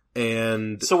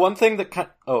 And so one thing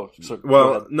that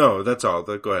no, that's all.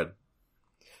 Go ahead.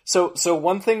 So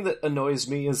one thing that annoys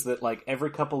me is that, like,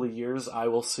 every couple of years I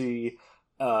will see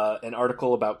an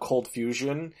article about cold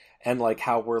fusion, and, like,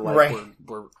 how we're like,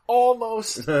 we're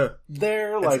almost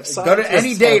there. Like, go to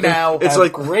any day now. It's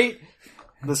like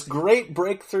this great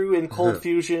breakthrough in cold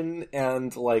fusion,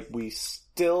 and, like, we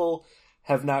still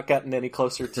have not gotten any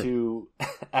closer to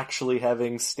actually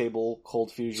having stable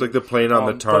cold fusion. It's like the plane on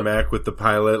the tarmac with the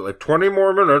pilot, like, 20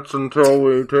 more minutes until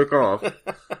we take off.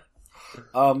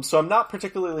 So I'm not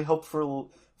particularly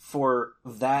hopeful for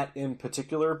that in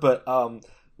particular, but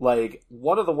like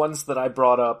one of the ones that I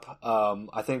brought up,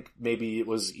 I think maybe it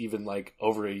was even like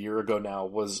over a year ago now,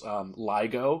 was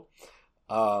LIGO.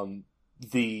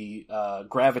 The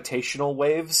gravitational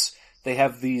waves. They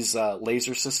have these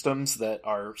laser systems that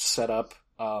are set up.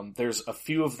 There's a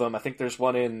few of them. I think there's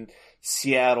one in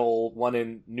Seattle, one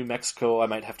in New Mexico. I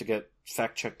might have to get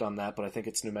fact checked on that, but I think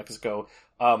it's New Mexico.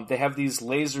 They have these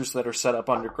lasers that are set up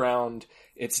underground.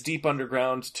 It's deep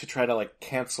underground to try to like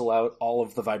cancel out all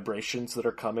of the vibrations that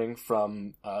are coming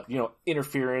from,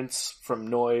 interference, from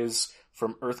noise,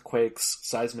 from earthquakes,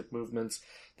 seismic movements.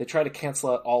 They try to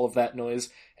cancel out all of that noise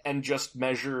and just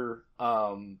measure,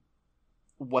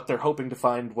 what they're hoping to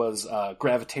find was,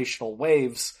 gravitational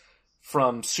waves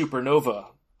from supernova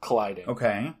colliding.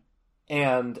 Okay.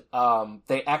 And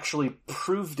they actually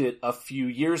proved it a few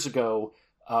years ago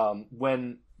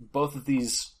when both of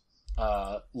these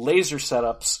laser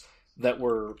setups that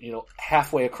were,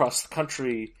 halfway across the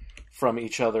country from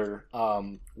each other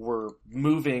were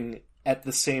moving at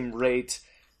the same rate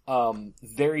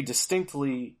very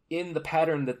distinctly in the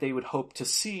pattern that they would hope to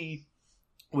see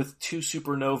with two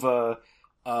supernova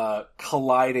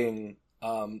colliding.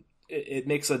 It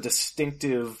makes a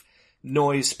distinctive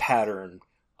noise pattern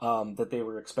that they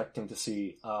were expecting to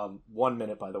see. 1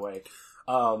 minute, by the way.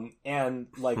 And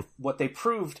like what they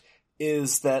proved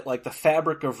is that like the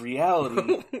fabric of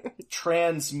reality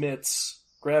transmits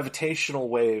gravitational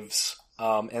waves,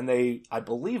 and they, I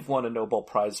believe, won a Nobel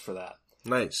Prize for that.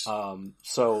 Nice.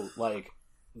 So like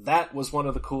that was one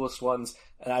of the coolest ones,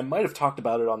 and I might have talked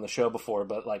about it on the show before,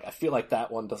 but like I feel like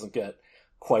that one doesn't get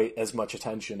quite as much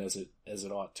attention as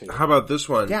it ought to. How about this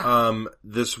one? Yeah.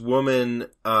 This woman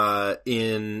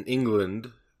in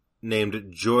England named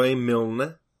Joy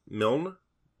Milne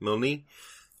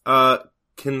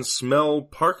can smell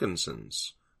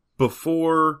Parkinson's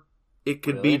before it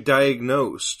could be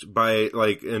diagnosed by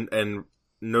and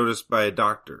noticed by a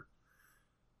doctor.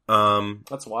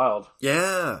 That's wild.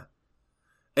 Yeah.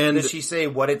 And did she say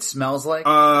what it smells like?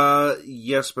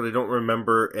 Yes, but I don't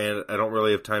remember, and I don't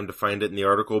really have time to find it in the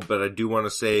article, but I do want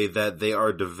to say that they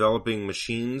are developing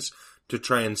machines to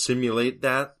try and simulate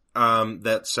that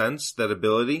sense, that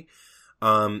ability.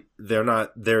 They're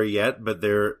not there yet, but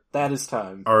that is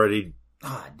time. Already,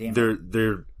 damn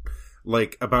they're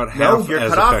like about half you're as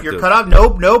cut off, effective. you're cut off,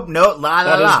 nope,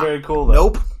 That is very cool, though.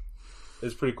 Nope.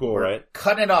 It's pretty cool, right?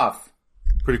 Cutting it off.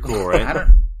 Pretty cool, right?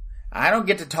 I don't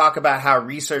get to talk about how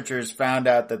researchers found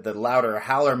out that the louder a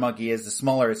howler monkey is, the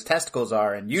smaller its testicles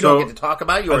are, and you don't get to talk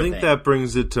about your thing. I think that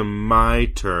brings it to my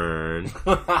turn.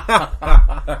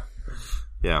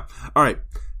 Yeah. All right.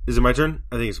 Is it my turn?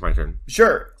 I think it's my turn.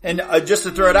 Sure. And just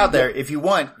to throw it out there, if you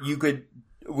want,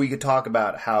 we could talk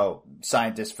about how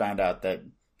scientists found out that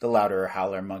the louder a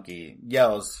howler monkey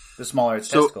yells, the smaller its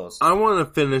testicles. I want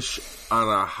to finish on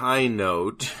a high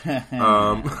note.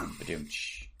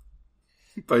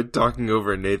 By talking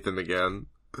over Nathan again.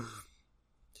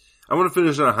 I want to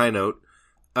finish on a high note.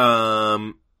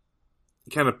 Kind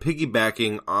of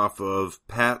piggybacking off of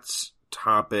Pat's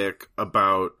topic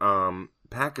about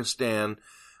Pakistan.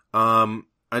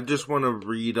 I just want to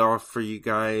read off for you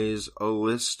guys a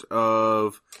list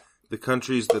of the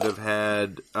countries that have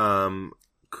had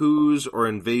coups or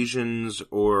invasions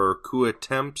or coup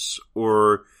attempts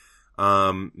or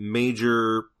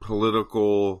major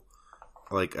political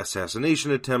like assassination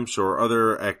attempts or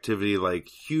other activity, like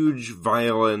huge,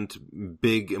 violent,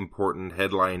 big, important,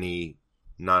 headline-y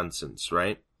nonsense,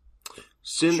 right?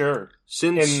 Sure.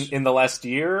 Since in the last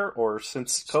year or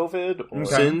since COVID? Or?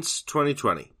 Since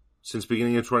 2020. Since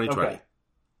beginning of 2020. Okay.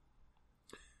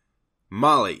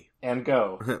 Mali. And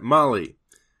go. Mali.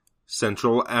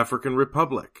 Central African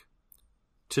Republic.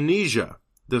 Tunisia.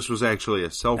 This was actually a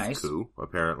self-coup,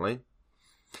 apparently.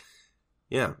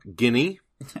 Yeah. Guinea.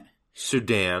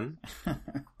 Sudan,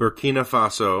 Burkina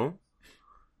Faso,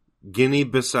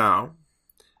 Guinea-Bissau,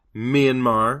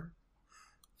 Myanmar,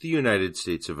 the United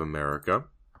States of America.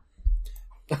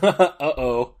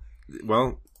 Uh-oh.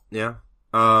 Well, yeah.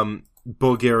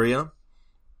 Bulgaria,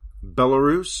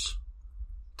 Belarus,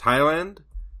 Thailand,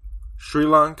 Sri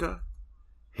Lanka,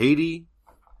 Haiti,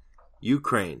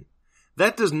 Ukraine.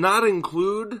 That does not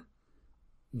include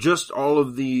just all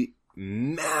of the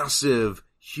massive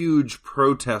huge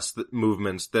protest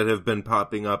movements that have been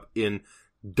popping up in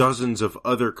dozens of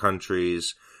other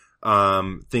countries.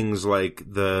 Things like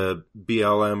the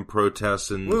BLM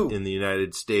protests in the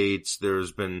United States. There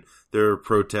are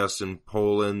protests in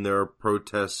Poland. There are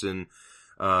protests in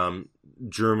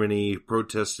Germany.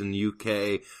 Protests in the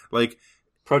UK. Like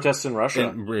protests in Russia.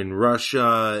 In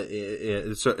Russia.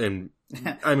 In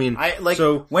I mean,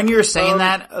 when you're saying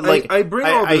that, I bring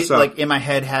all this up. Like in my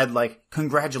head had like,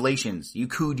 congratulations, you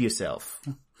cooed yourself.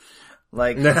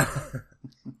 Like,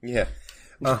 yeah.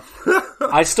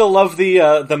 I still love the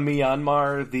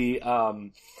Myanmar,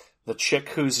 the chick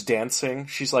who's dancing.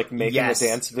 She's like making a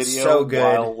dance video so good.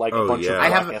 while like a bunch of I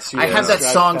have that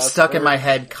song stuck in my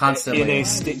head constantly in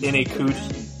a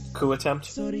coup attempt.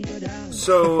 So,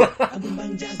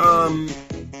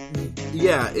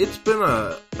 yeah, it's been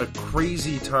a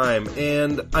crazy time,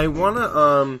 and I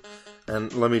wanna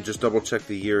and let me just double check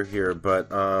the year here, but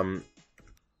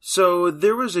so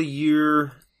there was a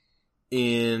year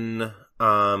in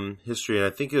history, and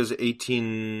I think it was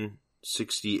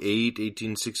 1868,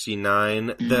 1869,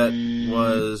 that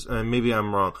was, maybe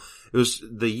I'm wrong, it was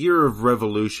the year of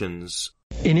revolutions.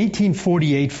 In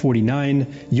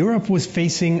 1848-49, Europe was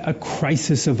facing a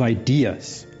crisis of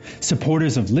ideas.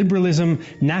 Supporters of liberalism,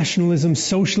 nationalism,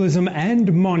 socialism,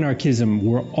 and monarchism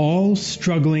were all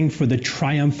struggling for the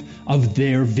triumph of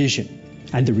their vision.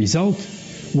 And the result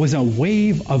was a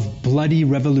wave of bloody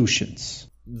revolutions.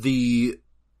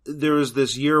 There was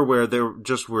this year where there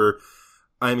just were,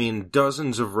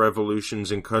 dozens of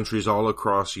revolutions in countries all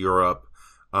across Europe,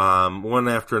 one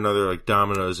after another, like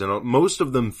dominoes, and most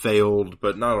of them failed,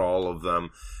 but not all of them.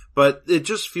 But it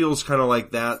just feels kind of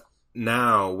like that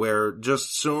now, where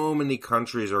just so many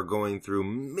countries are going through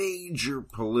major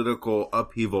political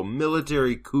upheaval,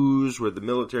 military coups where the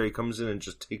military comes in and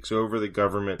just takes over the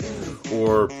government,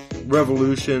 or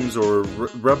revolutions, or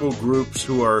rebel groups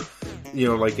who are,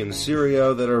 like in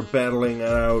Syria, that are battling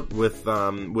out with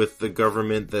the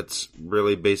government that's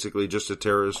really basically just a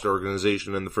terrorist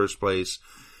organization in the first place.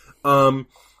 And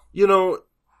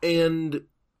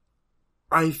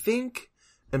I think,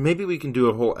 and maybe we can do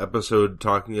a whole episode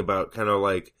talking about kind of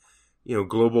like,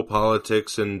 global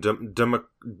politics and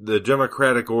the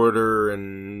democratic order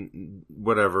and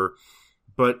whatever.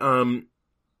 But, a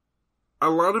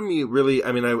lot of me really,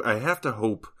 I have to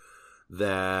hope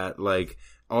that, like,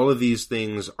 all of these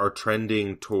things are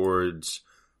trending towards,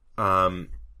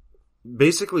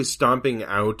 basically stomping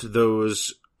out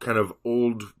those kind of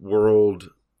old world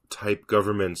type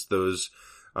governments, those,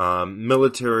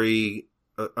 military,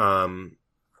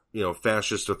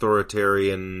 fascist,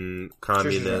 authoritarian,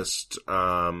 communist,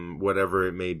 whatever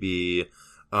it may be,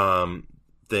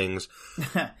 things.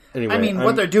 Anyway,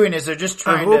 what they're doing is they're just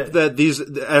trying I hope that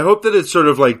it's sort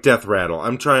of like death rattle. I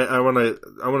want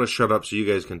to shut up so you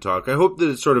guys can talk. I hope that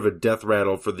it's sort of a death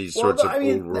rattle for these sorts of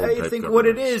old world type I think governments. what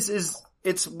it is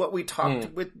it's what we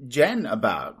talked with Jen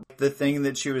about. The thing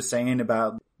that she was saying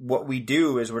about what we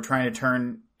do is we're trying to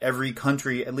turn every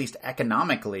country, at least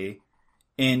economically,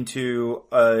 into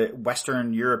a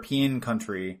Western European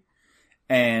country.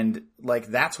 And, like,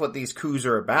 that's what these coups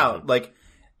are about. Mm-hmm. Like,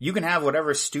 you can have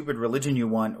whatever stupid religion you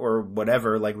want or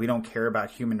whatever. Like, we don't care about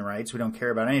human rights. We don't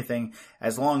care about anything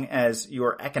as long as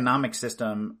your economic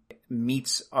system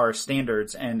meets our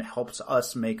standards and helps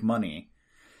us make money.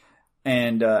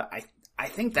 And, I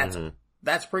think that's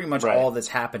pretty much all that's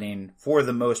happening for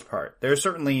the most part. There's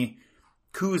certainly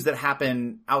coups that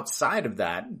happen outside of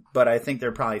that, but I think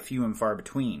they're probably few and far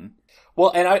between.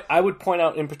 Well, and I would point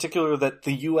out in particular that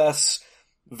the U.S.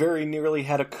 very nearly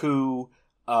had a coup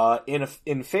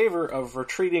in favor of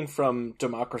retreating from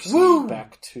democracy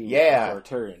back to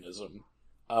authoritarianism.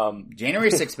 January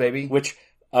 6th, baby. Which,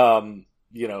 bucking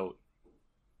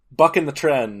the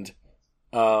trend,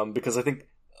 because I think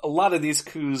a lot of these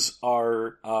coups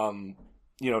are,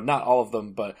 not all of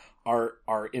them, but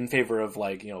are in favor of,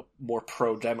 like, more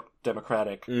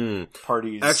pro-democratic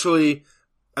parties. Actually,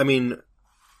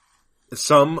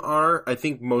 some are. I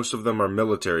think most of them are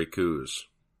military coups.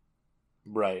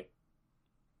 Right.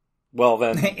 Well,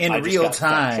 then, in real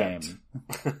time.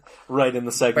 Right in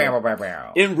the segment.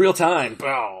 Bow. In real time.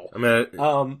 Bow. I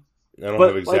don't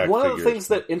have exact like, one figures, of the things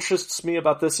that interests me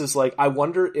about this is, like, I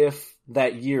wonder if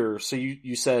that year, so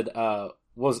you said,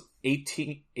 was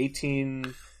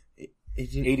 1889?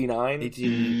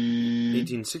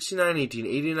 1869,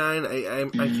 1889? I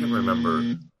can't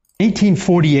remember.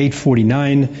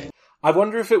 1848-49. I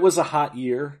wonder if it was a hot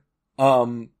year.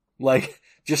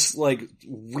 Just like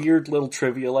weird little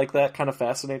trivia like that kind of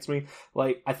fascinates me.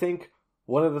 Like, I think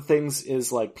one of the things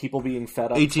is, like, people being fed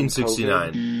up.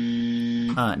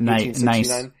 1869.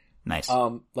 1869. Nice.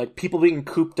 Like, people being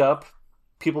cooped up,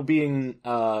 people being,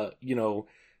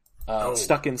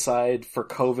 stuck inside for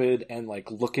COVID and,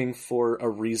 like, looking for a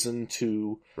reason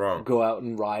to go out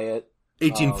and riot.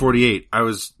 1848.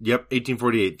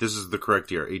 1848. This is the correct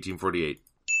year. 1848.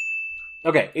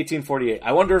 Okay, 1848.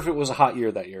 I wonder if it was a hot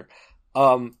year that year.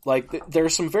 There are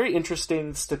some very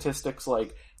interesting statistics,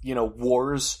 like,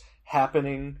 wars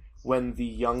happening when the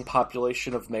young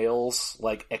population of males,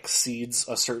 like, exceeds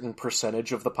a certain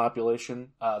percentage of the population.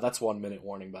 That's 1 minute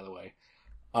warning, by the way.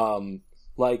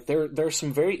 Like, there's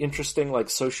some very interesting, like,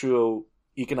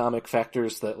 socio-economic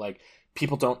factors that, like,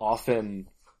 people don't often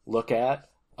look at.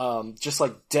 Just,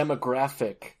 like,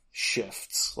 demographic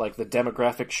shifts. Like, the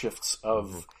demographic shifts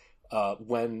of,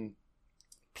 when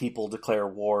people declare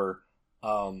war,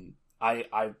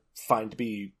 I find to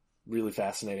be really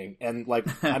fascinating. And, like,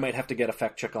 I might have to get a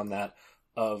fact check on that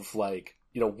of, like,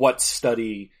 what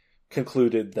study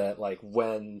concluded that, like,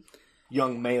 when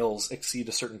young males exceed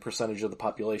a certain percentage of the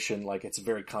population, like, it's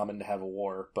very common to have a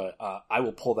war. But I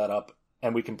will pull that up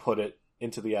and we can put it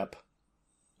into the ep.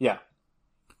 Yeah.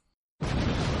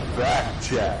 Fact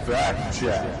check, fact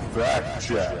check, fact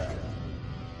check.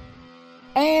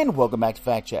 And welcome back to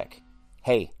Fact Check.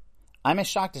 Hey, I'm as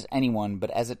shocked as anyone, but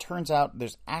as it turns out,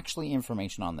 there's actually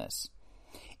information on this.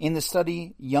 In the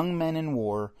study, Young Men in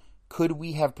War, Could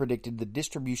We Have Predicted the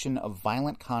Distribution of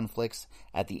Violent Conflicts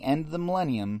at the End of the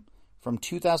Millennium from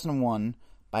 2001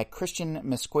 by Christian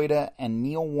Mesquida and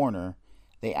Neil Warner,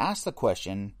 they asked the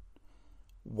question,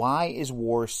 why is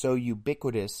war so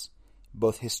ubiquitous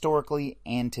both historically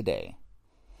and today?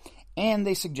 And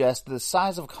they suggest the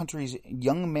size of a country's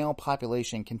young male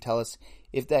population can tell us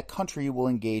if that country will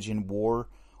engage in war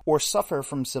or suffer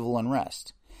from civil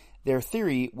unrest. Their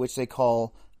theory, which they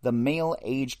call the male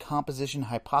age composition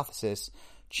hypothesis,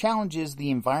 challenges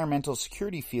the environmental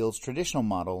security field's traditional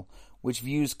model, which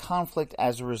views conflict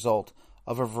as a result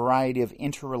of a variety of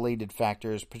interrelated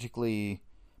factors, particularly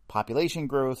population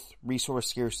growth, resource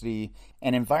scarcity,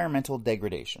 and environmental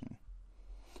degradation.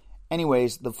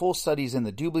 Anyways, the full study's in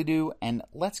the doobly-doo, and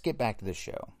let's get back to the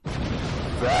show.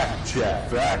 Fact check,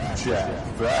 fact check,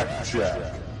 fact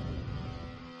check.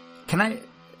 Can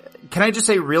I just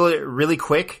say really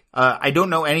quick, I don't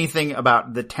know anything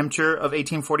about the temperature of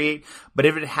 1848, but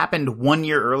if it happened 1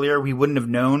 year earlier, we wouldn't have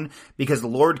known because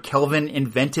Lord Kelvin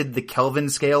invented the Kelvin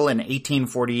scale in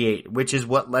 1848, which is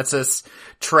what lets us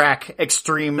track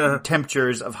extreme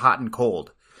temperatures of hot and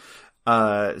cold.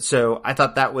 So I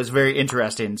thought that was very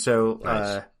interesting. So,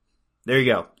 Nice. There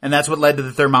you go. And that's what led to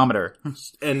the thermometer.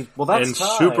 And, Well, that's and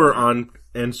time. super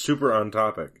on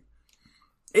topic.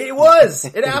 It was!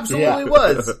 It absolutely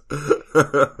was!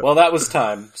 Well, that was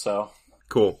time, so.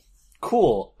 Cool.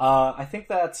 Cool. I think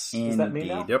that's, is that me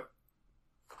now? Yep.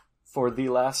 For the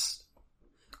last,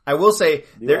 I will say,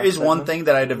 there last is one segment? thing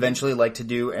that I'd eventually like to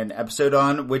do an episode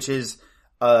on, which is,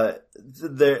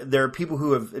 there are people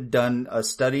who have done a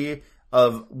study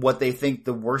of what they think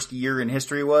the worst year in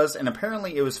history was, and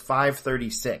apparently it was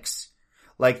 536.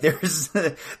 Like, there's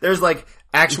like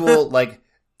actual, like,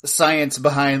 science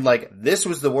behind, like, this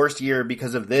was the worst year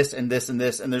because of this and this and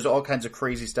this, and there's all kinds of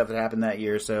crazy stuff that happened that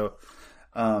year, so,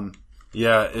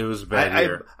 Yeah, it was a bad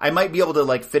year. I might be able to,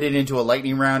 like, fit it into a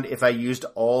lightning round if I used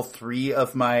all three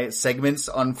of my segments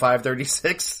on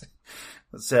 536.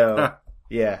 So,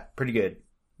 yeah, pretty good.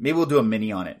 Maybe we'll do a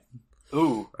mini on it.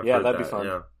 ooh, I've yeah, heard that'd be that, fun.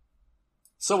 yeah.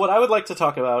 So what I would like to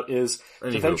talk about is to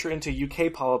Anywho. venture into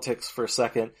UK politics for a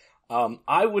second.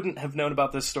 I wouldn't have known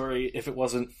about this story if it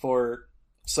wasn't for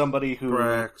somebody who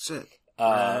Brexit.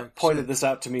 pointed this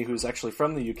out to me who's actually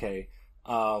from the UK.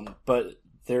 But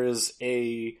there is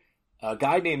a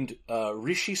guy named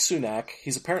Rishi Sunak.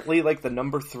 He's apparently like the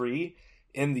number 3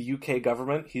 in the UK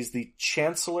government. He's the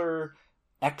Chancellor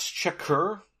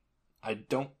Exchequer. I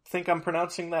don't think I'm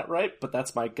pronouncing that right, but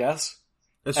that's my guess.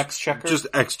 It's Exchequer. just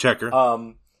Exchequer.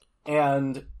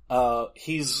 And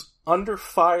he's under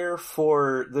fire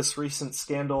for this recent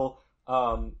scandal.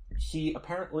 He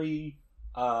apparently,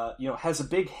 has a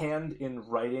big hand in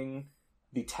writing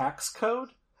the tax code,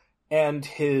 and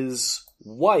his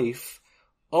wife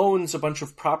owns a bunch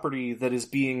of property that is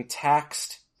being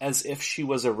taxed as if she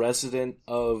was a resident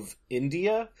of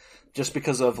India, just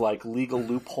because of, like, legal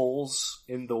loopholes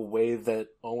in the way that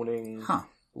owning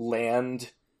land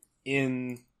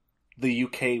in the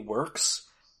UK works.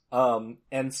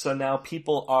 And so now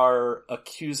people are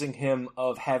accusing him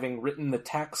of having written the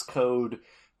tax code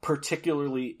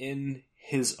particularly in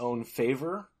his own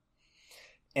favor.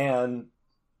 And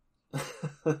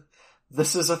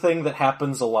this is a thing that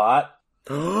happens a lot.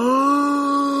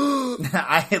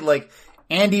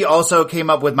 Andy also came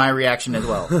up with my reaction as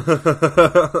well.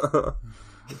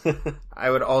 I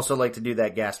would also like to do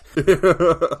that gasp.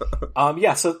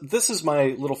 So this is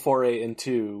my little foray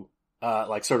into,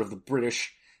 sort of the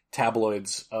British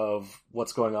tabloids of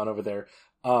what's going on over there.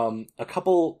 A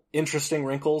couple interesting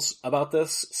wrinkles about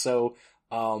this. So,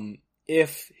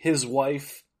 if his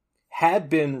wife had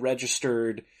been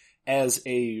registered as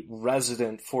a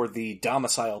resident for the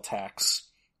domicile tax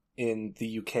in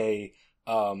the UK,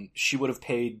 she would have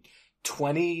paid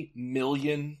 20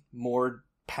 million more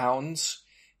pounds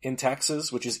in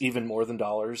taxes, which is even more than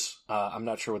dollars. I'm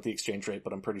not sure what the exchange rate,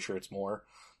 but I'm pretty sure it's more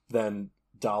than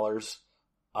dollars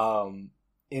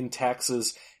in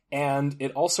taxes. And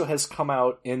it also has come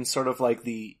out in sort of like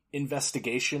the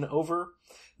investigation over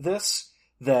this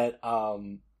that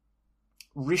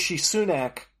Rishi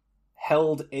Sunak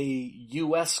held a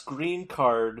U.S. green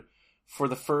card for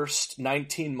the first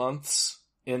 19 months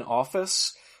in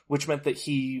office, which meant that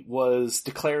he was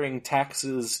declaring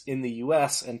taxes in the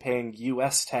U.S. and paying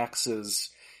U.S. taxes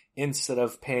instead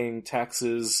of paying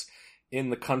taxes in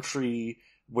the country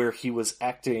where he was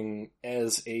acting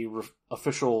as a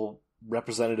official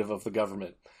representative of the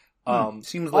government.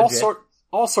 Seems legit.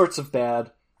 All sorts of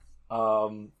bad.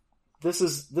 This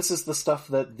is the stuff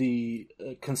that the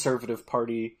Conservative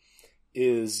Party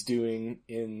is doing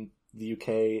in the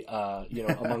UK,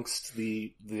 amongst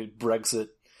the Brexit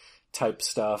type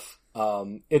stuff.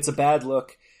 It's a bad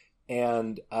look,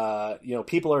 and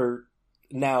people are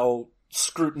now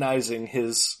scrutinizing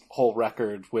his whole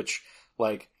record, which,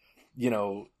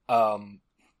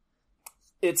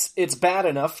 it's bad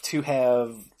enough to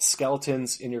have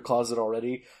skeletons in your closet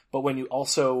already, but when you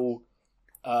also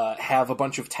have a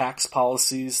bunch of tax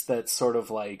policies that sort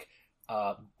of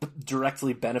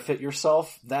directly benefit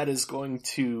yourself, that is going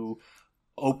to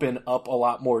open up a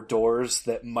lot more doors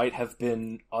that might have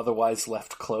been otherwise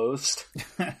left closed.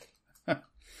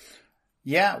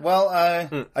 Yeah, well,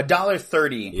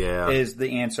 $1.30 is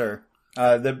the answer.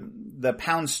 The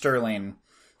pound sterling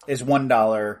is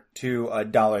 $1 to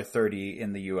 $1.30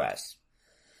 in the U.S.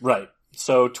 Right.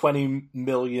 So 20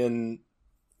 million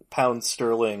pounds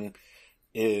sterling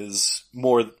is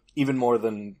even more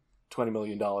than $20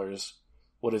 million.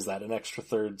 What is that? An extra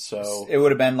third? So it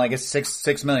would have been like a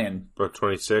 $6 million. About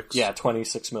 26. Yeah,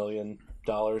 $26 million.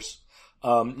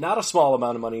 Not a small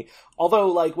amount of money.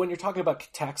 Although, when you're talking about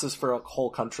taxes for a whole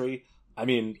country, I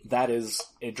mean, that is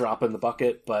a drop in the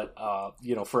bucket. But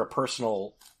for a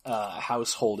personal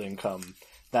household income,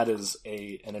 that is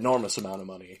an enormous amount of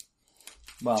money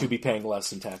to be paying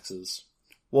less in taxes.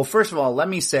 Well, first of all, let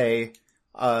me say,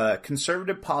 a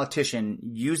conservative politician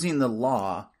using the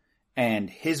law and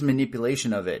his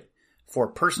manipulation of it for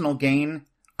personal gain,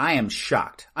 I am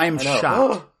shocked. I am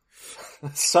shocked.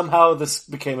 Somehow this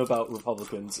became about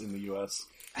Republicans in the U.S.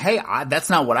 Hey, that's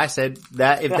not what I said.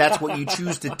 That if that's what you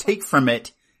choose to take from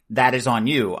it, that is on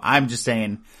you. I'm just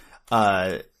saying,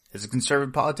 as a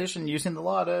conservative politician using the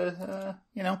law to,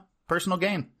 personal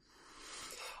gain.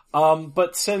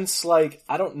 But since I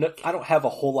don't have a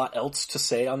whole lot else to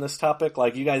say on this topic.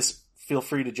 You guys feel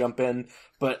free to jump in.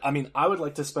 But I mean, I would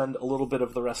like to spend a little bit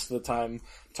of the rest of the time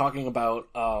talking about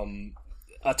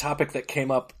a topic that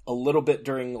came up a little bit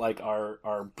during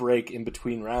our break in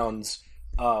between rounds.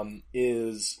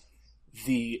 Is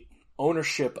the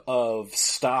ownership of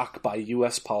stock by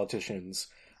U.S. politicians.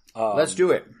 Let's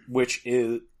do it. Which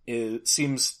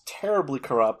seems terribly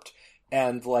corrupt.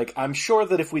 And I'm sure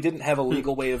that if we didn't have a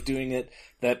legal way of doing it,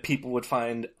 that people would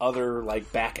find other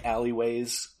back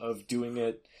alleyways of doing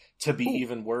it to be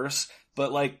even worse.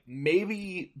 But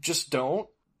maybe just don't.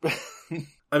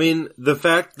 I mean, the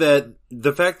fact that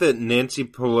Nancy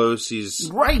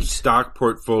Pelosi's stock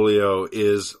portfolio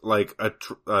is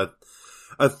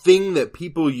a thing that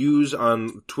people use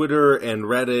on Twitter and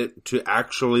Reddit to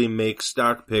actually make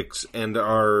stock picks and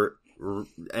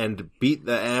beat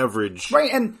the average.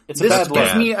 Right, and this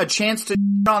gives me a chance to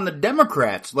on the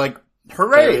Democrats.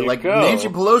 Hooray! Nancy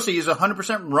Pelosi is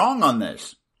 100% wrong on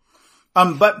this.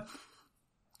 But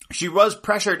she was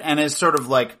pressured and is sort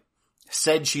of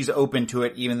said she's open to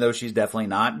it, even though she's definitely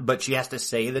not. But she has to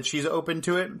say that she's open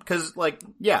to it because,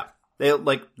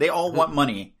 they all want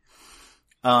money.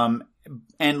 And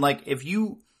if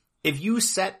you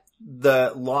set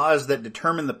the laws that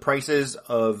determine the prices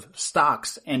of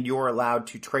stocks and you're allowed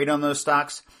to trade on those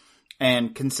stocks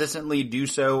and consistently do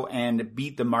so and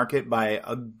beat the market by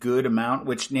a good amount,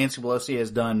 which Nancy Pelosi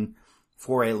has done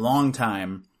for a long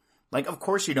time, of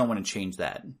course you don't want to change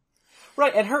that.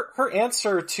 Right, and her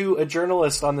answer to a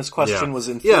journalist on this question was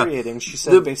infuriating. She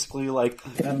said basically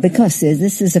because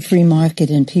this is a free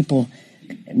market and people,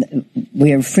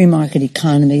 we are a free market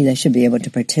economy, they should be able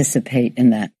to participate in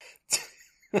that.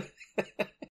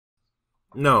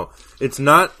 No, it's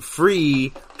not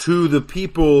free to the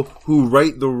people who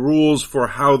write the rules for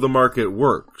how the market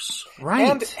works. Right.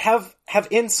 And have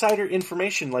insider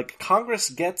information. Congress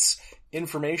gets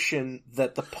information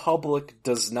that the public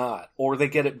does not, or they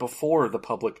get it before the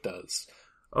public does.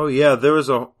 Oh yeah, there was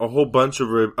a whole bunch of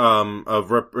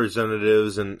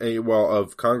representatives and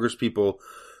of Congress people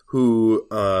who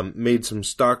made some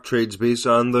stock trades based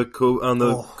on the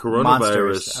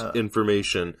coronavirus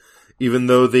information, even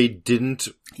though they didn't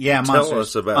tell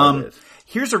us about it.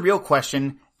 Here's a real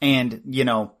question, and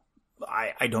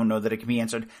I don't know that it can be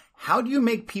answered. How do you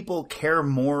make people care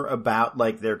more about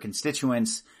like their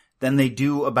constituents than they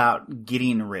do about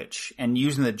getting rich and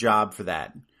using the job for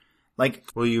that? Like,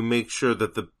 well, you make sure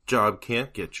that the job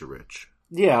can't get you rich.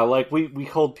 Yeah, like we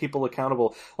hold people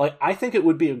accountable. Like, I think it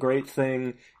would be a great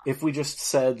thing if we just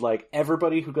said, like,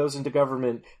 everybody who goes into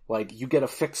government, like, you get a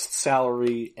fixed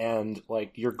salary and,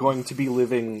 like, you're going to be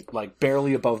living, like,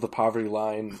 barely above the poverty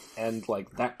line, and,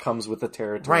 like, that comes with the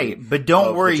territory. Right, but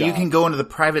don't worry, you can go into the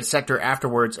private sector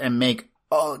afterwards and make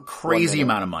a crazy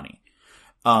amount of money.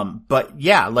 But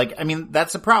yeah, like, I mean,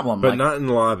 that's the problem. But like, not in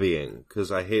lobbying, because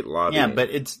I hate lobbying. Yeah, but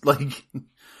it's like,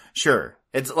 sure.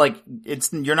 It's like,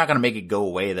 you're not gonna make it go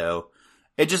away though.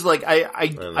 It just like,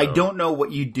 I don't know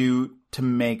what you do to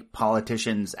make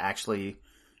politicians actually,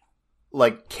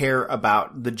 like, care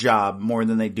about the job more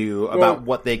than they do about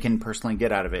what they can personally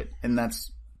get out of it. And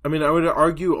that's... I mean, I would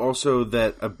argue also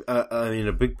that,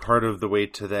 a big part of the way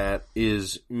to that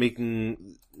is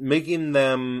making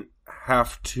them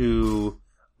have to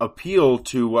appeal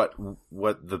to what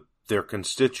their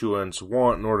constituents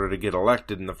want in order to get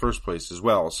elected in the first place as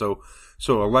well. So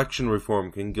election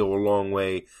reform can go a long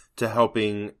way to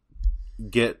helping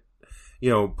get,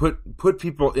 put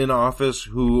people in office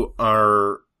who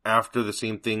are after the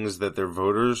same things that their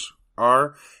voters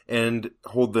are and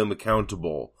hold them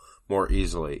accountable more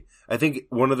easily. I think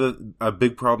one of a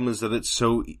big problem is that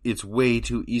it's way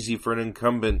too easy for an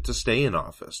incumbent to stay in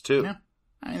office too. Yeah.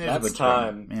 I mean, that's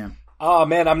time. Yeah. Oh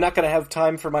man, I'm not gonna have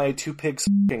time for my two pigs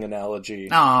f***ing analogy.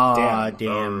 Aw,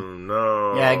 damn.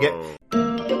 Oh, no. Yeah,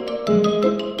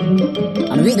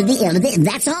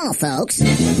 that's all, folks.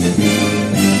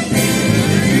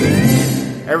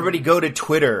 Everybody go to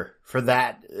Twitter for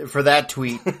that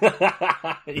tweet.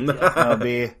 That'll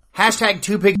be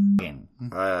 #2pig.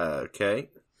 Okay.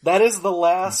 That is the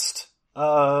last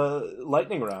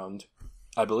lightning round,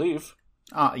 I believe.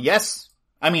 Yes.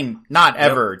 I mean, not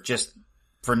ever, just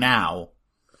for now.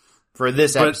 For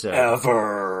this episode.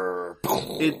 Ever.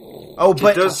 It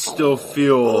does still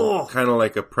feel kind of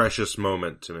like a precious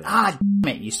moment to me. Ah,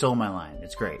 damn it, you stole my line.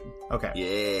 It's great. Okay.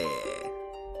 Yeah.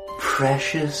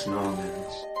 Precious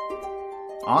moments.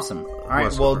 Awesome.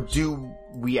 Alright, well, do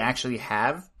we actually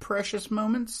have precious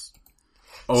moments?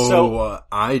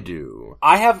 I do.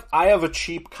 I have a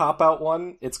cheap cop-out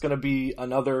one. It's gonna be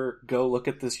another go look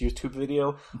at this YouTube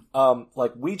video.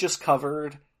 Like, we just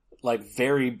covered, like,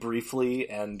 very briefly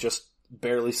and just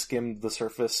barely skimmed the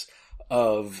surface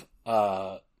of,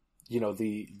 the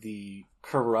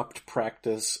corrupt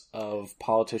practice of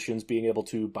politicians being able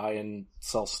to buy and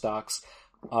sell stocks.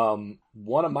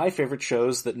 One of my favorite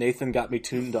shows that Nathan got me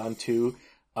tuned onto,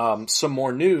 Some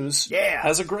More News,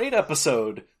 has a great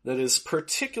episode that is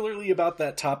particularly about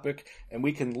that topic, and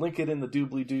we can link it in the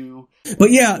doobly-doo.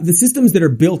 But yeah, the systems that are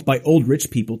built by old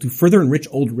rich people to further enrich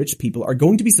old rich people are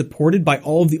going to be supported by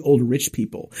all of the old rich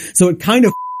people. So it kind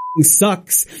of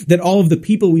sucks that all of the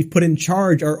people we've put in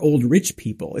charge are old rich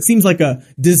people. It seems like a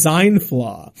design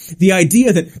flaw. The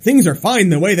idea that things are fine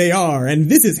the way they are, and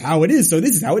this is how it is, so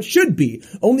this is how it should be,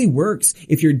 only works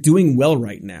if you're doing well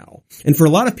right now. And for a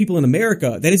lot of people in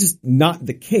America, that is just not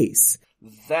the case.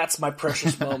 That's my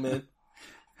precious moment.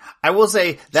 I will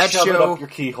say that Shove show, it up your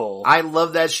keyhole. I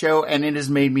love that show, and it has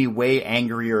made me way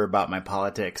angrier about my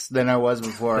politics than I was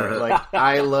before. Like,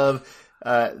 I love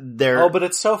their... Oh, but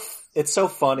it's so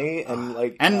funny,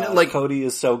 and Cody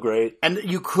is so great. And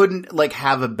you couldn't, like,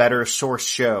 have a better source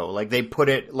show. Like, they put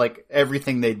it, like,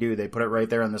 everything they do, they put it right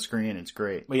there on the screen. It's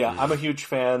great. But yeah, I'm a huge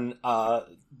fan.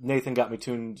 Nathan got me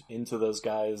tuned into those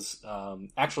guys.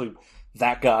 Actually,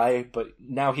 that guy, but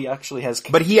now he actually has...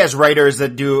 But he has writers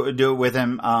that do it with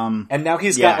him. And now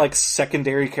he's got, like,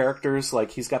 secondary characters.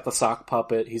 Like, he's got the sock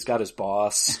puppet. He's got his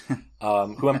boss,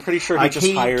 who I'm pretty sure he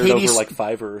just hired over, like,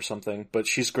 Fiverr or something. But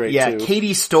she's great, too. Yeah,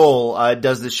 Katie Stoll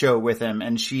does the show with him,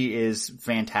 and she is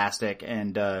fantastic.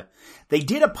 And they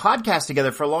did a podcast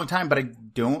together for a long time, but I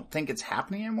don't think it's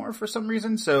happening anymore for some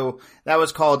reason. So that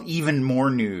was called Even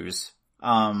More News.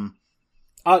 No,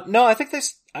 I think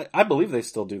I believe they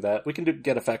still do that. We can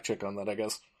get a fact check on that, I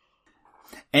guess.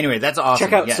 Anyway, that's awesome.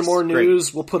 Check out Some More News.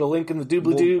 Great. We'll put a link in the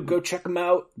doobly-doo. Go check them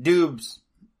out. Doobs.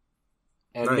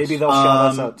 And maybe they'll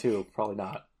shout us out too. Probably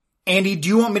not. Andy, do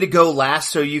you want me to go last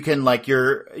so you can, like,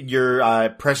 your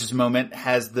precious moment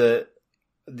has the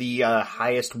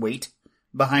highest weight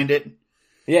behind it?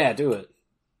 Yeah, do it.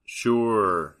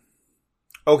 Sure.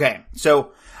 Okay,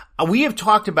 so we have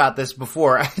talked about this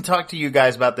before. I talked to you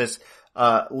guys about this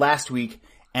last week,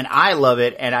 and I love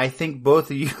it, and I think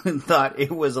both of you thought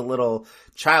it was a little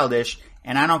childish,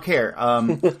 and I don't care.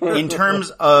 In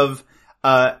terms of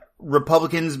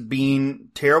Republicans being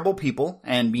terrible people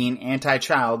and being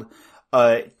anti-child,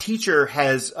 teacher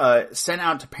has sent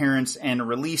out to parents and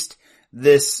released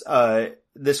this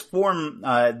form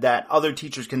that other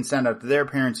teachers can send out to their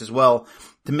parents as well,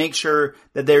 to make sure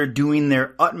that they're doing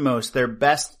their utmost, their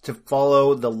best to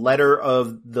follow the letter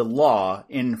of the law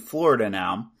in Florida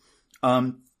now.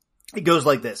 It goes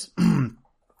like this.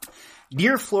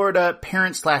 Dear Florida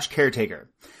parent/caretaker,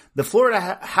 the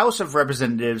Florida House of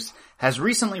Representatives has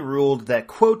recently ruled that,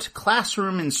 quote,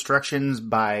 classroom instructions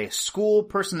by school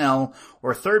personnel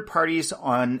or third parties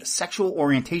on sexual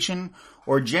orientation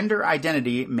or gender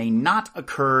identity may not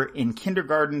occur in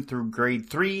kindergarten through grade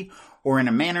 3 or in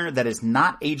a manner that is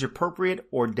not age appropriate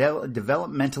or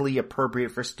developmentally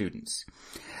appropriate for students.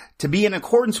 To be in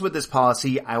accordance with this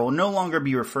policy, I will no longer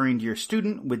be referring to your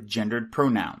student with gendered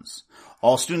pronouns.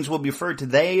 All students will be referred to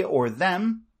they or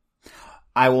them.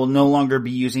 I will no longer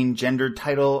be using gendered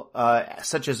title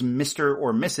such as Mr.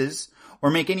 or Mrs. or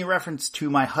make any reference to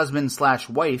my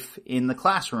husband/wife in the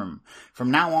classroom. From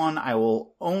now on, I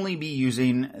will only be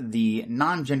using the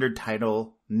non-gendered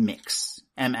title mix,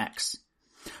 MX.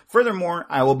 Furthermore,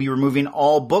 I will be removing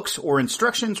all books or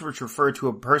instructions which refer to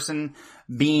a person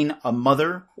being a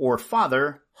mother or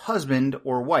father, husband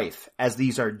or wife, as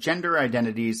these are gender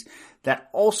identities that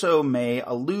also may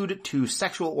allude to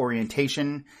sexual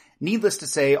orientation. Needless to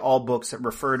say, all books that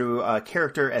refer to a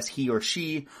character as he or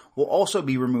she will also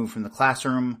be removed from the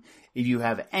classroom. If you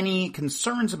have any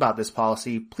concerns about this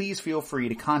policy, please feel free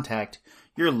to contact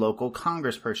your local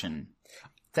congressperson.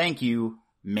 Thank you,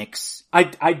 Mix.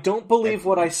 I don't believe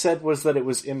what I said was that it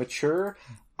was immature.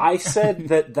 I said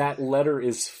that letter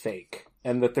is fake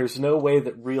and that there's no way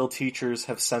that real teachers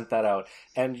have sent that out.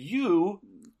 And you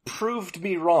proved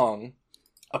me wrong,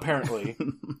 apparently,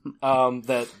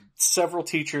 that several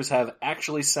teachers have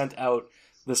actually sent out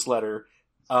this letter.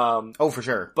 For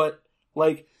sure. But,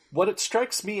 like, what it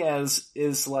strikes me as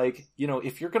is, like, you know,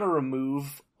 if you're gonna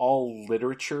remove all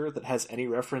literature that has any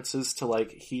references to,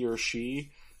 like, he or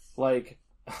she, like,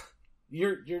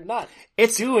 you're not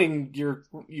doing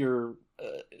your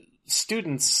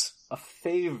students a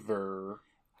favor.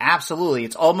 Absolutely.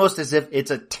 It's almost as if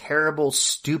it's a terrible,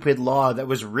 stupid law that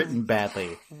was written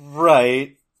badly.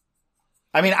 Right.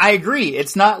 I mean, I agree.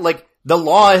 It's not like the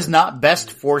law is not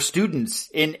best for students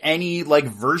in any like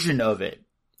version of it.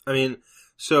 I mean,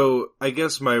 so I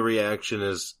guess my reaction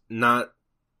is not,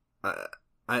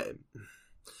 I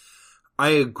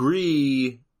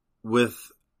agree with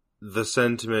the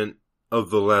sentiment of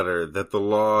the letter that the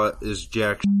law is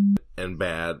jack and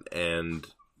bad and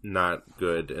not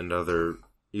good and other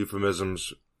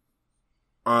euphemisms,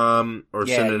 or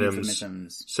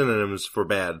synonyms for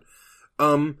bad.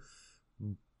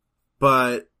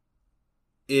 But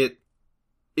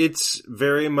it's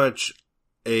very much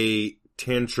a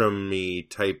tantrum-y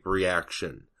type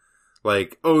reaction.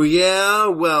 Like, oh yeah,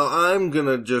 well, I'm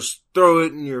gonna just throw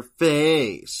it in your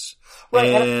face. Right,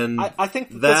 and I think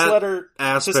that this letter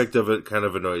aspect of it kind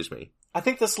of annoys me. I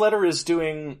think this letter is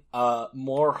doing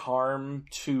more harm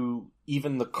to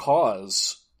even the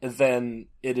cause than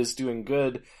it is doing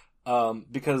good,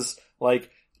 because,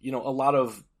 like, you know, a lot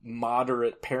of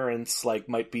moderate parents, like,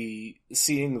 might be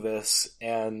seeing this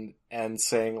and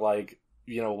saying, like,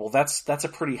 you know, well, that's a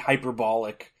pretty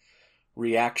hyperbolic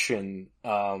reaction,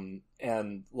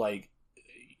 and, like,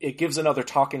 it gives another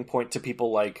talking point to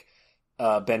people like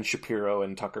Ben Shapiro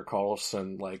and Tucker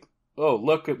Carlson, like, oh,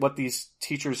 look at what these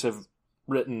teachers have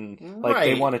written, like,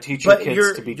 right. They want to teach your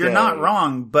kids to be gay. You're not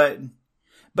wrong, but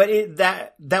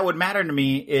that would matter to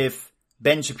me if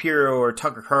Ben Shapiro or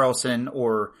Tucker Carlson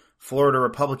or Florida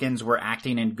Republicans were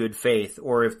acting in good faith,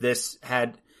 or if this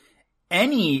had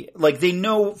any, like, they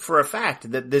know for a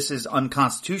fact that this is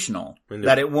unconstitutional,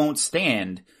 that it won't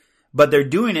stand, but they're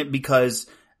doing it because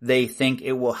they think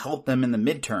it will help them in the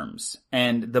midterms.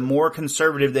 And the more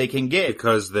conservative they can get.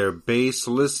 Because their base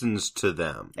listens to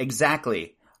them.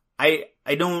 Exactly. I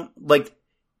don't, like,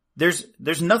 there's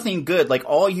nothing good. Like,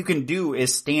 all you can do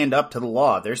is stand up to the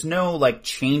law. There's no, like,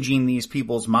 changing these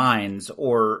people's minds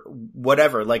or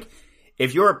whatever. Like,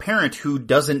 if you're a parent who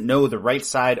doesn't know the right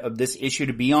side of this issue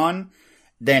to be on,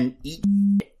 then eat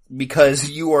it, because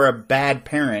you are a bad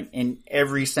parent in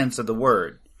every sense of the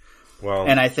word. Well,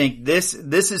 and I think this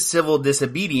is civil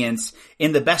disobedience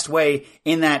in the best way,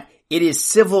 in that it is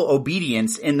civil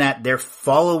obedience in that they're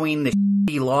following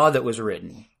the law that was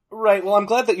written. Right. Well, I'm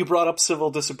glad that you brought up civil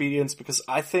disobedience, because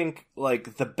I think,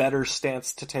 like, the better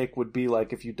stance to take would be,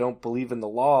 like, if you don't believe in the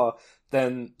law,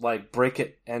 then like break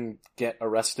it and get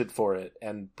arrested for it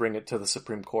and bring it to the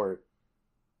Supreme Court.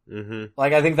 Mm-hmm.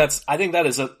 Like, I think that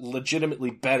is a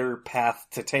legitimately better path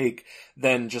to take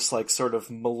than just like sort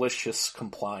of malicious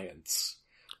compliance.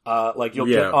 Like you'll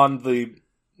get on the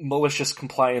malicious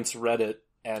compliance Reddit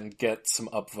and get some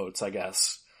upvotes, I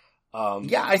guess.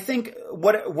 Yeah, I think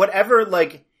whatever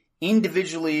like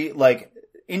individually, like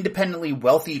independently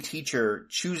wealthy teacher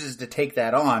chooses to take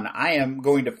that on, I am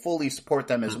going to fully support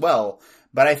them as well.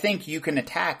 But I think you can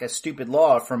attack a stupid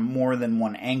law from more than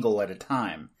one angle at a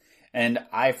time. And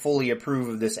I fully approve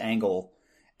of this angle.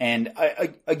 And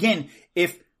again,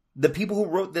 if the people who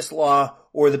wrote this law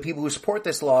or the people who support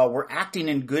this law were acting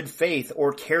in good faith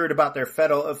or cared about their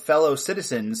fellow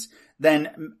citizens,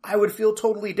 then I would feel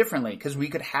totally differently because we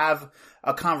could have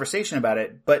a conversation about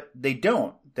it. But they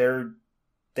don't.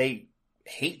 They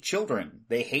hate children.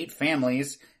 They hate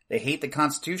families. They hate the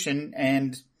Constitution,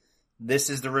 and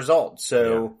this is the result.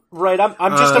 So, right,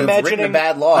 I'm just imagining a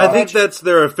bad law. I think that's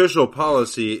their official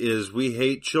policy: is we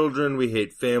hate children, we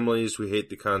hate families, we hate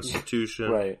the Constitution.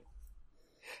 Right.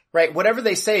 Whatever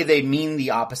they say, they mean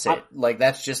the opposite. Like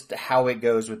that's just how it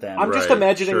goes with them. I'm just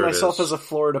imagining myself as a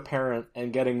Florida parent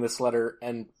and getting this letter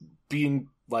and being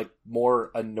like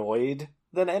more annoyed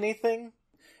than anything.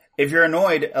 If you're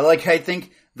annoyed, like I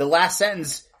think the last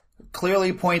sentence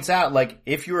clearly points out, like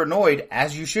if you're annoyed,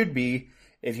 as you should be,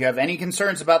 if you have any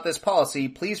concerns about this policy,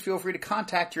 please feel free to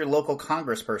contact your local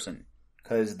congressperson,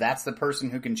 because that's the person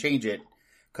who can change it,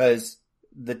 because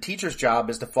the teacher's job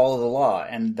is to follow the law,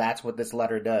 and that's what this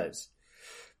letter does.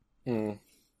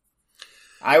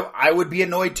 I would be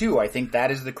annoyed too. I think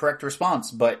that is the correct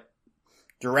response, but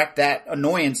direct that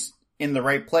annoyance in the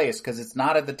right place, because it's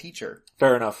not at the teacher.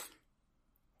 Fair enough.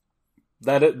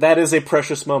 That is a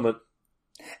precious moment.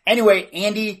 Anyway,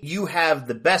 Andy, you have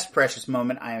the best precious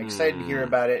moment. I am excited to hear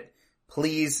about it.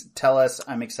 Please tell us.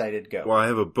 I'm excited. Go. Well, I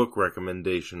have a book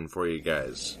recommendation for you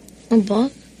guys. A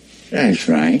book? That's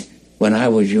right. When I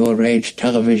was your age,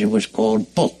 television was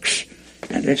called books.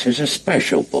 And this is a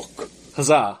special book.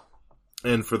 Huzzah.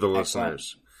 And for the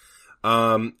listeners.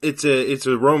 It's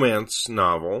a romance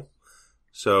novel.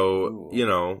 So, you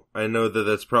know, I know that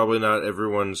that's probably not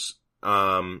everyone's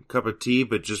cup of tea,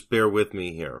 but just bear with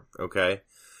me here, okay?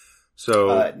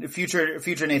 So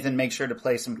future Nathan, make sure to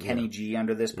play some Kenny G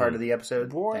under this part of the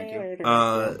episode. Thank you.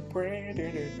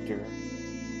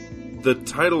 The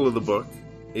title of the book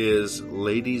is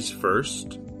Ladies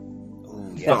First.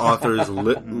 Ooh, yeah.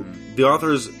 The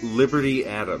author's Liberty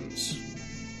Adams.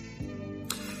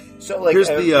 So like here's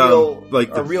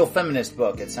a real feminist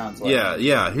book, it sounds like.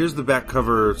 Yeah. Here's the back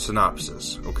cover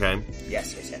synopsis, okay?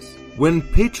 Yes. When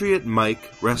Patriot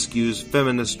Mike rescues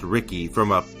feminist Ricky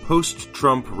from a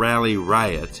post-Trump rally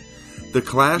riot, the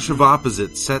clash of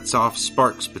opposites sets off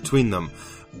sparks between them,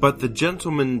 but the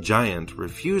gentleman giant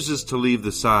refuses to leave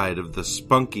the side of the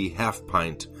spunky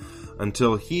half-pint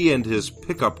until he and his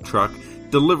pickup truck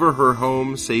deliver her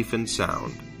home safe and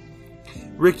sound.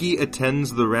 Ricky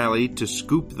attends the rally to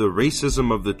scoop the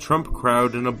racism of the Trump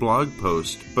crowd in a blog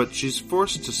post, but she's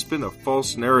forced to spin a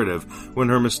false narrative when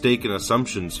her mistaken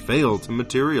assumptions fail to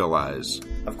materialize.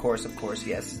 Of course,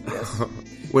 yes.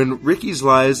 When Ricky's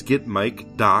lies get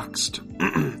Mike doxxed,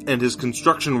 and his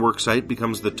construction worksite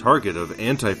becomes the target of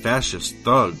anti-fascist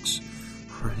thugs,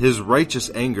 his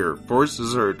righteous anger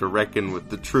forces her to reckon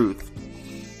with the truth.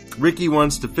 Ricky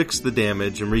wants to fix the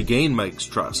damage and regain Mike's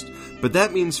trust, but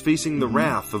that means facing the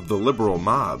wrath of the liberal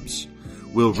mobs.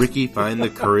 Will Ricky find the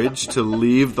courage to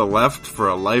leave the left for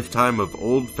a lifetime of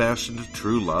old-fashioned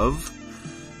true love?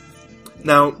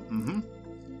 Now,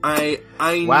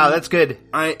 wow, that's good.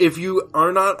 If you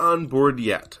are not on board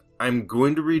yet, I'm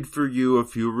going to read for you a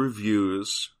few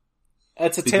reviews.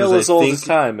 It's a tale as old as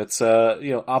time. It's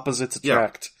opposites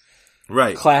attract. Yeah,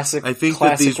 right. Classic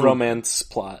romance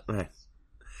plot. Right.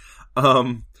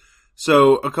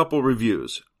 So a couple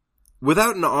reviews.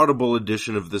 Without an audible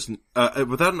edition,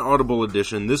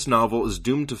 this novel is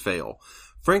doomed to fail.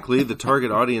 Frankly, the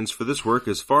target audience for this work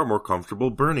is far more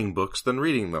comfortable burning books than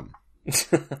reading them.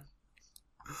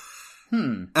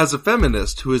 As a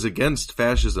feminist who is against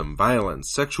fascism,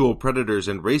 violence, sexual predators,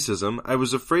 and racism, I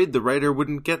was afraid the writer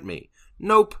wouldn't get me.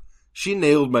 Nope. She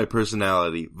nailed my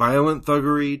personality. Violent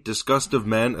thuggery, disgust of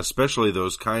men, especially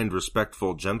those kind,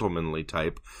 respectful, gentlemanly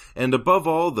type, and above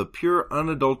all, the pure,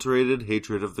 unadulterated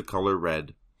hatred of the color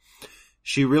red.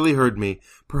 She really heard me.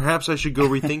 Perhaps I should go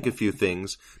rethink a few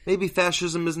things. Maybe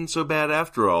fascism isn't so bad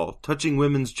after all. Touching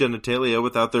women's genitalia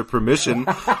without their permission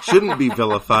shouldn't be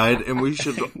vilified, and we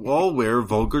should all wear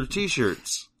vulgar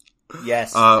t-shirts.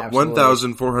 Yes, absolutely.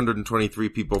 1,423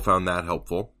 people found that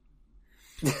helpful.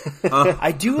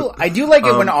 I do like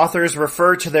it when authors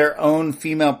refer to their own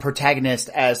female protagonist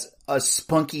as a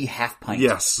spunky half pint.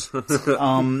 Yes.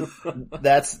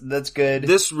 That's good.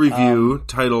 This review,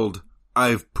 titled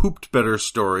 "I've Pooped Better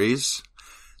Stories,"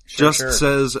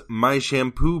 says my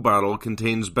shampoo bottle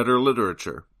contains better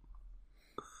literature.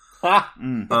 Got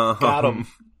him.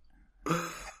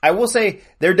 I will say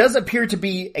there does appear to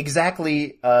be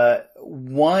exactly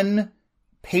one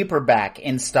paperback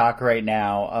in stock right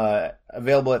now,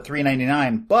 available at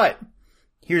 $3.99. But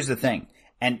here's the thing,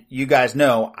 and you guys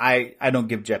know I don't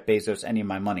give Jeff Bezos any of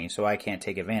my money, so I can't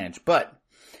take advantage. But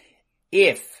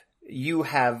if you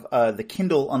have the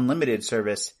Kindle Unlimited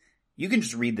service, you can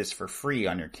just read this for free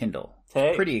on your Kindle.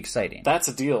 Hey, pretty exciting. That's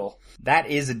a deal.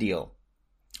 That is a deal.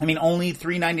 I mean, only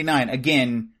 $3.99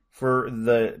 again for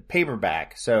the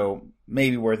paperback, so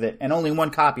maybe worth it. And only one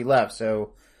copy left,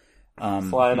 so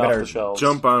flying off the shelves.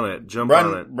 Jump on it.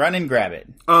 Run and grab it.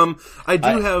 I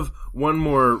do have one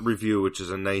more review, which is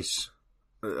a nice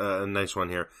one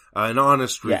here. An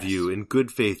honest review in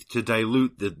good faith to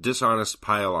dilute the dishonest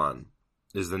pile-on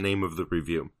is the name of the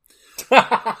review.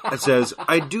 It says,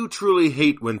 I do truly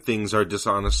hate when things are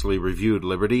dishonestly reviewed,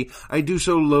 Liberty. I do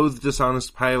so loathe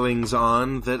dishonest pilings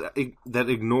on that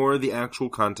ignore the actual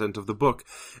content of the book.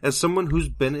 As someone who's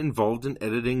been involved in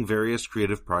editing various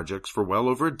creative projects for well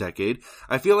over a decade,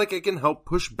 I feel like I can help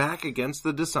push back against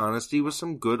the dishonesty with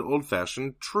some good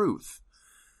old-fashioned truth.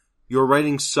 Your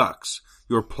writing sucks.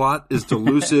 Your plot is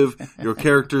delusive, your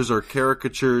characters are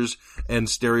caricatures and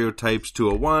stereotypes to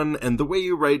a one, and the way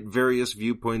you write various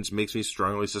viewpoints makes me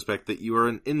strongly suspect that you are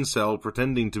an incel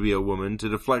pretending to be a woman to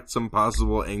deflect some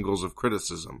possible angles of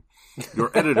criticism.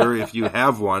 Your editor, if you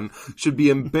have one, should be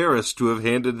embarrassed to have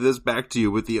handed this back to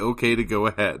you with the okay to go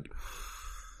ahead.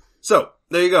 So,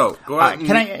 there you go. Go out and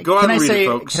read it,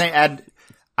 folks. Can I add...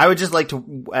 I would just like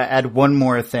to add one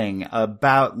more thing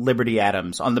about Liberty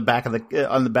Adams. On the back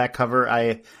cover,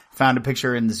 I found a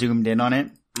picture and zoomed in on it.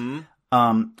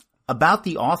 About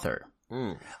the author.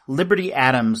 Liberty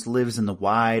Adams lives in the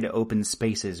wide open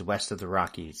spaces west of the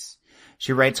Rockies.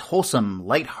 She writes wholesome,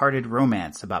 light-hearted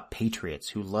romance about patriots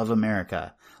who love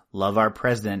America, love our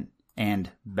president, and,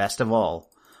 best of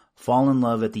all, fall in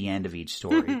love at the end of each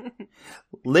story.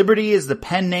 Liberty is the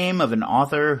pen name of an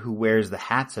author who wears the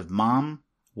hats of mom,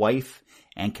 wife,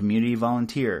 and community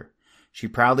volunteer. She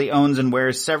proudly owns and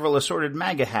wears several assorted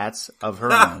MAGA hats of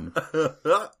her own.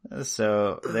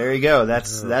 So there you go.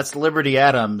 That's Liberty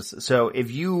Adams. So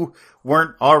if you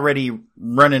weren't already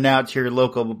running out to your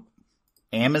local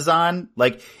Amazon,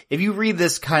 like if you read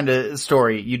this kind of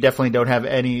story, you definitely don't have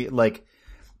any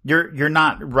you're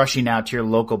not rushing out to your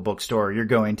local bookstore. You're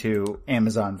going to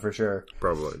Amazon for sure.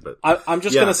 Probably, but I'm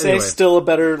just gonna say, anyway. Still a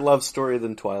better love story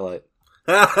than Twilight.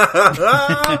 There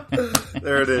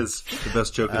it is. The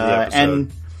best joke of the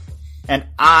episode. And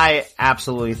I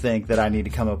absolutely think that I need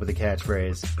to come up with a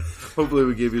catchphrase. Hopefully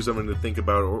we gave you something to think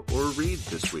about or read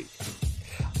this week.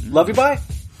 Love you, bye.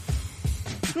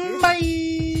 Bye.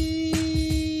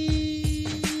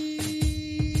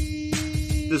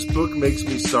 This book makes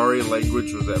me sorry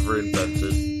language was ever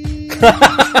invented.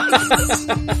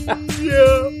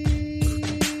 Yeah.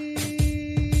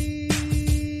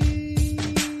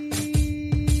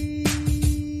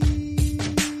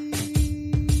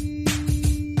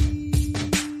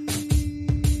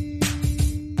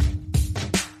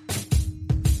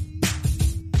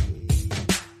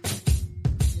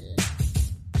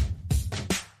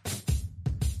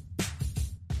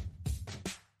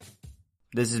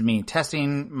 This is me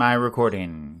testing my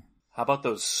recording. How about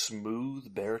those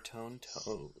smooth baritone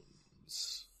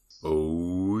tones?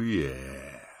 Oh,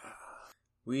 yeah.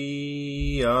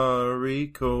 We are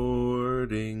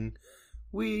recording.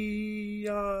 We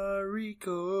are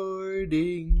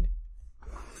recording.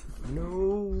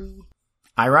 No.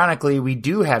 Ironically, we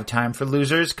do have time for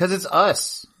losers because it's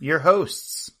us, your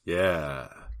hosts. Yeah,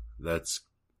 that's...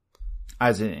 I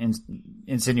was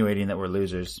insinuating that we're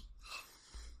losers.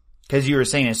 Because you were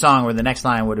saying a song where the next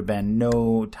line would have been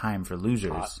no time for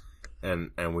losers.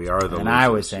 And we are the losers. And I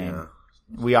was saying,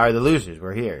 we are the losers.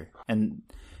 We're here. And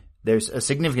there's a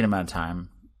significant amount of time,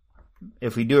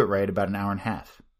 if we do it right, about an hour and a half.